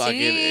 Yeah, 3 just STDs, fucking,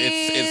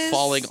 it's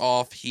falling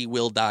off. He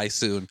will die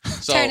soon.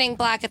 So turning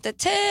black at the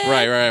tip.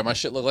 right. My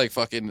shit looked like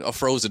fucking a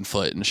frozen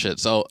foot and shit.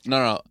 So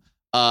no.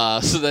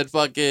 So then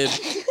fucking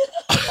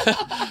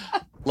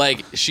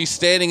like she's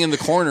standing in the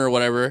corner or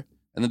whatever,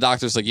 and the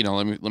doctor's like, you know,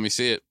 let me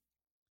see it,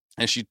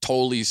 and she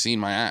totally seen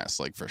my ass,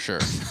 like for sure.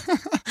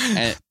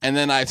 and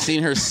then I've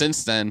seen her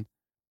since then,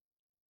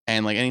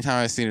 and like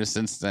anytime I've seen her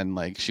since then,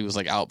 like she was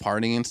like out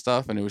partying and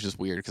stuff, and it was just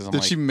weird because I'm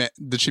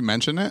Did she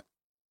mention it?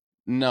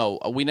 no,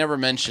 we never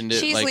mentioned it.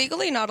 She's like,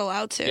 legally not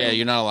allowed to. yeah,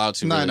 you're not allowed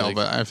to. No, I really, know, like-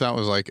 but if that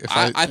was like,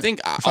 I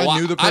think if I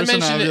knew the person, I'd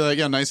mentioned be it. like,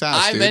 yeah, nice ass.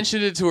 I dude.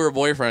 mentioned it to her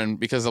boyfriend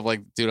because I'm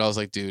like, dude, I was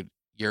like, dude,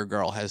 your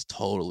girl has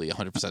totally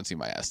 100% seen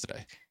my ass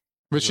today.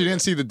 But she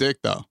didn't see the dick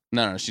though.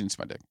 No, she didn't see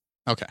my dick.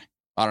 Okay,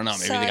 I don't know.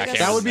 Maybe So they I got guess-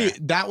 cameras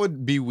that would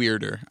there. be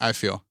weirder. I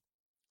feel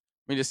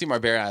I mean, to see my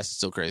bare ass is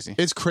still crazy.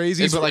 it's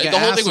crazy, It's- but like the an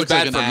whole ass thing was looks like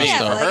bad an for me, ass, yeah,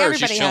 though. though. but like Her,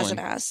 everybody she's has chilling.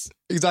 an ass.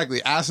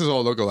 Exactly, asses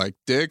all look alike.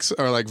 Dicks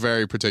are like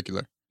very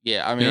particular.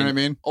 Yeah, I You mean, know what I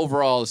mean?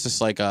 overall, it's just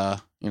like,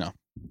 you know,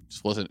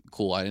 just wasn't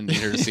cool. I didn't need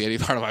her to see any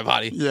part of my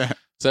body. Yeah.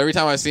 So every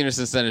time I've seen her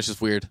since then, it's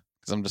just weird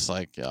because I'm just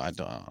like, yeah, I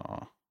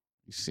don't.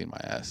 You've seen my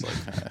ass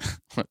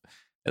like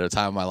at a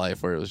time of my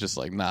life where it was just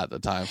like not the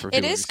time for. It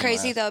people to is see my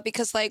crazy ass. though,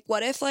 because like,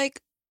 what if like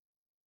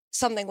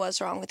something was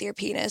wrong with your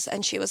penis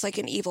and she was like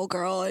an evil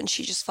girl and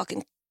she just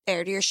fucking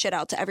aired your shit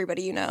out to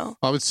everybody you know?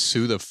 I would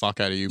sue the fuck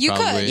out of you. You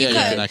probably. could, you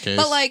yeah, could, in that case.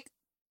 but like,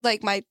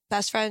 like my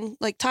best friend,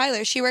 like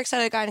Tyler, she works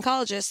at a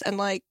gynecologist, and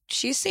like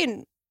she's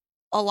seen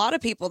a lot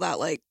of people that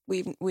like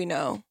we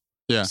know.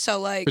 Yeah. So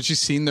like, But she's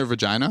seen their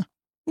vagina?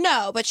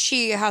 no, but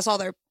she has all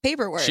their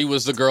paperwork. She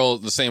was the girl,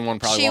 the same one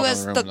probably She walking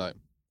was around the room. the- Like,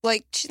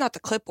 like, she's not the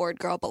clipboard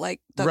girl, but like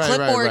the Right, right,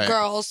 clipboard right.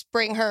 girls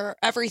bring her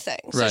everything.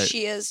 So Right.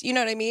 she is, you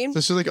know what I mean? So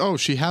she's like, oh,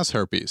 she has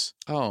herpes.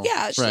 oh.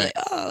 Yeah, she's Right. like,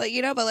 oh, like,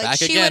 you know, but like Back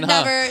she again, would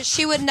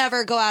huh?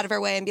 never go out of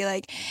her way and be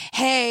like,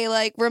 hey,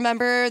 like,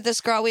 remember this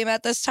girl we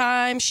met this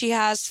time? She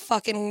has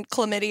fucking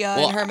chlamydia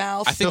Well, in her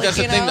mouth. I think Like, that's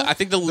the you thing. know? I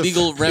think the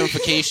legal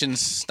ramifications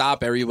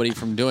stop everybody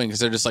from doing because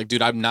they're just like,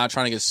 dude, I'm not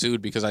trying to get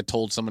sued because I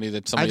told somebody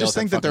that I somebody just else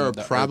think had that there are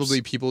fucking the probably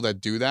herbs. people that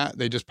do that.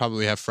 They just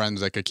probably have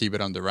friends that could keep it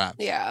under wraps.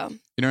 Yeah.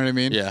 You know what I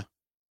mean? Yeah.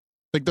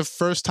 Like the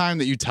first time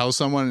that you tell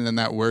someone and then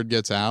that word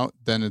gets out,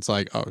 then it's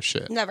like, oh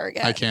shit. Never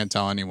again. I can't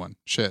tell anyone.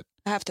 Shit.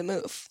 I have to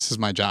move. This is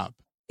my job.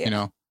 Yeah. You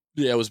know?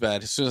 Yeah, it was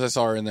bad. As soon as I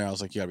saw her in there, I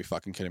was like, you gotta be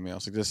fucking kidding me. I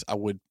was like, I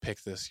would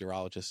pick this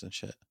urologist and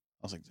shit.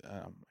 I was like,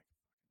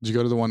 Did you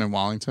go to the one in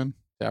Wallington?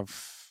 I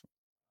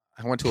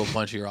went to a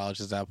bunch of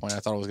urologists at that point. I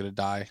thought I was gonna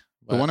die.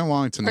 The one in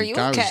Wallington, Are the you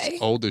guy okay?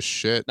 was old as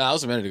shit. No, that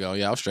was a minute ago.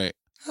 Yeah, I was straight.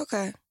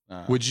 Okay.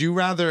 Would you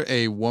rather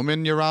a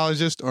woman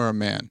urologist or a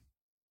man?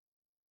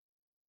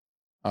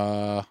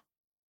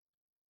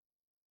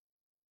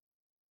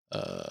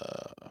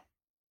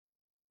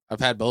 I've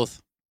had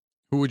both.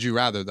 Who would you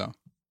rather though?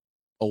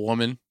 A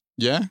woman.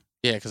 Yeah?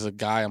 Yeah, because a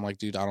guy, I'm like,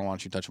 dude, I don't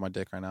want you touching my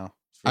dick right now.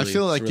 It's I really-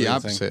 feel it's like really the a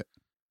thing. opposite.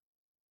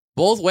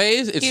 Both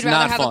ways, it's You'd rather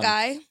not have fun. a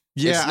guy?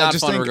 Yeah, It's I not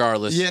just fun think,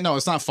 regardless. Yeah, no,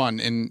 it's not fun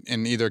in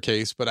either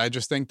case, but I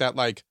just think that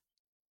like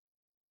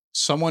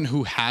someone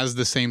who has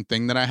the same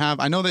thing that I have,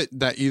 I know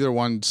that either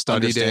one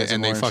studied Understands it it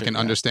and they more and fucking shit, yeah.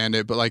 understand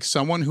it, but like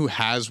someone who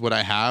has what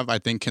I have, I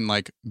think can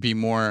like be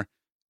more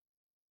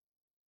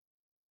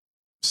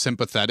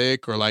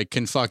sympathetic or like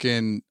can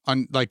fucking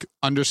like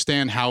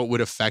understand how it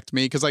would affect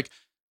me. Cause like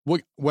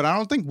what I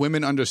don't think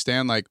women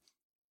understand, like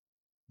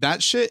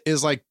that shit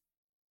is like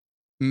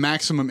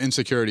maximum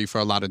insecurity for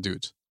a lot of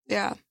dudes.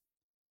 Yeah.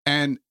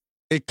 And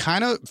it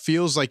kind of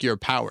feels like your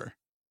power.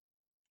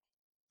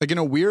 Like in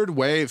a weird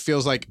way, it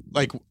feels like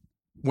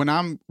when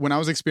I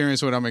was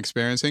experiencing what I'm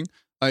experiencing,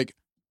 like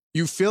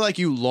you feel like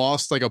you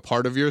lost like a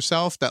part of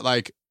yourself that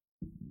like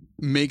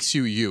makes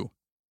you.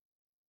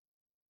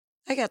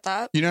 I get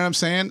that. You know what I'm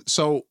saying?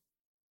 So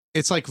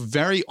it's like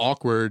very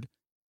awkward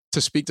to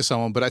speak to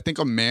someone, but I think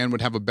a man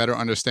would have a better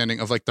understanding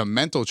of like the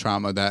mental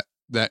trauma that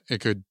it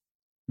could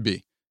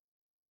be.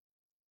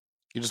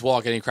 You just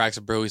walk in, he cracks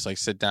a brew. He's like,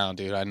 sit down,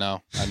 dude. I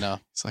know.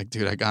 It's like,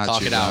 dude, I got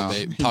Talk you. it out, now.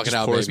 babe. He Talk it just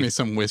out, pours baby. me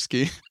some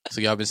whiskey.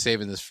 So, yeah, I've been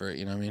saving this for,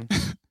 you know what I mean?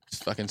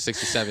 It's fucking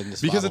 67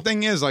 this Because bottle. the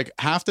thing is, like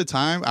half the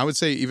time, I would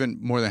say even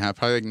more than half,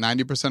 probably like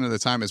 90% of the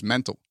time is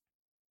mental.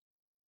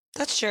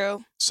 That's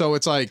true. So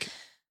it's like,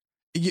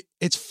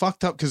 it's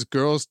fucked up because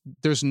girls,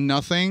 there's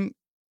nothing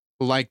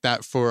like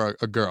that for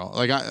a girl.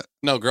 Like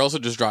No, girls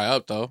would just dry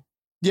up, though.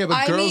 yeah, but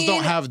I girls don't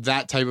mean- have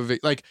that type of,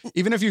 like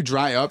even if you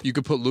dry up, you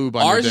could put lube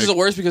on Ours your is dick. the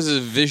worst because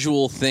it's a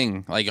visual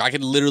thing. Like, I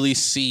could literally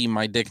see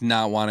my dick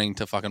not wanting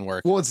to fucking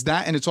work. Well, it's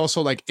that, and it's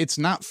also like, it's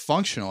not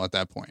functional at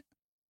that point.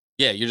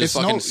 Yeah, you're just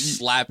It's fucking no-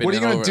 slapping What are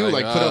you it gonna over, do?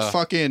 Like put a ugh.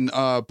 fucking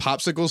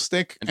popsicle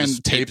stick And and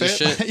just tape tape the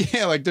it? shit?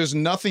 Yeah, like there's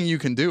nothing you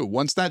can do.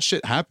 Once that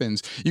shit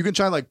happens, you can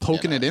try like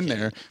poking no, it I in can't.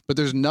 there, but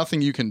there's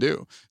nothing you can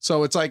do.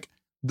 So it's like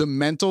the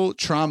mental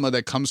trauma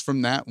that comes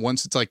from that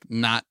once it's like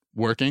not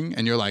working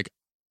and you're like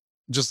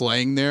just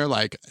laying there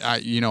like I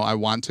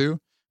want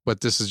to,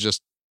 but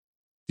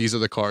these are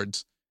the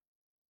cards.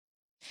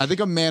 I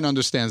think a man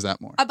understands that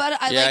more. But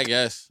I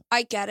guess.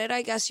 I get it.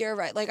 I guess you're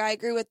right. Like, I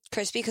agree with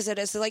Crispy because it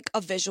is like a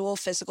visual,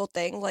 physical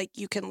thing. Like,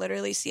 you can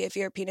literally see if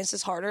your penis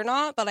is hard or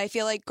not. But I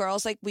feel like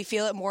girls, like, we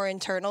feel it more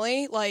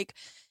internally. Like,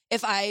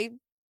 if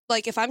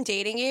I'm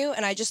dating you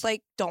and I just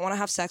like don't want to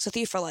have sex with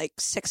you for like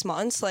 6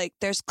 months, like,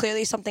 there's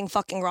clearly something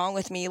fucking wrong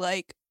with me,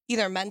 like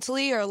either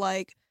mentally or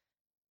like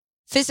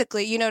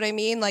physically. You know what I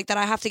mean? Like, that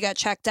I have to get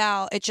checked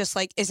out. It just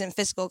like isn't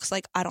physical because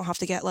like I don't have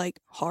to get like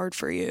hard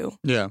for you.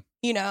 Yeah.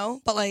 You know,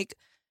 but like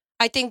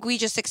I think we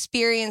just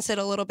experience it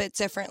a little bit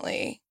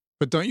differently.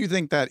 But don't you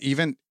think that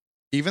even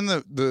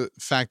the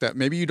fact that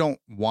maybe you don't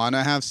want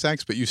to have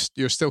sex, but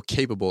you're still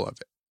capable of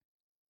it?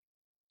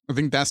 I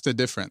think that's the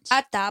difference.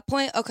 At that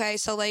point, okay,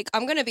 so like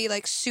I'm gonna be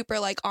like super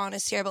like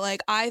honest here, but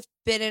like I've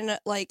been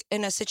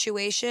in a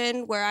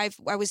situation where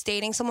I was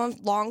dating someone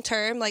long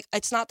term. Like,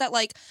 it's not that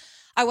like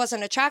I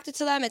wasn't attracted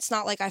to them. It's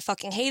not like I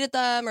fucking hated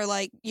them or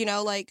like, you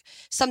know, like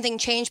something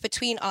changed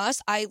between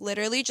us. I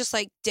literally just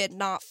like did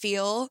not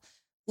feel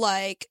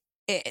like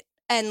it.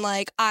 And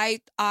like I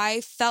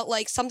felt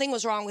like something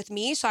was wrong with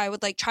me, so I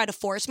would like try to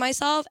force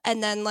myself,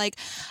 and then like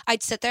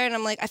I'd sit there and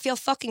I'm like, I feel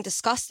fucking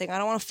disgusting. I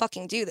don't want to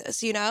fucking do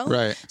this, you know?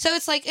 Right. So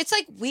it's like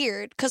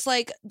weird because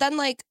like then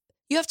like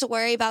you have to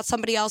worry about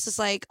somebody else's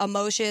like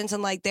emotions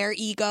and like their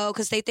ego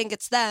because they think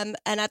it's them,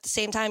 and at the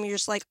same time you're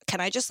just like,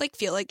 can I just like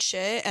feel like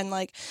shit and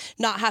like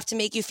not have to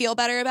make you feel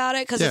better about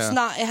it because Yeah.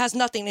 it has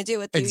nothing to do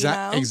with you, you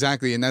know?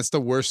 Exactly. And that's the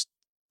worst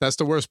That's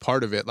the worst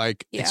part of it.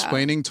 Like Yeah.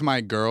 explaining to my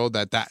girl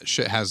that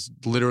shit has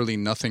literally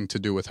nothing to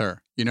do with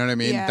her. You know what I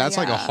mean? Yeah, That's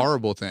like a yeah.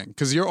 horrible thing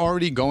because you're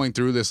already going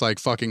through this like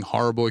fucking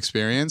horrible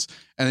experience.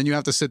 And then you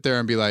have to sit there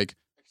and be like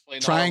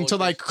trying to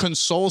like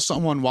console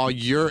someone while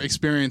you're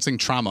experiencing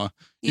trauma.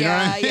 You know what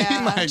I mean?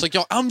 Yeah. Like, It's like,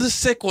 yo, I'm the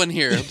sick one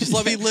here. Just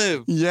let me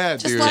live. yeah,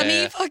 Just dude. let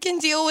Yeah. me fucking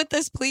deal with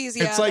this, please.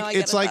 Yeah, It's like no, I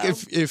get it's it, like though.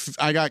 if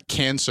I got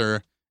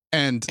cancer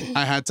and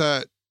I had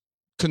to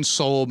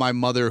console my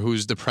mother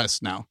who's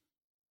depressed now.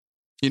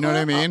 You know what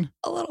I mean?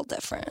 A little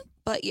different,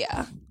 but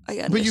yeah, I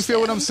get it. But you feel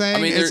what I'm saying?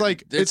 I mean, it's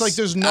like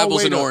there's no apples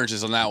way and to.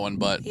 oranges on that one,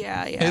 but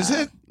Yeah, yeah. Is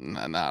it?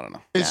 nah, I don't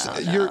know. It's No,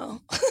 you're.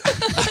 no.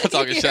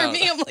 talking you hear shit.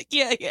 me? I'm like,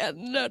 yeah,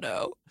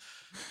 no.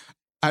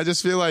 I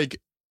just feel like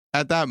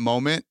at that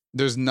moment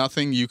there's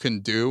nothing you can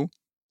do,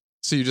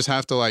 so you just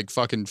have to like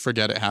fucking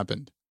forget it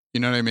happened.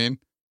 You know what I mean?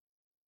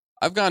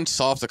 I've gone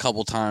soft a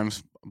couple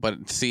times,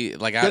 but see,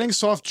 like Getting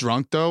soft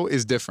drunk though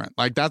is different.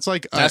 Like that's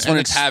like that's an when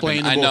it's happened. I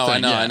explainable know,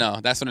 thing. I know.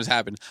 That's when it's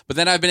happened. But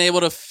then I've been able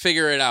to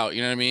figure it out.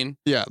 You know what I mean?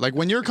 Yeah, like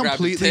when you're Grab the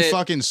completely tit.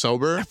 fucking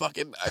sober. I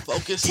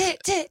focus.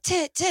 Tit.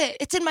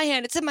 It's in my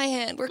hand.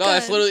 We're No, good.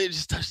 that's literally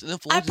just touch the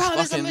nipple. I Just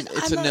promise. fucking-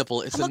 it's a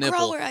nipple. It's I'm a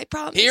nipple. grower. I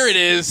promise. Here it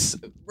is.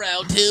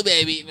 Round 2,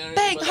 baby. You know what I mean?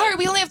 Bang, But, hard.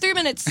 We only have 3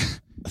 minutes.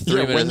 3 Yeah,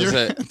 when minutes, you're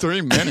that's it.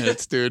 3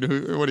 minutes,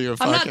 dude. What are you? A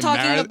I'm not fucking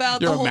talking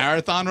about you're the a whole-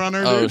 marathon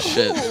runner, Oh, dude.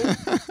 shit.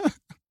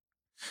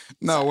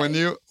 No, when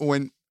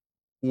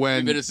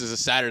 3 minutes is a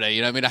Saturday.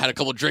 You know what I mean? I had a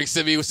couple drinks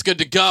in me. It was good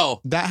to go.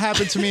 that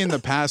happened to me in the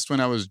past when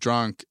I was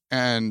drunk,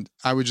 and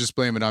I would just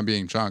blame it on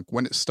being drunk.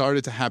 When it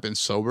started to happen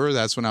sober,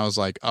 that's when I was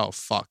like, "Oh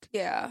fuck,"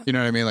 Yeah. you know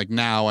what I mean? Like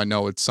now I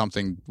know it's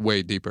something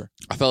way deeper.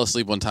 I fell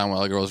asleep one time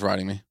while a girl was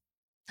riding me.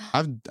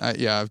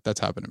 That's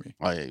happened to me.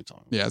 Oh, yeah, you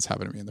told me. Yeah, it's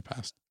happened to me in the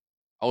past.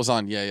 I was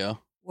on Yayo.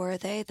 Were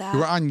they that? You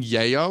were on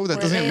Yayo? That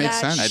were doesn't they make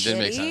that sense. That did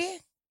make shitty? sense.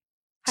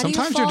 How do you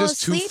Sometimes you're fall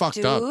just too asleep,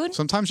 fucked up. dude?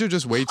 Sometimes you're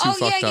just way too Oh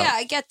fucked up. yeah,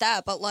 I get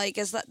that, but like,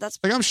 that's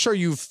Like I'm sure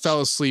you fell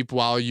asleep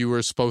while you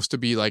were supposed to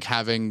be like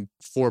having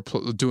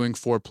doing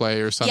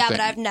foreplay or something. yeah,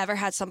 but I've never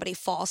had somebody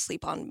fall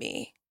asleep on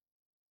me.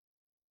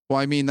 Well,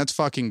 I mean that's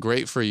fucking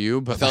great for you,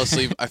 but I fell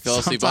asleep. I fell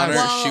asleep on her.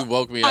 sometimes- Well, She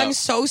woke me up. I'm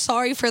so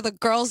sorry for the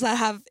girls that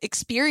have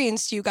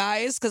experienced you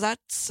guys, because that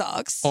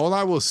sucks. All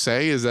I will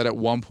say is that at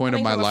one point of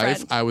Coming my from a life,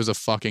 friend. I was a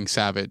fucking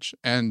savage,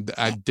 and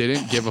I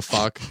didn't give a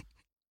fuck.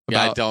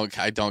 yeah, About,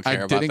 I don't care I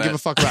about didn't that. give a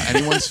fuck about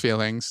anyone's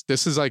feelings.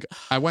 This is like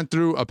I went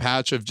through a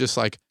patch of just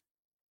like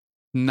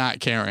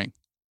not caring.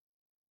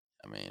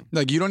 I mean,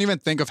 Like you don't even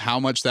think of how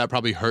much that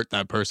probably hurt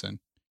that person.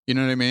 You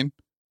know what I mean?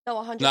 No,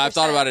 100%. no, I've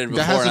thought about it That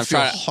before, has and to I'm feel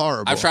trying.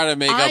 horrible. I'm trying to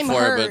make I'm up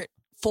for hurt it,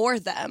 but for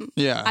them.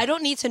 Yeah, I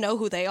don't need to know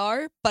who they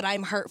are, but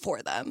I'm hurt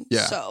for them.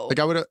 yeah. So Like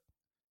I would.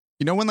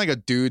 You know when like a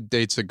dude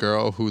dates a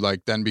girl who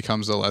like then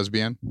becomes a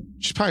lesbian?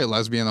 She's probably a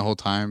lesbian the whole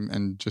time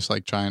and just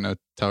like trying to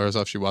tell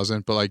herself she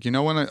wasn't. But like you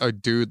know when a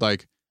dude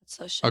like it's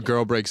so a shitty.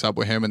 girl breaks up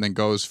with him and then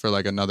goes for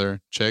like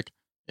another chick?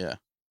 Yeah.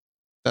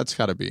 That's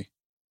got to be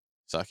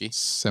sucky.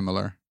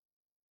 similar.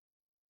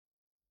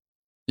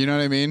 You know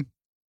what I mean?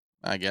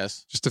 I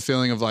guess. Just a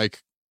feeling of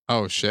like,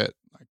 oh shit,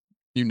 like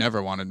you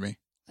never wanted me.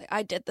 Like,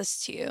 I did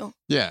this to you.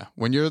 Yeah,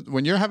 when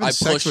you're having I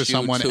sex pushed with you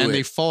someone to and they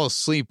it. fall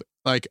asleep,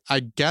 like I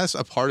guess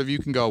a part of you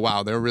can go,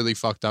 wow, they're really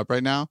fucked up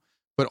right now.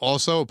 But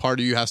also a part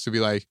of you has to be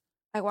like,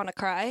 I want to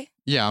cry.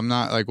 yeah, I'm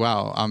not like,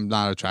 wow, I'm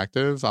not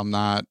attractive.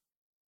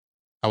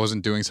 I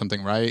wasn't doing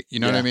something right. You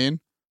know what I Yeah. mean?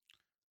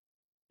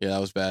 Yeah, that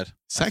was bad.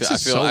 Sex I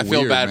is feel, so I feel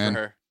weird, bad man. for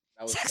her.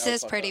 Sex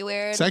is pretty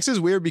weird. Sex is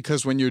weird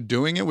because when you're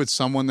doing it with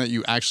someone that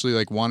you actually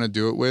like want to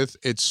do it with,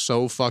 it's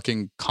so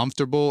fucking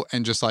comfortable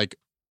and just like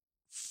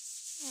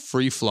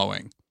free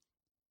flowing.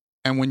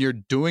 And when you're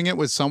doing it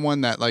with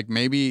someone that like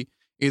maybe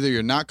either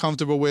you're not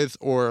comfortable with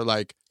or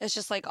like It's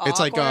just like awkward. It's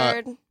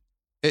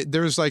like,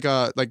 there's like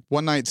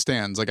one night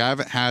stands. Like I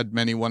haven't had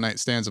many one night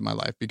stands in my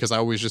life because I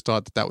always just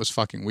thought that was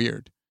fucking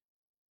weird.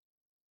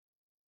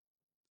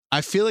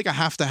 I feel like I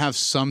have to have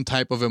some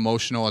type of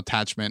emotional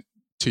attachment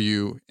to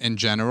you in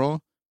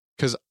general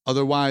because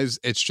otherwise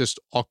it's just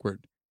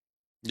awkward.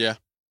 Yeah.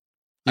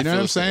 You know what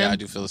I'm saying? Yeah, I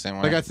do feel the same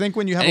way. Like I think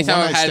when you have Anytime a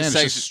one I've night had stand,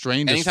 sex- it's just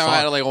strange as anytime fuck. I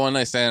had like a one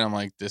night stand, I'm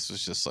like, this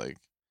was just like,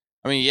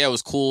 I mean, yeah, it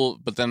was cool,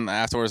 but then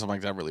afterwards, I'm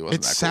like, that really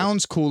wasn't It that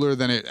sounds cooler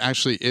than it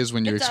actually is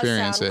when you it does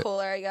experience sound it.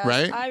 cooler, I guess.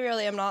 right? I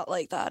really am not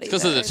like that. It's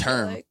 'cause of the either. I feel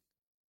term. like- cool.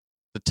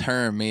 The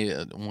term made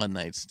it a one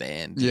night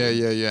stand. dude.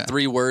 Yeah.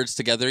 3 words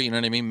together, you know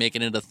what I mean?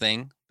 Making it a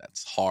thing.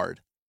 That's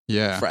hard.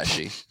 Yeah.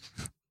 Freshy.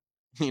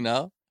 You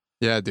know?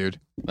 Yeah, dude.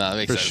 No, that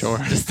makes For sense. sure.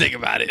 Just think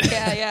about it.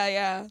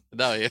 Yeah.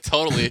 No, yeah,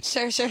 totally.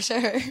 Sure.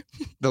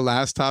 The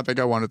last topic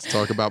I wanted to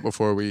talk about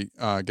before we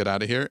get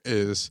out of here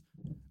is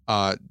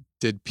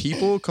did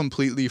people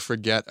completely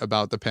forget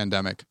about the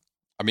pandemic?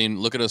 I mean,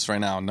 look at us right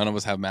now. None of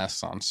us have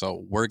masks on,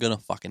 so we're gonna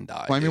fucking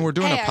die. Well, I mean, dude. we're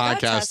doing Hey, a I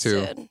got podcast too.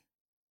 tested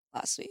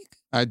last week.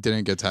 I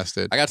didn't get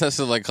tested. I got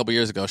tested like a couple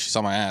years ago. She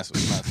saw my ass. It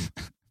was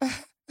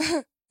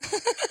nuts.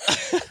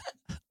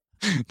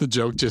 The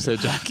joke just hit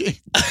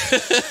Jackie.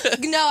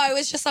 No, I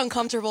was just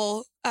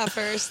uncomfortable at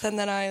first, and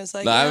then I was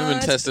like, No, I haven't been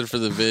it's- tested for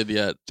the vid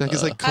yet.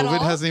 Jackie's like, At COVID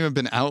all? hasn't even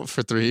been out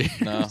for 3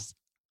 years. No.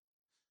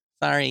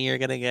 Sorry, you're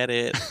gonna get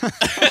it.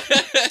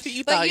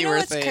 You But thought you you know were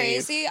what's safe.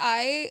 crazy?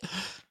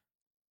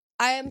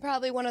 I am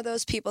probably one of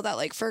those people that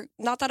like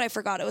not that I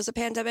forgot it was a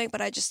pandemic,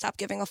 but I just stopped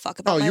giving a fuck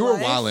about Oh, my you were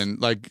life.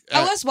 wildin'. Like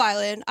I was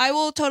wildin'. I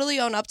will totally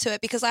own up to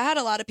it because I had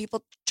a lot of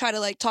people try to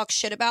like talk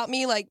shit about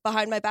me like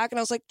behind my back, and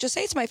I was like, just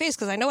say it to my face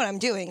because I know what I'm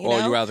doing. You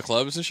know? You were out of the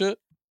clubs and shit?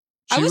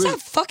 I she was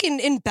out fucking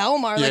in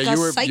Belmar like a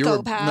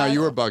psychopath. No, you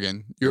were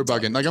bugging. You were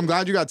bugging. Like I'm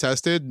glad you got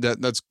tested.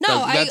 That's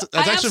I actually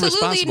absolutely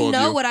responsible of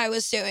know you. what I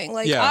was doing.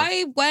 Like Yeah.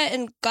 I went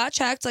and got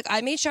checked. Like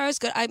I made sure I was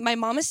good. My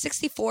mom is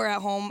 64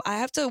 at home. I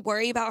have to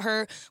worry about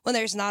her when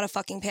there's not a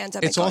fucking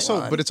pandemic. It's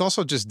also, on. but it's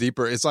also just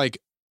deeper. It's like,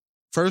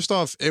 first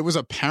off, it was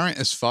apparent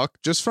as fuck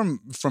just from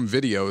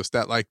videos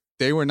that like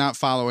they were not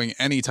following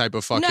any type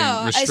of fucking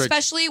no, restriction.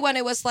 especially when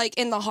it was like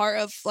in the heart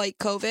of like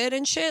COVID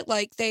and shit.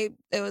 Like it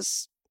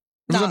was.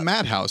 It was a not-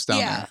 madhouse down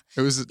Yeah. there.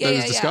 It was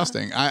Yeah.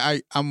 disgusting.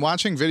 I'm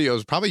watching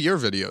videos, probably your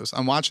videos.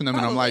 I'm watching them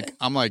and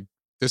I'm like,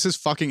 this is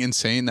fucking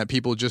insane that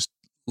people just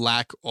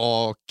lack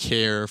all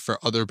care for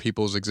other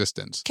people's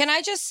existence. Can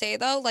I just say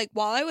though, like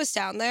while I was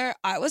down there,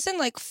 I was in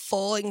like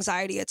full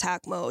anxiety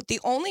attack mode. The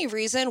only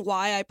reason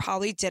why I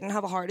probably didn't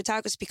have a heart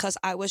attack was because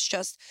I was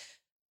just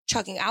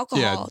chugging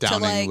alcohol to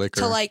downing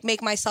liquor. like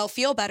make myself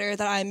feel better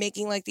that I'm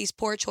making like these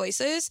poor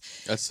choices.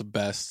 That's the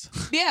best.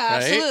 Yeah,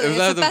 Right? absolutely. Isn't It's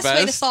that the the best way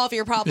to best? solve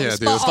your problems. Yeah,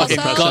 dude, but it's fucking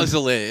also, guzzle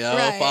Guzzle it,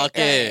 yo. Fuck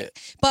it.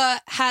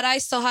 But had I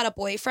still had a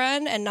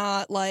boyfriend and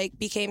not like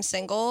became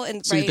single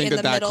and So you right think in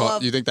the middle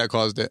of, you think that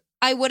caused it?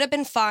 I would have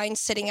been fine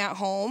sitting at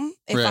home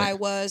if Right.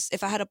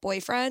 if I had a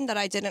boyfriend that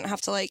I didn't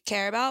have to like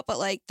care about. But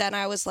like then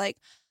I was like,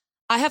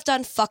 I have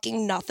done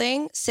fucking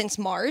nothing since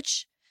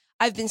March.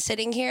 I've been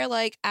sitting here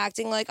like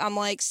acting like I'm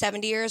like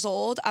 70 years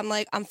old. I'm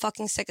like, I'm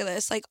fucking sick of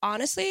this. Like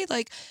honestly,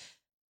 like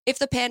if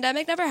the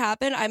pandemic never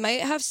happened, I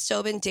might have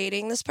still been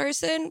dating this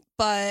person,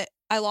 but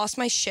I lost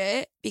my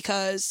shit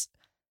because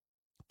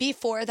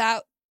before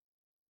that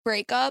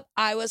breakup,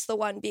 I was the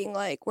one being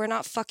like, we're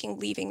not fucking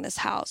leaving this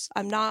house.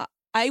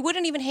 I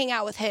wouldn't even hang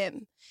out with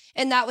him.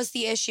 And that was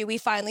the issue. We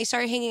finally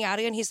started hanging out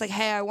again. He's like,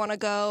 hey, I want to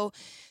go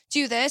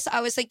do this.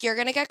 I was like, you're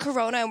going to get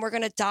corona and we're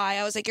going to die.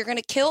 I was like, you're going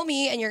to kill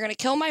me and you're going to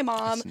kill my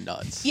mom. That's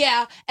nuts.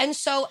 Yeah. And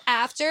so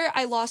after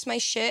I lost my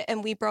shit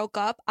and we broke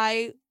up,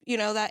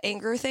 that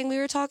anger thing we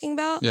were talking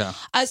about. Yeah.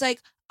 I was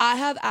like, I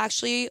have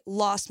actually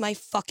lost my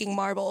fucking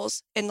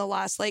marbles in the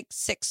last like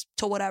 6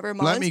 to whatever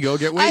months. Let me go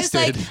get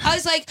wasted. I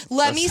was like,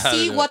 let me That's how to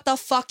see do it. what the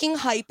fucking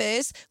hype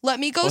is. Let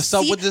me go What's see.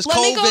 up with this let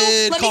me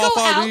go COVID? out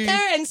Party?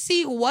 there and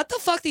see what the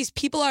fuck these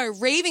people are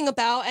raving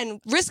about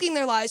and risking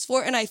their lives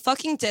for. And I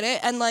fucking did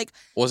it. And like,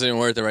 Wasn't even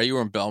worth it, right? You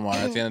were in Belmar.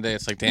 At the end of the day,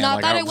 it's like, damn. not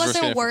like, that I it was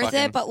risking wasn't for worth fucking-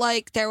 it, but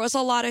like there was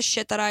a lot of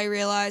shit that I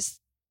realized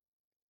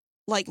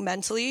like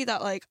mentally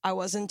that like I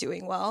wasn't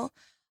doing well.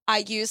 I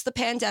used the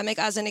pandemic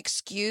as an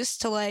excuse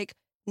to like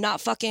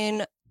not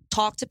fucking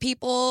talk to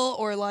people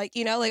or like,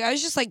 like I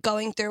was just like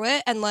going through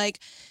it and like,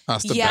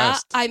 That's the yeah,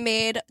 best. I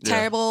made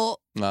terrible,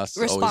 No, it's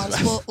always the best.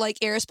 responsible, like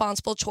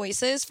irresponsible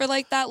choices for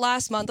like that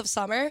last month of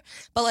summer.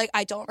 But like,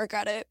 I don't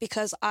regret it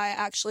because I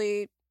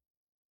actually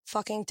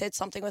fucking did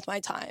something with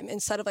my time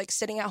instead of like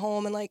sitting at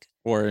home and like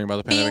Worrying about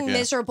the pandemic. being Yeah.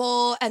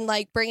 miserable and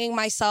like bringing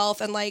myself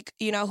and like,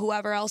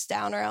 whoever else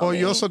down around Well, me.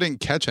 you also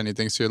didn't catch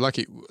anything, so you're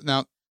lucky.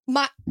 Now,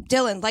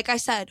 Dylan, like I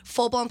said,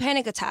 full blown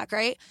panic attack,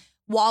 right?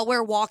 While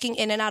we're walking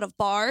in and out of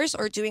bars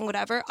or doing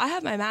whatever, I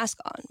have my mask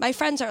on. My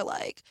friends are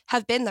like,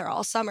 have been there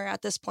all summer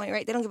at this point,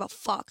 right? They don't give a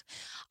fuck.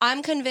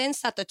 I'm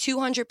convinced that the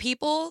 200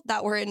 people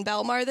that were in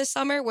Belmar this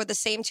summer were the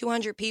same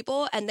 200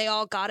 people and they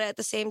all got it at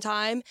the same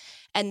time.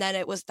 And then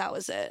that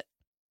was it.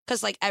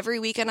 Because like every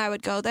weekend I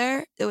would go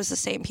there, it was the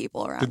same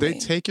people around did they me.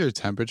 take your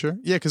temperature?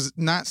 Yeah, because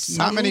not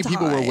many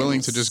people were willing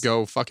to Sometimes. just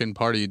go fucking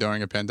party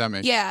during a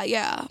pandemic.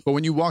 Yeah. But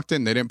when you walked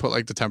in, they didn't put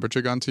like the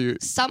temperature gun to you.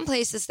 Some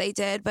places they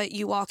did, but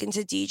you walk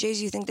into DJs,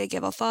 you think they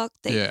give a fuck.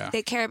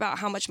 They care about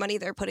how much money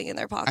they're putting in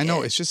their pocket. I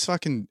know, it's just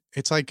fucking,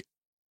 it's like,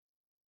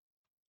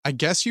 I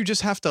guess you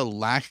just have to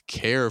lack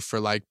care for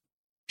like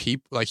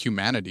people, like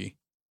humanity.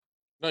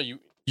 No, you.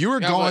 You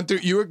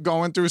were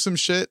going through some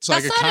shit, so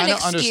That's I could not an kind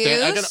of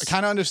understand. I could excuse.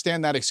 kind of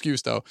understand that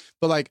excuse though.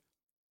 But like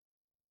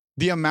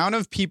the amount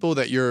of people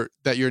that you're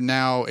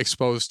now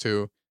exposed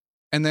to,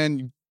 and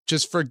then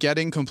just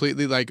forgetting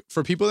completely. Like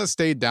for people that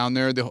stayed down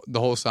there the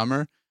whole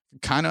summer,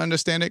 kind of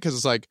understand it because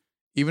it's like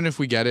even if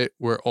we get it,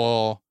 we're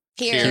all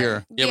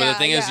here. Yeah, but the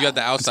thing is, you got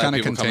the outside kinda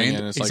people coming in.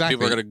 contained. It's like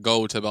people are Exactly. gonna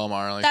go to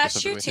Belmar. Like,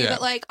 That's true specifically. too. Yeah.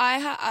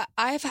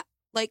 But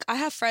like I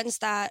have friends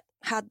that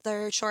had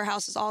their shore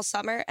houses all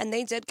summer and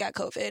they did get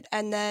COVID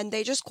and then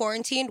they just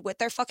quarantined with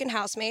their fucking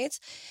housemates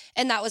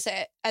and that was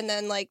it. And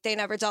then like they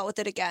never dealt with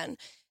it again.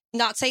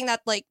 Not saying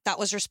that like that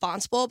was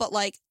responsible, but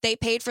like they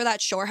paid for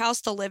that shore house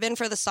to live in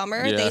for the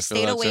summer. Yeah, I they feel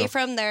stayed that away too.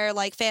 from their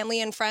like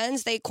family and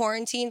friends. They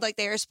quarantined like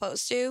they were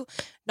supposed to.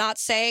 Not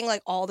saying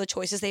like all the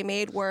choices they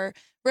made were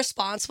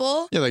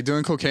responsible. Yeah, like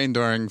doing cocaine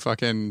during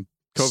fucking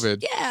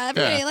COVID. Yeah,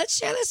 everybody, Yeah. let's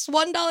share this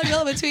 $1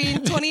 bill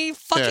between 20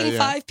 fucking yeah.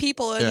 5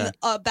 people in Yeah.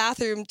 a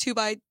bathroom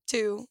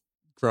 2x2.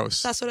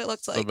 Gross. That's what it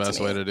looks like. the best to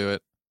me. way to do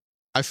it.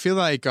 I feel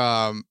like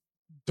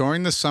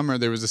during the summer,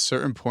 there was a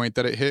certain point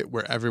that it hit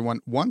where everyone,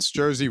 once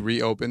Jersey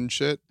reopened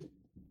shit,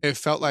 it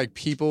felt like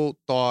people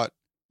thought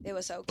It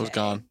was okay. It was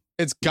gone.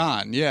 it's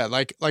gone. Yeah.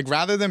 Like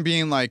rather than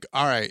being like,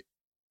 all right,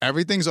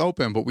 everything's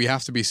open, but we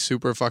have to be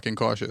super fucking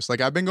cautious.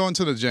 Like I've been going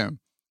to the gym.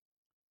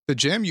 The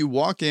gym, you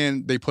walk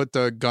in, they put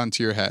the gun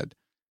to your head.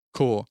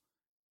 Cool.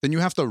 Then you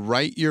have to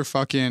write your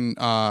fucking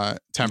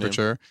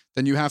temperature.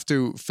 Then you have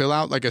to fill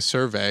out like a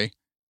survey.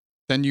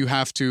 Then you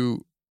have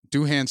to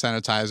do hand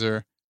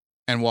sanitizer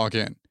and walk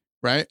in,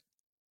 right?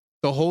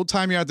 The whole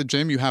time you're at the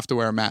gym, you have to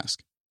wear a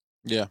mask.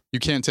 Yeah. You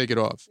can't take it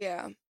off.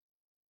 Yeah.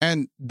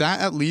 And that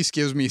at least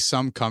gives me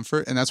some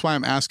comfort. And that's why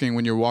I'm asking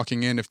when you're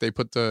walking in if they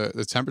put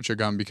the temperature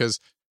gun, because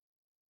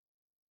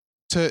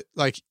to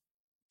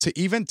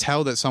even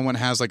tell that someone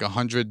has like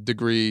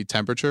 100-degree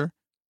temperature,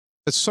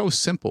 it's so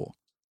simple.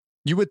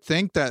 You would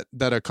think that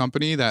a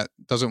company that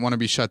doesn't want to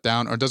be shut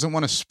down or doesn't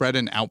want to spread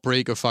an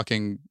outbreak of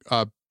fucking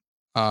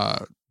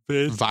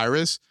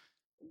virus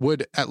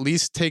would at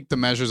least take the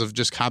measures of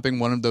just copping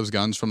one of those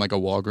guns from like a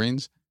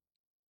Walgreens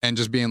and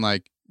just being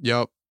like,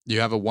 "Yep, you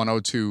have a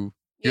 102,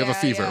 you have a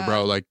fever, yeah.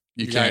 bro. Like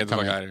you gotta can't get the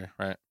come fuck in." out of here.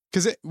 Right.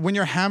 Because when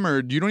you're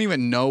hammered, you don't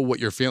even know what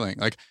you're feeling.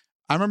 Like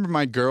I remember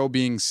my girl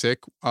being sick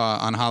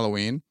on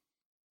Halloween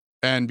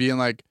and being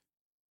like,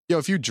 "Yo,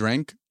 if you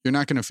drink, you're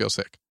not gonna feel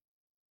sick."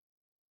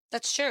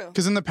 That's true.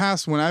 Because in the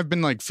past, when I've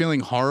been like feeling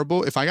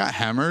horrible, if I got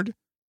hammered,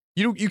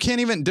 you can't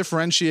even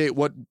differentiate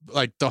what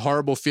like the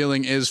horrible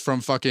feeling is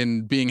from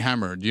fucking being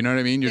hammered. You know what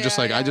I mean? You're just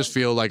Yeah, like, I yeah. just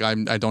feel like I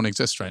don't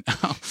exist right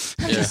now.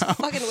 I'm You just know?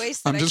 fucking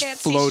wasted. I'm I just can't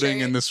see floating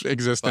straight. in this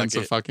existence Fuck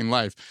of it. fucking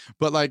life.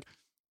 But like,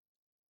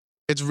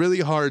 it's really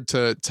hard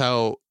to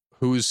tell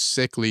who's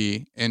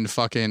sickly in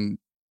fucking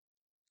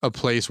a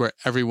place where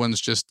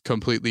everyone's just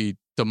completely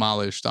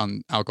demolished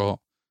on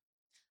alcohol.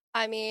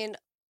 I mean,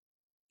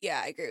 yeah,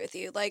 I agree with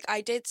you. Like,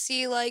 I did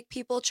see like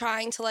people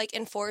trying to like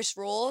enforce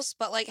rules,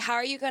 but like, how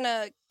are you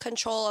gonna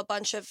control a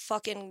bunch of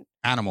fucking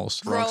Animals.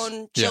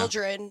 grown Yeah.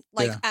 children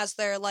like Yeah. as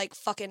they're like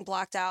fucking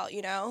blacked out?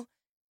 You know,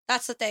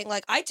 that's the thing.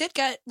 Like, I did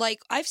get like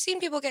I've seen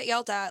people get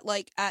yelled at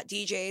like at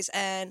DJs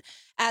and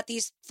at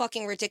these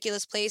fucking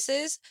ridiculous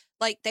places.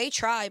 Like, they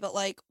try, but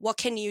like, what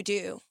can you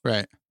do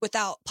Right.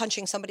 without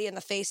punching somebody in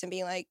the face and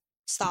being like,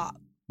 stop?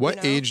 What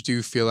know? age do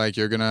you feel like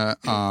you're gonna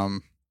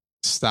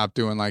stop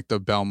doing like the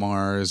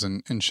Belmars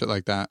and shit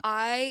like that?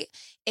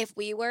 If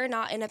we were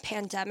not in a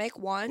pandemic,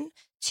 1,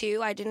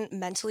 2, I didn't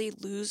mentally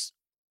lose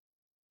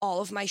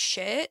all of my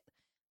shit,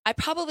 I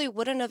probably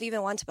wouldn't have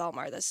even went to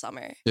Belmar this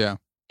summer. Yeah.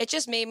 It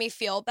just made me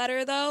feel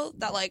better though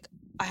that like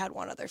I had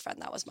one other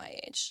friend that was my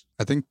age.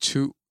 I think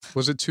 2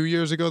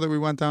 years ago that we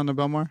went down to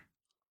Belmar?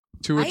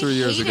 2 or I 3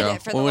 years hated ago.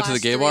 it for When we went to the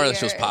last gay 3 bar, that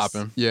shit was years.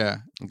 popping. Yeah.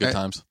 Good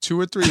times. 2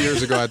 or 3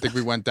 years ago, I think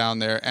we went down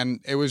there, and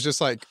it was just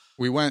like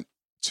we went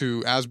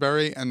to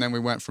Asbury, and then we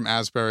went from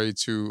Asbury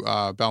to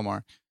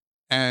Belmar,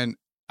 and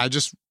I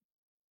just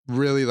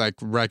really like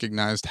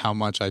recognized how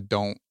much I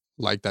don't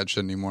like that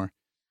shit anymore.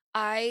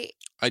 I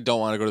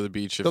don't want to go to the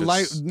beach. If The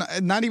light, it's,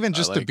 not even I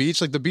just the like-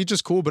 beach. Like the beach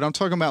is cool, but I'm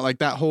talking about like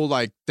that whole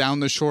like down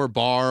the shore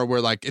bar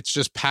where like it's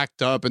just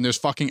packed up and there's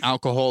fucking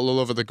alcohol all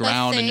over the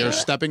ground, and you're thing-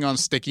 stepping on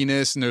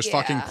stickiness, and there's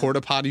fucking Yeah.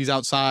 porta potties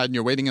outside, and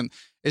you're waiting, and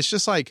it's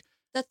just like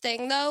The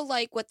thing though,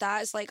 like with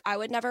that is like I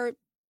would never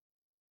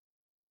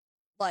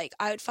like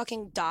I would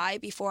fucking die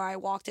before I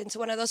walked into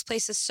one of those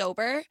places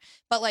sober.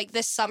 But like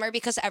this summer,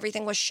 because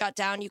everything was shut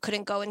down, you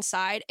couldn't go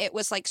inside, it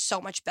was like so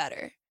much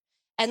better.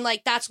 And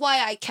like that's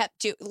why I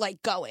kept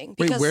going. wait,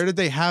 Because where did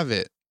they have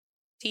it?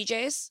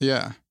 DJs,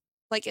 Yeah.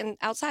 like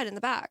outside in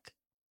the back.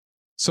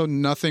 So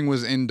nothing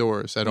was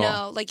indoors at all.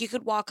 No, like you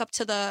could walk up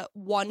to the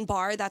one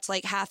bar that's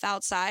like half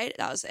outside.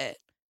 That was it.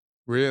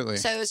 Really?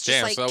 So it was just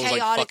Damn, like so that was, like,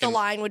 chaotic. The fucking-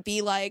 line would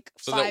be like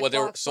so 5 that what they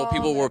were, blocks so long,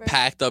 people were whatever.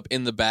 packed up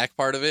in the back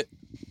part of it.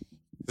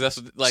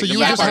 That's what- like so the you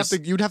back would just have part's-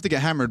 to you'd have to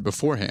get hammered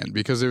beforeheund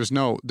because there's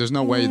no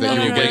way that No, you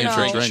no, were no, getting no,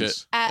 free no. drinks.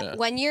 Shit. Yeah.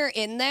 When you're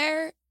in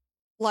there,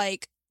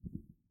 like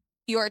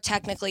you're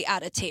technically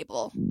at a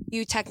table.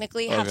 You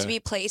technically have to Okay. be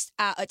placed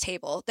at a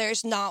table.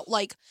 There's not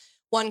like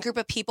one group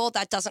of people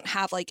that doesn't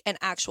have like an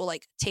actual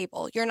like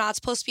table. You're not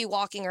supposed to be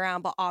walking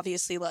around, but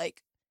obviously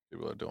like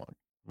People are doing.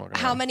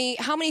 how many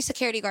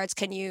security guards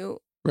can you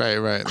Right.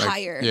 Like,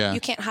 hire? Yeah. You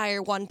can't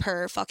hire one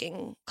per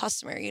fucking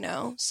customer, you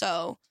know?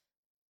 So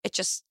it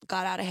just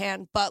got out of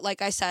hand. But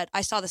like I said,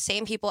 I saw the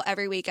same people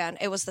every weekend.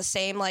 It was the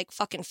same like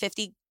fucking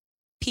 50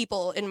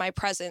 people in my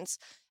presence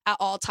at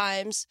all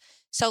times.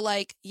 So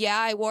like, yeah,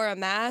 I wore a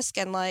mask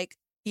and like,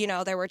 you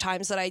know, there were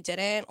times that I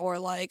didn't, or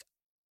like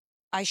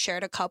I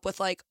shared a cup with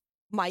like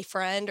my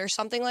friend or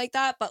something like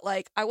that. But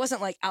like, I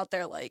wasn't like out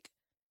there like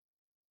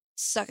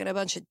sucking a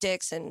bunch of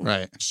dicks and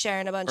Right.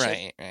 sharing a bunch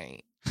Right.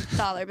 of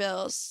dollar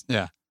bills.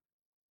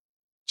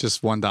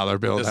 Just $1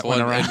 bill Just that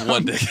went one around. and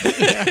one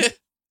dick.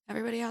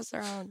 Everybody has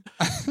their own.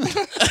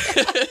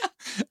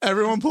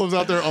 Everyone pulls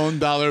out their own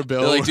dollar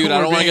bill. They're like, dude, I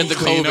We're don't wanna being get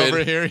the clean COVID.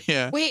 over here.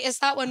 Yeah. Wait, is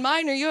that one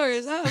mine or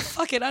yours? Oh,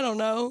 fuck it, I don't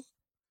know.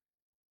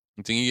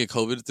 You think you get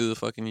COVID through the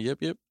fucking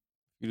yip? You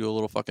do a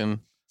little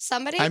fucking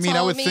Somebody I mean, I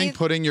told would me, think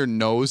putting your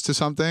nose to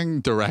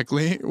something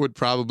directly would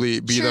probably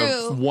be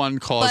the True, one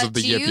cause but of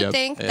the do yip you yip.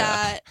 think Yeah.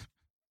 that,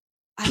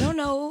 I don't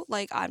know,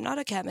 like I'm not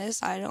a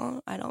chemist. I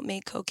don't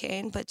make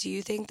cocaine, but do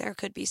you think there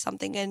could be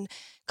something in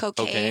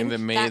cocaine that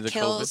made the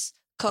kills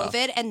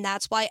COVID, and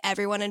that's why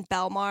everyone in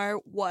Belmar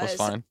Was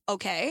fine.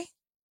 okay?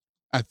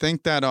 I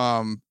think that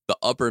The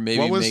upper maybe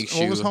what was makes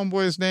you.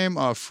 homeboy's name?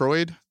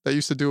 Freud, that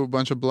used to do a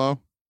bunch of blow.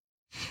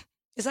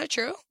 Is that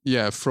true?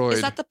 Yeah, Freud.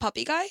 Is that the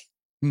puppy guy?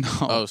 No,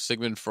 Oh,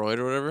 Sigmund Freud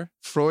or whatever.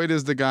 Freud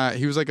is the guy.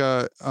 He was like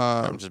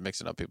I'm just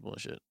mixing up people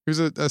and shit. he was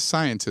a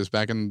scientist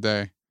back in the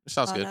day. It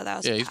sounds Oh, good. no, that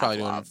was Yeah, he's probably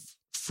doing.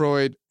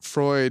 Pavlov.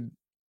 Freud,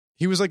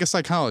 he was like a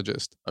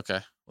psychologist. Okay.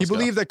 He let's go.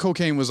 believed that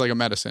cocaine was like a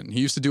medicine.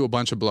 He used to do a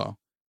bunch of blow.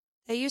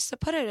 They used to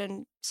put it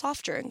in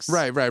soft drinks.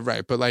 Right.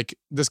 But like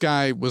this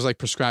guy was like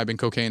prescribing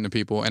cocaine to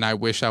people, and I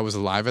wish I was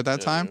alive at that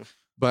Yeah, time. dude.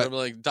 But I'm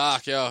like,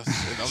 Doc, yo,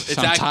 it's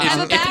I'm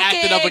tired. it's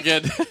acting up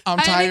again. I'm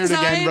I have tired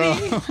again, bro.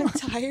 anxiety. I'm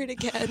tired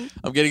again.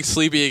 I'm getting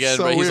sleepy again,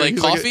 So bro. He's weird. like,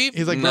 coffee?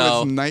 He's like, bro,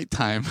 no. it's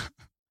nighttime.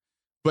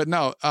 But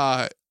no,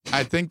 I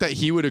think that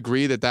he would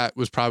agree that that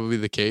was probably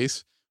the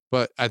case.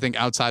 But I think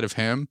outside of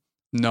him,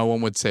 no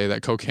one would say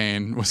that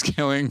cocaine was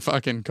killing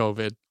fucking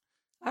COVID.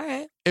 All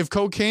right. If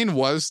cocaine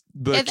was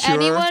the If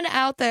cure, anyone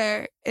out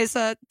there is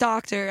a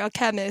doctor, a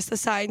chemist, a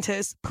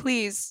scientist,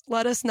 please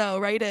let us know.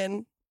 Write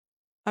in.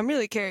 I'm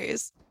really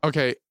curious.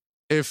 okay,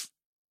 if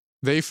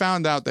they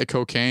found out that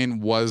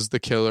cocaine was the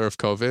killer of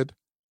COVID,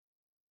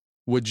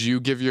 would you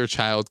give your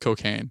child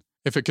cocaine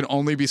if it could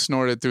only be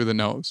snorted through the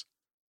nose?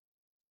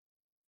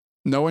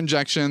 No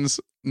injections,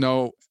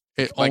 no.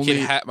 It My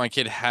only my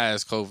kid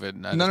has COVID.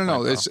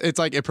 no. It's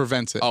like it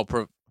prevents it. oh,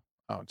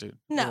 dude.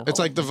 No. It's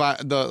like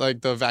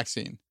the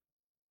vaccine.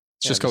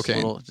 It's just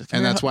cocaine.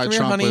 And that's why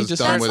Trump was just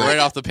done start with right it.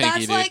 off the pinky,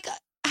 That's dude. like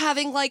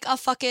having like a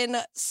fucking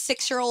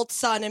 6-year-old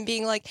son and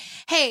being like,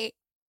 "Hey,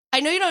 I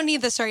know you don't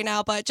need this right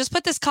now, but just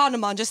put this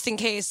condom on just in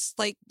case,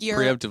 like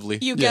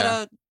Preemptively. you get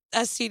a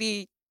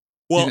STD."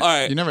 Well, you, all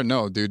right. You never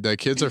know, dude. The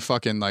kids are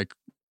fucking like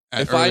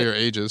at If I- earlier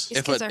ages. These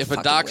If kids are a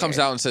fucking doc comes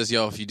weird. out and says,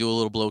 "Yo, if you do a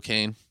little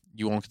blowcane,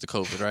 you won't get the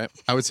COVID," right?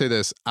 I would say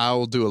this: I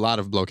will do a lot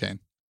of blocaine.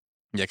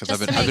 Yeah, because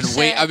Just I've to been make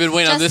waiting. sure. I've been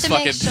waiting on Just this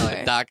to make fucking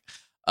sure. doc.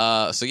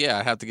 So yeah,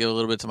 I have to give a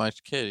little bit to my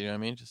kid. You know what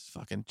I mean? Just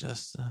fucking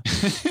just.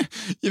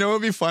 You know,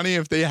 it'd be funny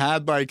if they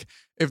had like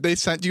if they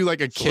sent you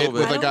like a kit little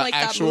with bit. like I an don't like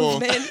that actual.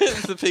 movement.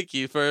 the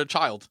pinky for a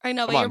child. I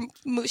know, Come but on.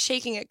 you're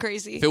shaking it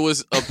crazy. If it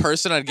was a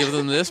person, I'd give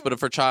them this, but if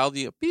for a child,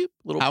 you beep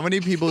little. How many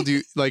people do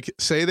you like?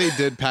 Say they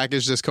did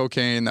package this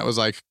cocaine that was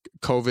like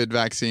COVID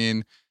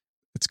vaccine.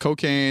 It's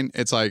cocaine.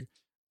 It's like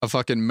a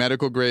fucking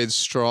medical grade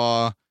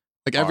straw.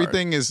 Like Hard.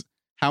 everything is.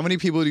 How many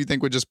people do you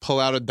think would just pull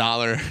out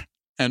 $1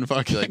 and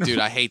fucking Be like, dude,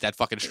 I hate that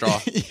fucking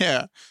straw.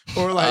 yeah,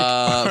 or like,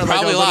 or like probably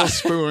a a little lot.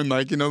 spoon,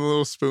 like you know the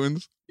little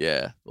spoons.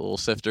 Yeah, the little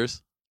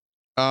sifters.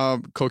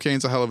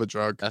 Cocaine's a hell of a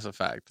drug. That's a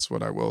fact. That's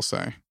what I will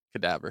say.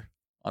 Cadaver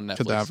on Netflix.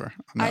 Cadaver.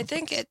 on I Netflix.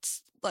 think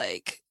it's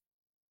like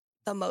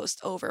the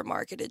most over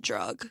marketed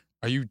drug.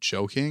 Are you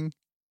joking?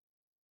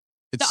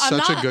 It's No,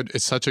 I'm such a not. good.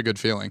 It's such a good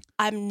feeling.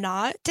 I'm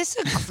not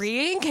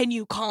disagreeing. Can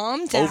you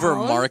calm down? Over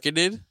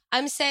marketed.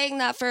 I'm saying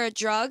that for a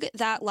drug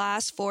that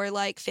lasts for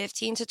like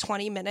 15 to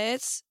 20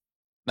 minutes.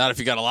 Not if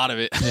you got a lot of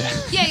it.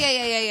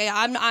 Yeah.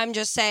 I'm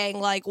just saying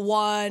like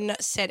one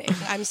sitting.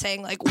 I'm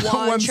saying like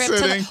one, One trip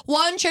sitting.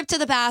 one trip to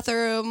the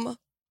bathroom.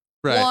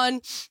 Right.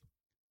 One.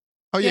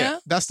 Oh yeah. Yeah.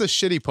 That's the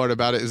shitty part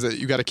about it is that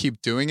you got to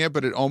keep doing it,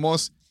 but it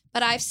almost.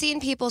 But I've seen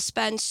people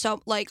spend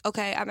so like,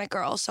 okay, I'm a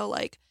girl, so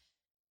like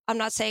I'm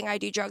not saying I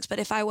do drugs, but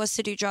if I was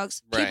to do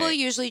drugs, people Right.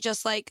 usually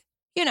just like,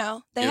 you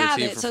know, they Give have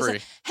to you it. for So free.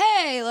 it's like,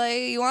 hey,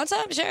 like you want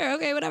some? Sure,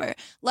 okay, whatever.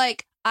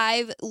 Like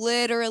I've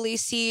literally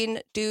seen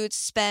dudes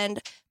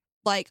spend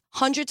like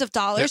hundreds of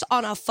dollars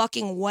on a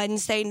fucking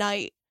Wednesday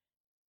night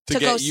to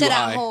get go you sit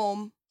high. at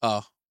home.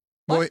 Oh,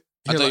 What? Well, I here,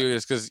 thought like- you were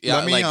just because yeah,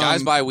 let me, like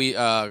guys buy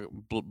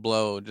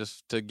blow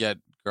just to get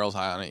girls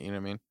high on it. You know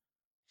what I mean?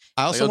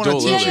 I also Like, want I'll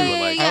to do a teach little you. bit,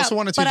 but, like- I also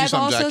want to teach But you I've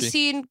something, also Jackie.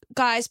 seen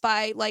guys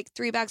buy like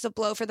 3 bags of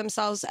blow for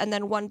themselves and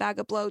then 1 bag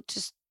of blow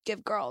to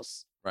give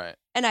girls. Right.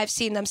 And I've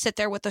seen them sit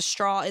there with a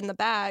straw in the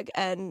bag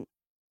and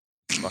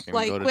Fucking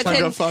Like, go to within- Like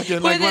town. a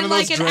fucking like one within of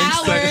those like an drinks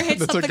hour that, hits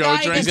that's up a the go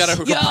guy drink. He's got a and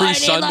goes, Capri "Yo, I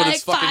Sun need with like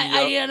his fucking-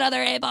 I need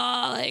another 8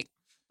 ball. Like,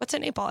 what's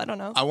an 8 ball? I don't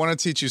know. I want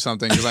to teach you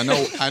something because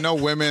I know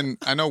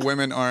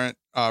women aren't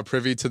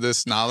privy to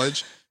this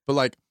knowledge, but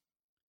like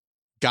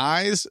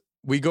guys,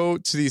 we go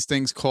to these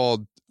things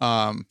called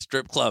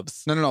Strip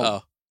clubs. No.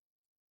 Oh,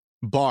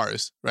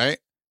 bars, right?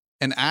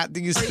 And at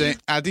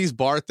these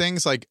bar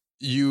things, like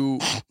you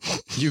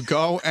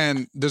go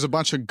and there's a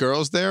bunch of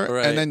girls there,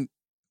 Right. and then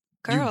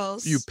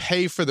Girls. you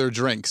pay for their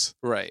drinks,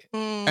 right.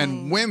 Mm.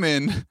 and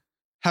women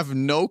have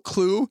no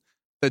clue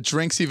that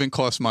drinks even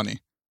cost money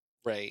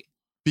Right.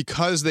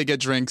 because they get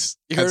drinks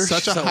at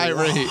such a high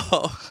rate.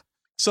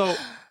 So,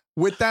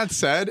 with that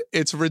said,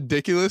 it's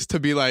ridiculous to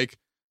be like,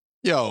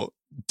 yo,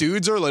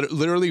 dudes are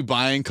literally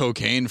buying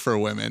cocaine for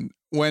women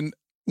when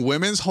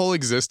women's whole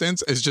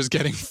existence is just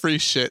getting free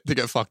shit to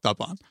get fucked up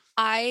on.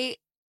 I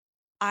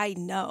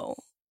know.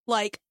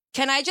 Like,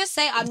 Can I just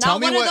say I'm Tell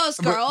not me one what, of those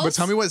girls? But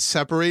tell me what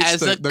separates As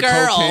the a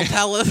girl, cocaine.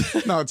 tell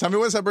us. No, tell me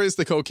what separates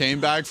the cocaine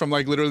bag from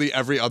like literally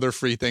every other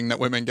free thing that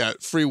women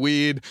get. Free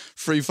weed,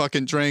 free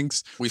fucking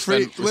drinks, We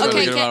free, spend a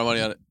Okay, good amount of money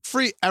on it.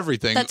 free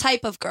everything. the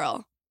type of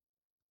girl.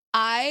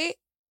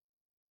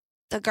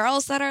 The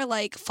girls that are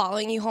like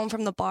following you home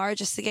from the bar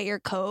just to get your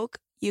Coke,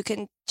 you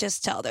can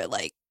just tell they're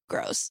like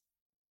gross.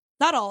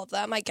 Not all of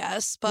them, I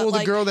guess, but well,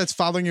 like the girl that's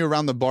following you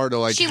around the bar to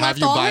like she have left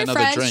you all buy her another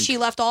friends. drink. She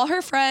left all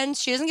her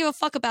friends. She doesn't give a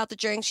fuck about the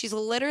drink. She's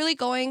literally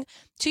going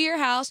to your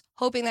house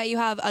hoping that you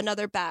have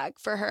another bag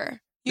for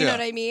her. You know Yeah.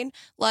 what I mean?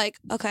 Like,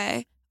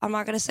 okay, I'm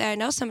not going to say I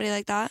know somebody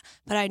like that,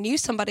 but I knew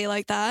somebody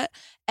like that.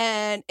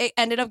 And it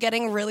ended up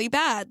getting really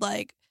bad.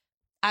 Like,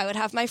 I would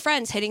have my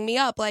friends hitting me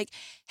up like,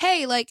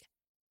 hey, like,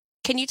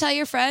 can you tell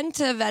your friend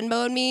to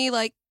Venmo me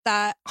like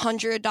that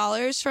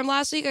 $100 from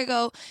last week? I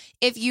go,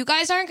 if you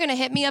guys aren't going to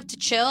hit me up to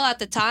chill at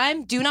the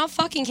time, do not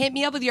fucking hit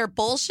me up with your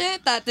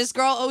bullshit that this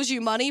girl owes you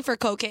money for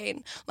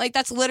cocaine. Like,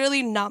 that's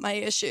literally not my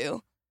issue.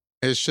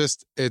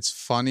 It's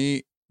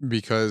funny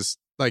because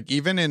like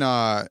even in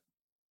a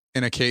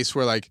case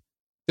where like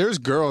there's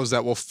girls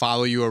that will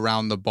follow you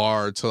around the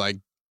bar to like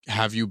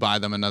have you buy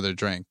them another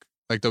drink.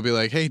 Like they'll be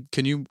like, "Hey,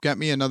 can you get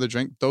me another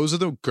drink?" Those are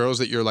the girls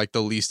that you're like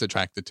the least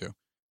attracted to.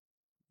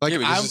 Like Yeah,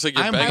 because I'm, it's like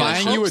you're I'm begging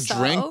buying for you a it.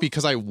 drink So?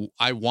 because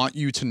I want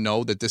you to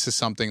know that this is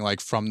something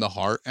like from the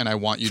heart, and I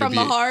want you From to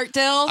be the heart,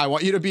 Dill. I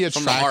want you to be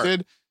From the heart.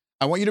 attracted.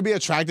 I want you to be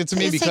attracted to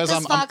me Please take because this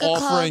I'm vodka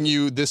offering cup.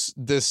 you this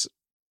This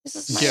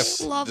is my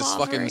gift. love This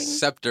offering. fucking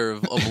scepter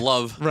of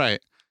love. right.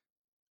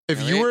 If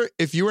Right.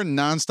 you were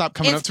nonstop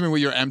coming If- up to me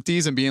with your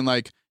empties and being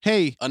like,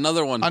 "Hey,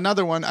 Another one.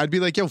 another one," I'd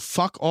be like, "Yo,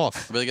 fuck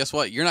off." But guess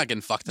what? You're not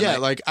getting fucked tonight. Yeah,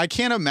 like I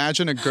can't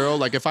imagine a girl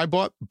like if I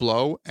bought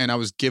blow and I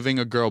was giving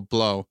a girl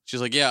blow. She's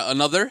like, yeah,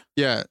 another?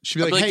 Yeah, she'd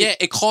be I'd like, "Hey, yeah,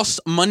 it costs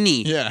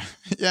money. yeah,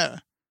 yeah."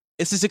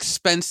 This is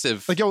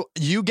expensive. Like, yo,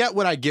 you get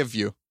what I give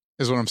you,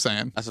 is what I'm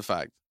saying. That's a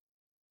fact.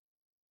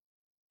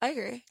 I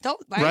agree. Don't.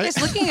 Why are you Right?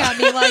 guys looking at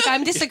me like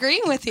I'm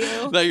disagreeing with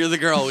you? No, you're the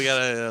girl. We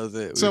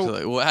gotta.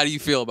 So- Well, how do you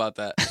feel about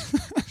that?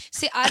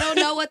 See, I don't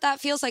know what that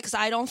feels like because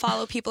I don't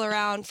follow people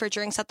around for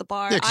drinks at the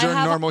bar. Yeah, because I you're a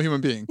have normal human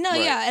being. No,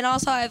 Right. yeah, and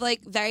also I have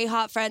like very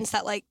hot friends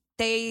that like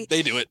they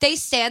They do it.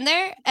 stand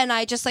there and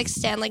I just like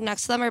stand like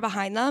next to them or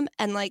behind them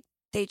and like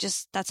they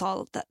just that's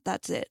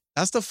it.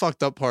 That's the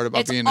fucked up part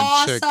about It's being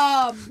a chick.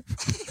 awesome.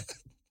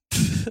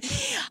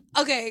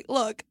 Okay,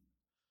 look,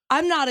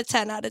 I'm not a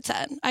 10 out of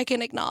 10. I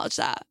can acknowledge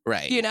that.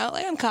 Right. You know,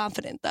 like I'm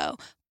confident though.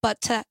 But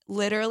to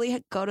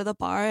literally go to the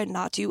bar and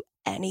not do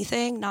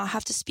anything, not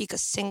have to speak a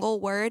single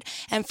word,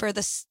 and for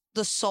the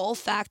sole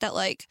fact that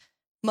like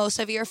most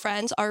of your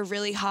friends are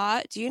really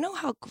hot, do you know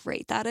how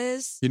great that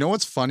is? You know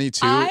what's funny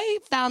too? I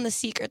found the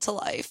secret to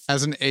life.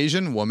 As an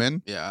Asian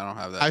woman, Yeah, I don't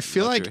have that. I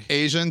feel luxury. like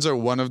Asians are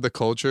one of the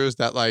cultures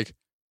that like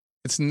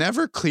it's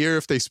never clear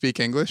if they speak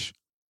English.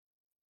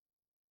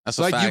 That's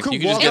a like, you fact. could You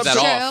can just walk get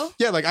It's that true. off.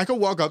 Yeah, like I could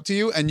walk up to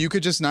you and you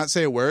could just not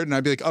say a word and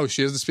I'd be like, "Oh,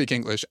 she doesn't speak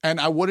English." And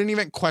I wouldn't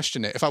even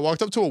question it. If I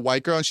walked up to a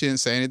white girl and she didn't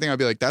say anything, I'd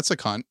be like, "That's a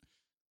cunt."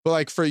 But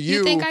like for You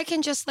you, think I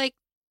can just like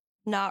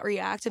not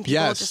react and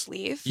people will Yes. just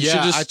leave? You Yeah, should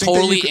I just think that you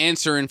totally could-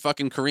 answer in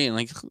fucking Korean.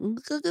 Like,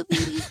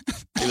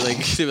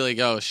 they'd be like,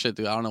 oh shit,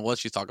 dude, I don't know what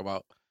she's talking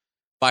about.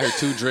 Buy her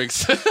 2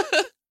 drinks.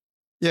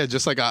 yeah,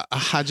 just like a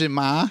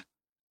hajima,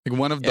 like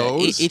one of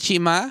those.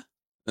 Ichima.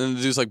 And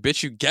the dude's like,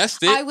 bitch, you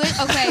guessed it. I would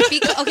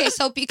okay,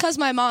 so because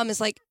my mom is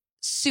like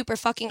super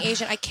fucking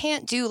Asian, I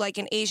can't do like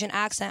an Asian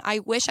accent. I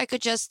wish I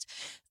could just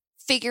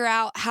figure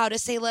out how to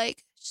say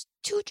like just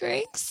 2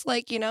 drinks,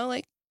 like, you know,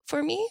 like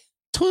for me.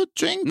 To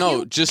drink.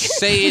 No, just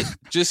say it.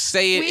 Just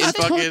say it We in should-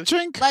 fucking. To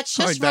drink. Let's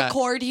just Like that.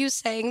 record you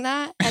saying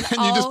that and And you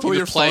just I'll pull You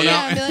your just play phone it. yeah,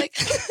 out and be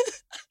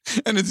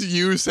like and it's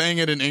you saying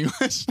it in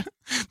English.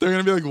 They're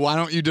gonna be like, "Why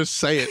don't you just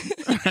say it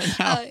right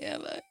now?" oh yeah,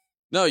 but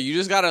No, you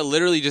just gotta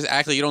literally just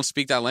act like you don't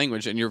speak that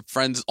language, and your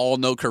friends all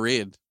know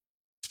Korean.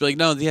 Just be like,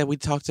 no, yeah, we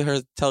talked to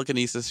her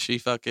telekinesis. She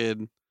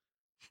fucking.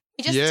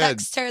 you just Yeah.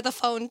 text her, the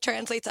phone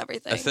translates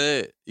everything. That's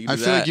it. You can I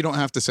do feel that. like you don't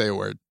have to say a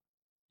word.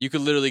 You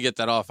could literally get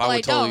that off. Well, I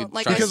would totally. don't.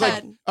 Like try I to Because, do like,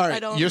 it. said, All I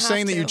right, don't you're have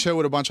saying that you to. chill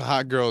with a bunch of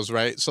hot girls,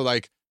 right? So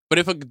like, But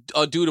if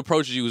a dude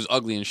approaches you who's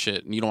ugly and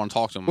shit, and you don't want to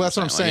talk to him, well, that's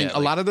what I'm saying. A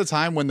lot of the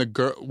time when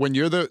when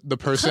you're the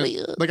person,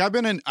 like I've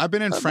been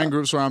in friend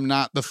groups where I'm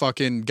not the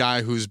fucking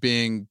guy who's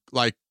being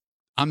like,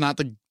 I'm not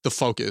the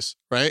focus,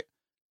 right?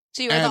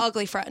 So you're and- the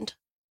ugly friend.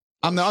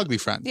 I'm the ugly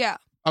friend. Yeah.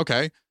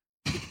 Okay.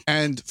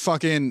 And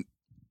fucking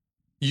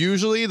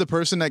usually the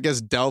person that gets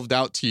delved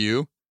out to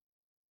you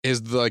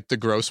is the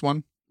gross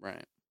one.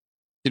 right.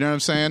 You know what I'm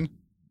saying?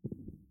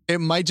 It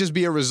might just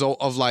be a result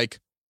of like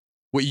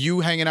what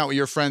you hanging out with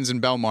your friends in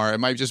Belmar. It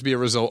might just be a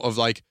result of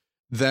like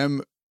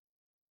them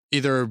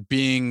either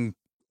being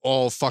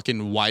all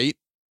fucking white,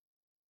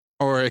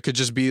 or it could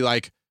just be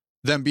like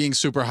them being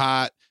super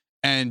hot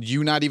and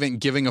you not even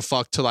giving a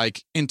fuck to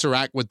like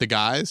interact with the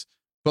guys.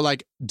 But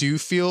like, do you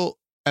feel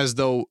as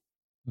though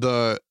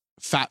the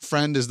fat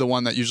friend is the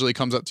one that usually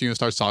comes up to you and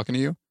starts talking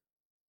to you?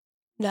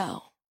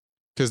 No.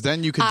 Because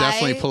then you could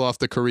definitely I- pull off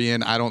the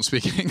Korean, I don't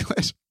speak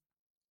English.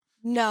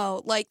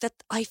 No, like that.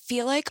 I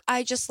feel like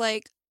I just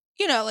like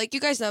you know, like, you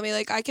guys know me,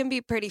 like, I can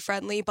be pretty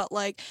friendly, but,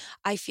 like,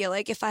 I feel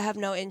like if I have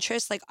no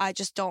interest, like, I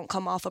just don't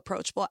come off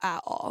approachable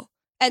at all.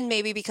 And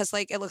maybe because,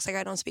 like, it looks like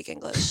I don't speak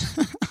English.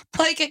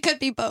 Like, it could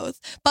be both.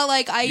 But,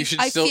 like, You should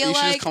I still feel you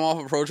should like just come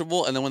off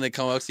approachable, and then when they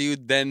come up to you,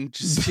 then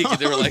just speak it.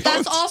 They were like,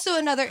 that's also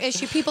another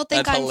issue. People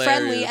think That's I'm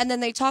friendly, hilarious. and then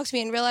they talk to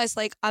me and realize,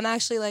 like, I'm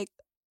actually, like,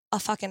 a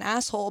fucking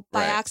asshole by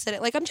Right.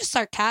 accident. Like, I'm just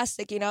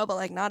sarcastic, you know, but,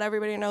 like, not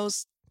everybody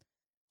knows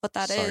what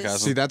that is. Sarcasm.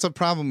 See, that's a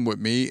problem with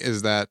me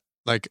is that,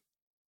 like,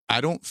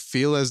 I don't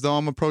feel as though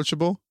I'm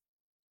approachable,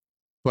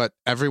 but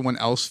everyone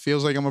else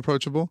feels like I'm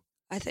approachable.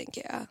 I think,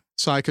 yeah.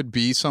 So I could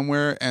be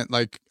somewhere and,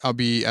 like, I'll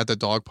be at the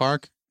dog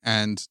park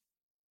and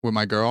with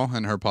my girl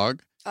and her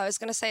pug. I was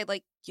going to say,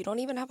 like, you don't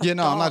even have a Yeah,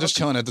 no, I'm not dog. just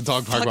chilling at the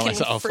dog park by Fucking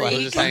myself. freak. Like,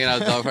 just hanging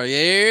out at the dog park.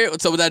 Yeah,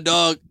 what's up with that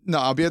dog? no,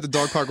 I'll be at the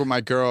dog park with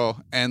my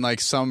girl and, like,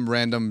 some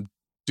random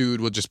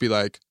dude will just be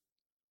like,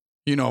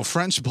 you know,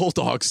 French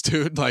bulldogs,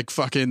 dude. Like,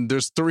 fucking,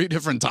 there's 3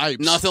 different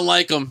types. Nothing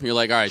like them. You're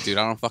like, all right, dude,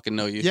 I don't fucking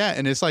know you. Yeah,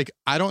 and it's like,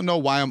 I don't know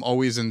why I'm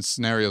always in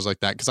scenarios like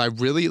that because I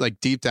really, like,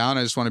 deep down,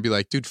 I just want to be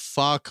like, dude,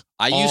 fuck.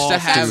 I used to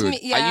off, have dude.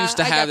 That's me- yeah, I used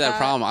to I have get that that.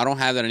 problem. I don't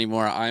have that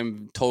anymore.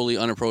 I'm totally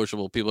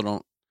unapproachable. People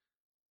don't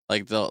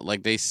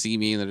they see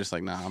me and they're just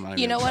like, nah, I'm not even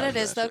You know what trying it for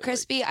is, that though, shit. Like,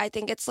 Crispy? I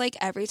think it's like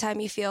every time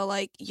you feel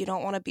like you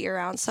don't want to be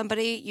around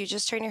somebody, you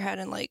just turn your head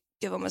and, like,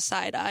 give them a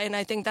side eye. And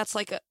I think that's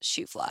like a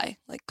shoot fly.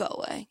 Like, go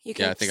away. You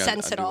Yeah, I can think I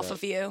sense it do off that.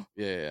 of you.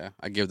 yeah,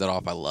 I give that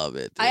off. I love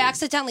it. I dude.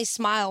 accidentally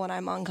smile when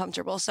I'm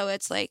uncomfortable. So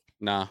it's like,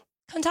 Nah.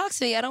 come talk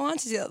to me. I don't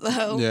want to do that,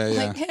 though. Yeah,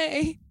 yeah. Like,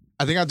 hey.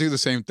 I think I'll do the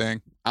same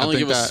thing. I only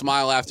think give a that-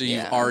 smile after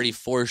you've Yeah. already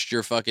forced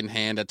your fucking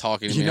hand at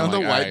talking to You me. know I'm the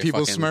like, white all right, people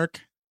fucking-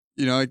 smirk?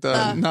 You know, like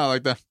the, no,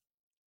 like the,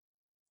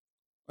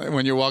 like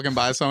when you're walking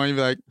by someone, you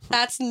be like,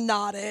 That's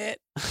not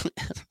it.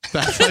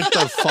 that's like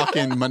the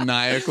fucking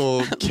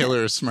maniacal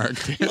killer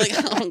smirk, dude. You're like,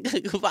 oh,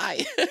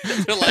 goodbye.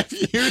 they're like,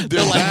 You do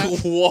they're like,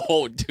 that?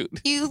 whoa,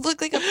 dude. You look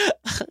like a Nice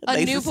to see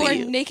you.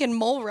 newborn naked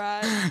mole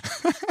rat.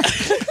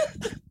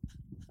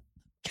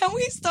 Can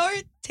we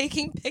start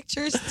taking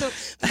pictures to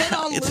put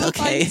on It's loop?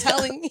 okay. I'm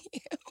telling you.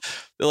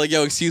 They're like,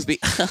 yo, excuse me.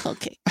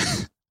 Okay.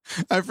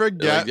 I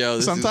forget. like, yo, this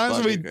is sometimes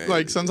we fucking crazy.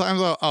 like. Sometimes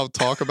I'll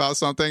talk about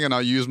something and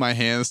I'll use my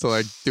hands to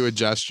like do a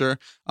gesture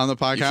on the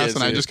podcast, can't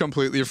and I see it. just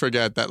completely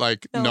forget that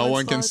like no one's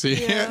one can allowed- see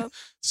yeah. it.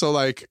 So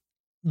like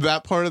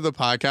that part of the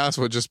podcast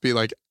would just be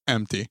like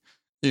empty.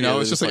 You Yeah, know,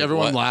 they're it's just just like like,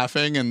 everyone what?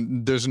 laughing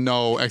and there's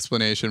no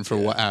explanation for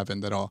Yeah. what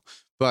happened at all.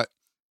 But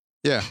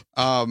yeah,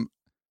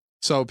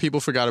 so people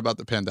forgot about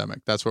the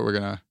pandemic. That's what we're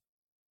gonna.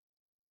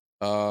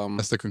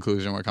 That's the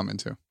conclusion we're coming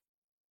to.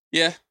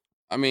 Yeah.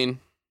 I mean,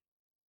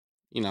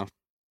 you know,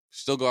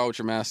 still go out with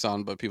your mask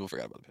on, but people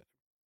forgot about it.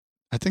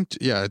 I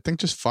think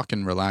just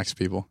fucking relax,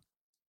 people.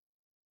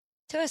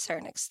 To a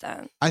certain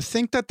extent. I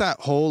think that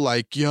whole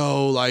like,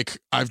 yo, like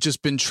I've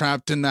just been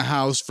trapped in the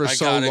house for I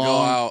so gotta long. go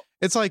out.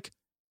 It's like,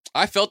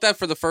 I felt that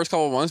for the first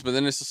couple of months, but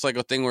then it's just like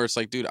a thing where it's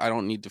like, dude, I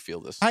don't need to feel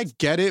this. I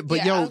get it, but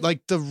Yeah. yo,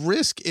 like the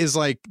risk is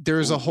like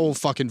there's a whole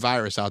fucking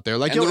virus out there.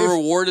 Like, and yo, the if-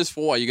 reward is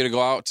for what? You gotta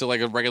go out to like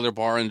a regular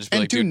bar and just be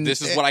And like, dude, dude,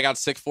 this is what I got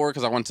sick for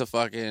because I went to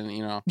fucking,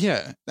 you know.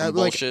 yeah, Some like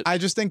bullshit. I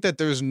just think that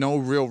there's no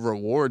real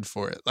reward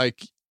for it.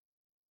 Like,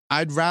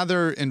 I'd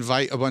rather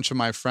invite a bunch of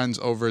my friends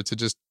over to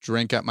just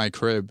drink at my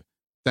crib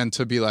than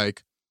to be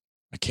like,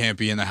 I can't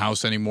be in the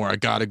house anymore. I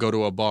gotta go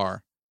to a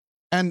bar.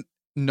 And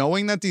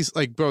knowing that these,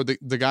 like, bro,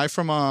 the guy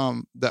from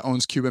that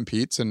owns Cuban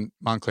Pete's in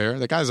Montclair,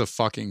 that guy's a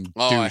fucking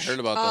Oh, douche. I heard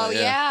about Oh,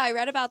 that. yeah. I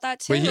read about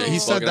that too. But he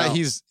said Fucking that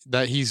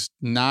out. he's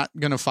not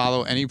gonna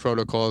follow any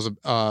protocols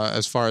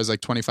as far as like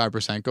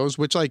 25% goes.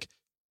 Which, like,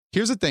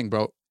 here's the thing,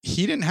 bro.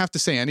 He didn't have to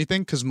say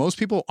anything because most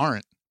people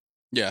aren't.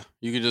 Yeah.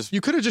 You could just You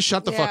could have just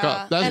shut the fuck Yeah.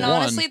 up. That's and one.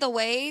 honestly, the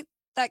way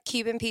that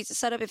Cuban Pizza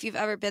set up, if you've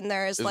ever been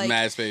there, is it's like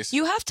mad space.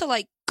 you have to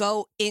like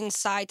go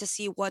inside to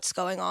see what's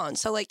going on.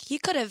 So like he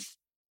could have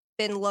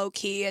been low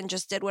key and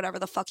just did whatever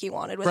the fuck he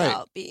wanted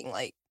without being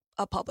like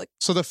a public.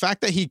 So the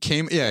fact that he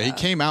came Yeah.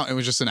 came out and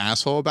was just an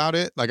asshole about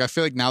it. Like, I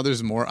feel like now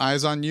there's more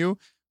eyes on you,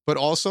 but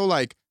also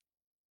like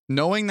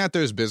knowing that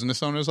there's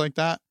business owners like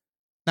that.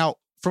 Now,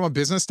 from a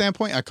business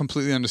standpoint, I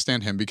completely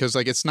understand him because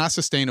like it's not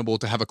sustainable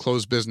to have a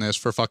closed business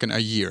for fucking a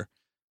year.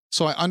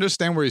 So I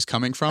understand where he's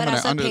coming from, But and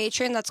as I a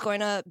patron that's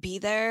going to be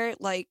there,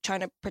 like trying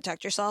to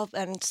protect yourself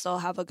and still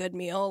have a good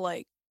meal,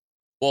 like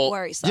well,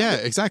 worry yourself. yeah,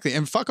 exactly.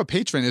 And fuck a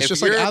patron. It's if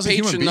just like you're as a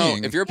human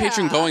being. if you're a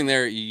patron Yeah. going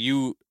there,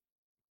 you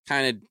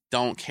kind of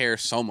don't care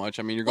so much.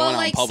 I mean, you're going Well, out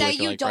in like public,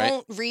 say you like, right?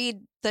 don't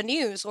read the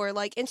news or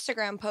like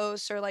Instagram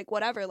posts or like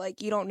whatever,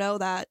 like you don't know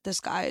that this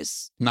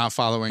guy's not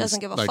following Doesn't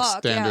give a like fuck,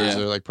 standards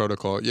yeah. or like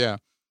protocol. Yeah.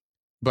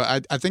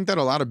 But I think that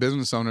a lot of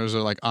business owners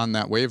are like on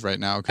that wave right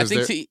now I because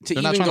think they're, to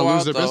they're not even trying to go lose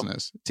out their though,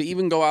 business. to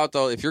even go out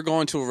though, if you're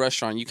going to a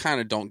restaurant, you kind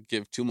of don't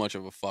give too much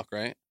of a fuck,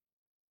 right?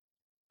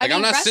 I Like,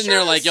 I'm mean, not sitting there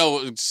like,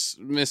 restaurants-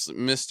 yo, it's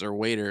Mr.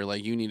 Waiter,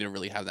 like you need to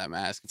really have that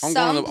mask. If I'm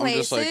Some going to, I'm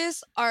just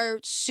places like, are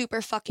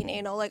super fucking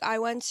anal. Like I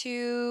went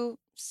to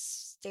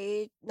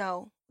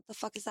what the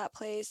fuck is that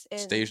place in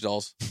stage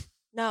dolls.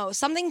 No,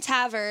 something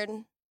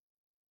tavern.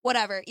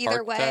 Whatever. Either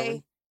Park way.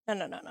 Tavern?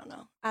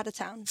 No. Out of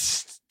town.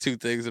 Two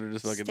things that are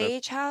just fucking nuts.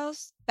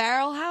 Stagehouse,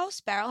 Barrel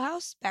House, Barrow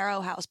House,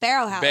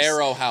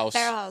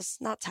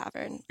 not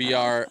tavern.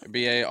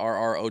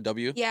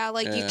 BARROW. Yeah,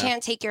 like you Yeah.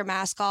 can't take your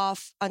mask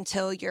off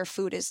until your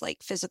food is like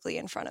physically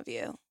in front of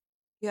you.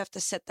 You have to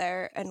sit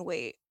there and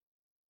wait.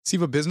 See,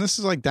 but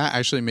businesses like that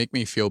actually make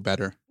me feel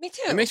better. Me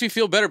too. It makes me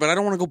feel better, but I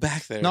don't want to go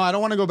back there. No, I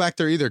don't want to go back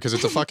there either because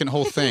it's a fucking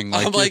whole thing.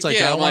 I'm like, it's like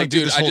yeah, I don't I'm want like, to do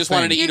dude, this I whole just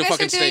wanted to thing. eat you a guys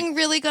fucking are doing steak.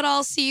 really good.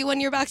 I'll see you when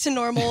you're back to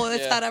normal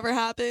if Yeah. that ever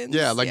happens.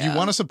 Yeah, like you Yeah.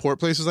 want to support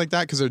places like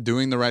that because they're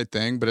doing the right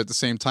thing, but at the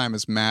same time,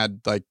 it's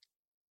mad like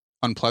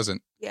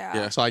unpleasant. Yeah.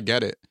 Yeah. So I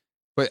get it,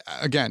 but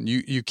again,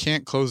 you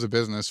can't close a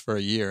business for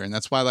a year, and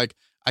that's why like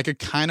I could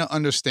kind of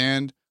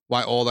understand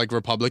why all like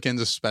Republicans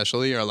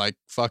especially are like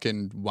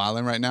fucking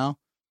wilding right now,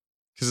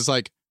 because it's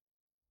like,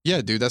 yeah,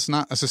 dude, that's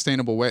not a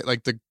sustainable way.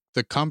 Like the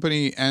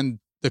company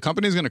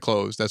is going to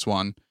close. That's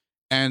one,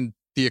 and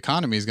the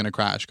economy is going to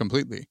crash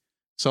completely.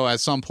 So at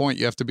some point,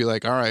 you have to be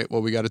like, all right,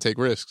 well, we got to take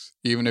risks,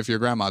 even if your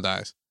grandma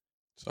dies.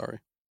 Sorry.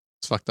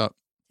 It's fucked up.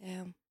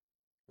 Damn.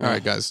 All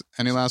right, guys.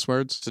 Any last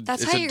words? It's a,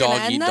 That's it's how a you're gonna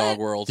dog eat end dog that?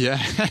 world.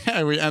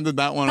 Yeah, we ended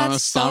that one on a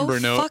That's somber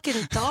so note.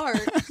 fucking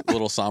dark. A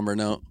little somber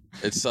note.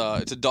 It's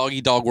a dog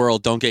eat dog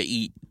world. Don't get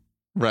eat.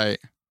 Right.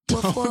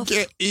 Woof, Don't woof.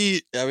 get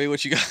eat. I mean,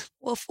 what you got?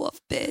 Woof woof,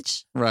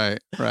 bitch. Right.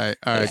 All right,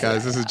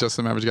 guys. This is Just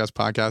Some Average Guys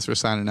podcast. We're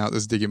signing out.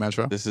 This is Diggy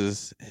Metro. This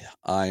is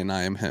I and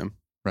I am him.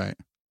 Right.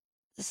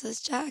 This is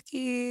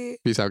Jackie.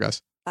 Peace out,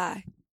 guys. Bye.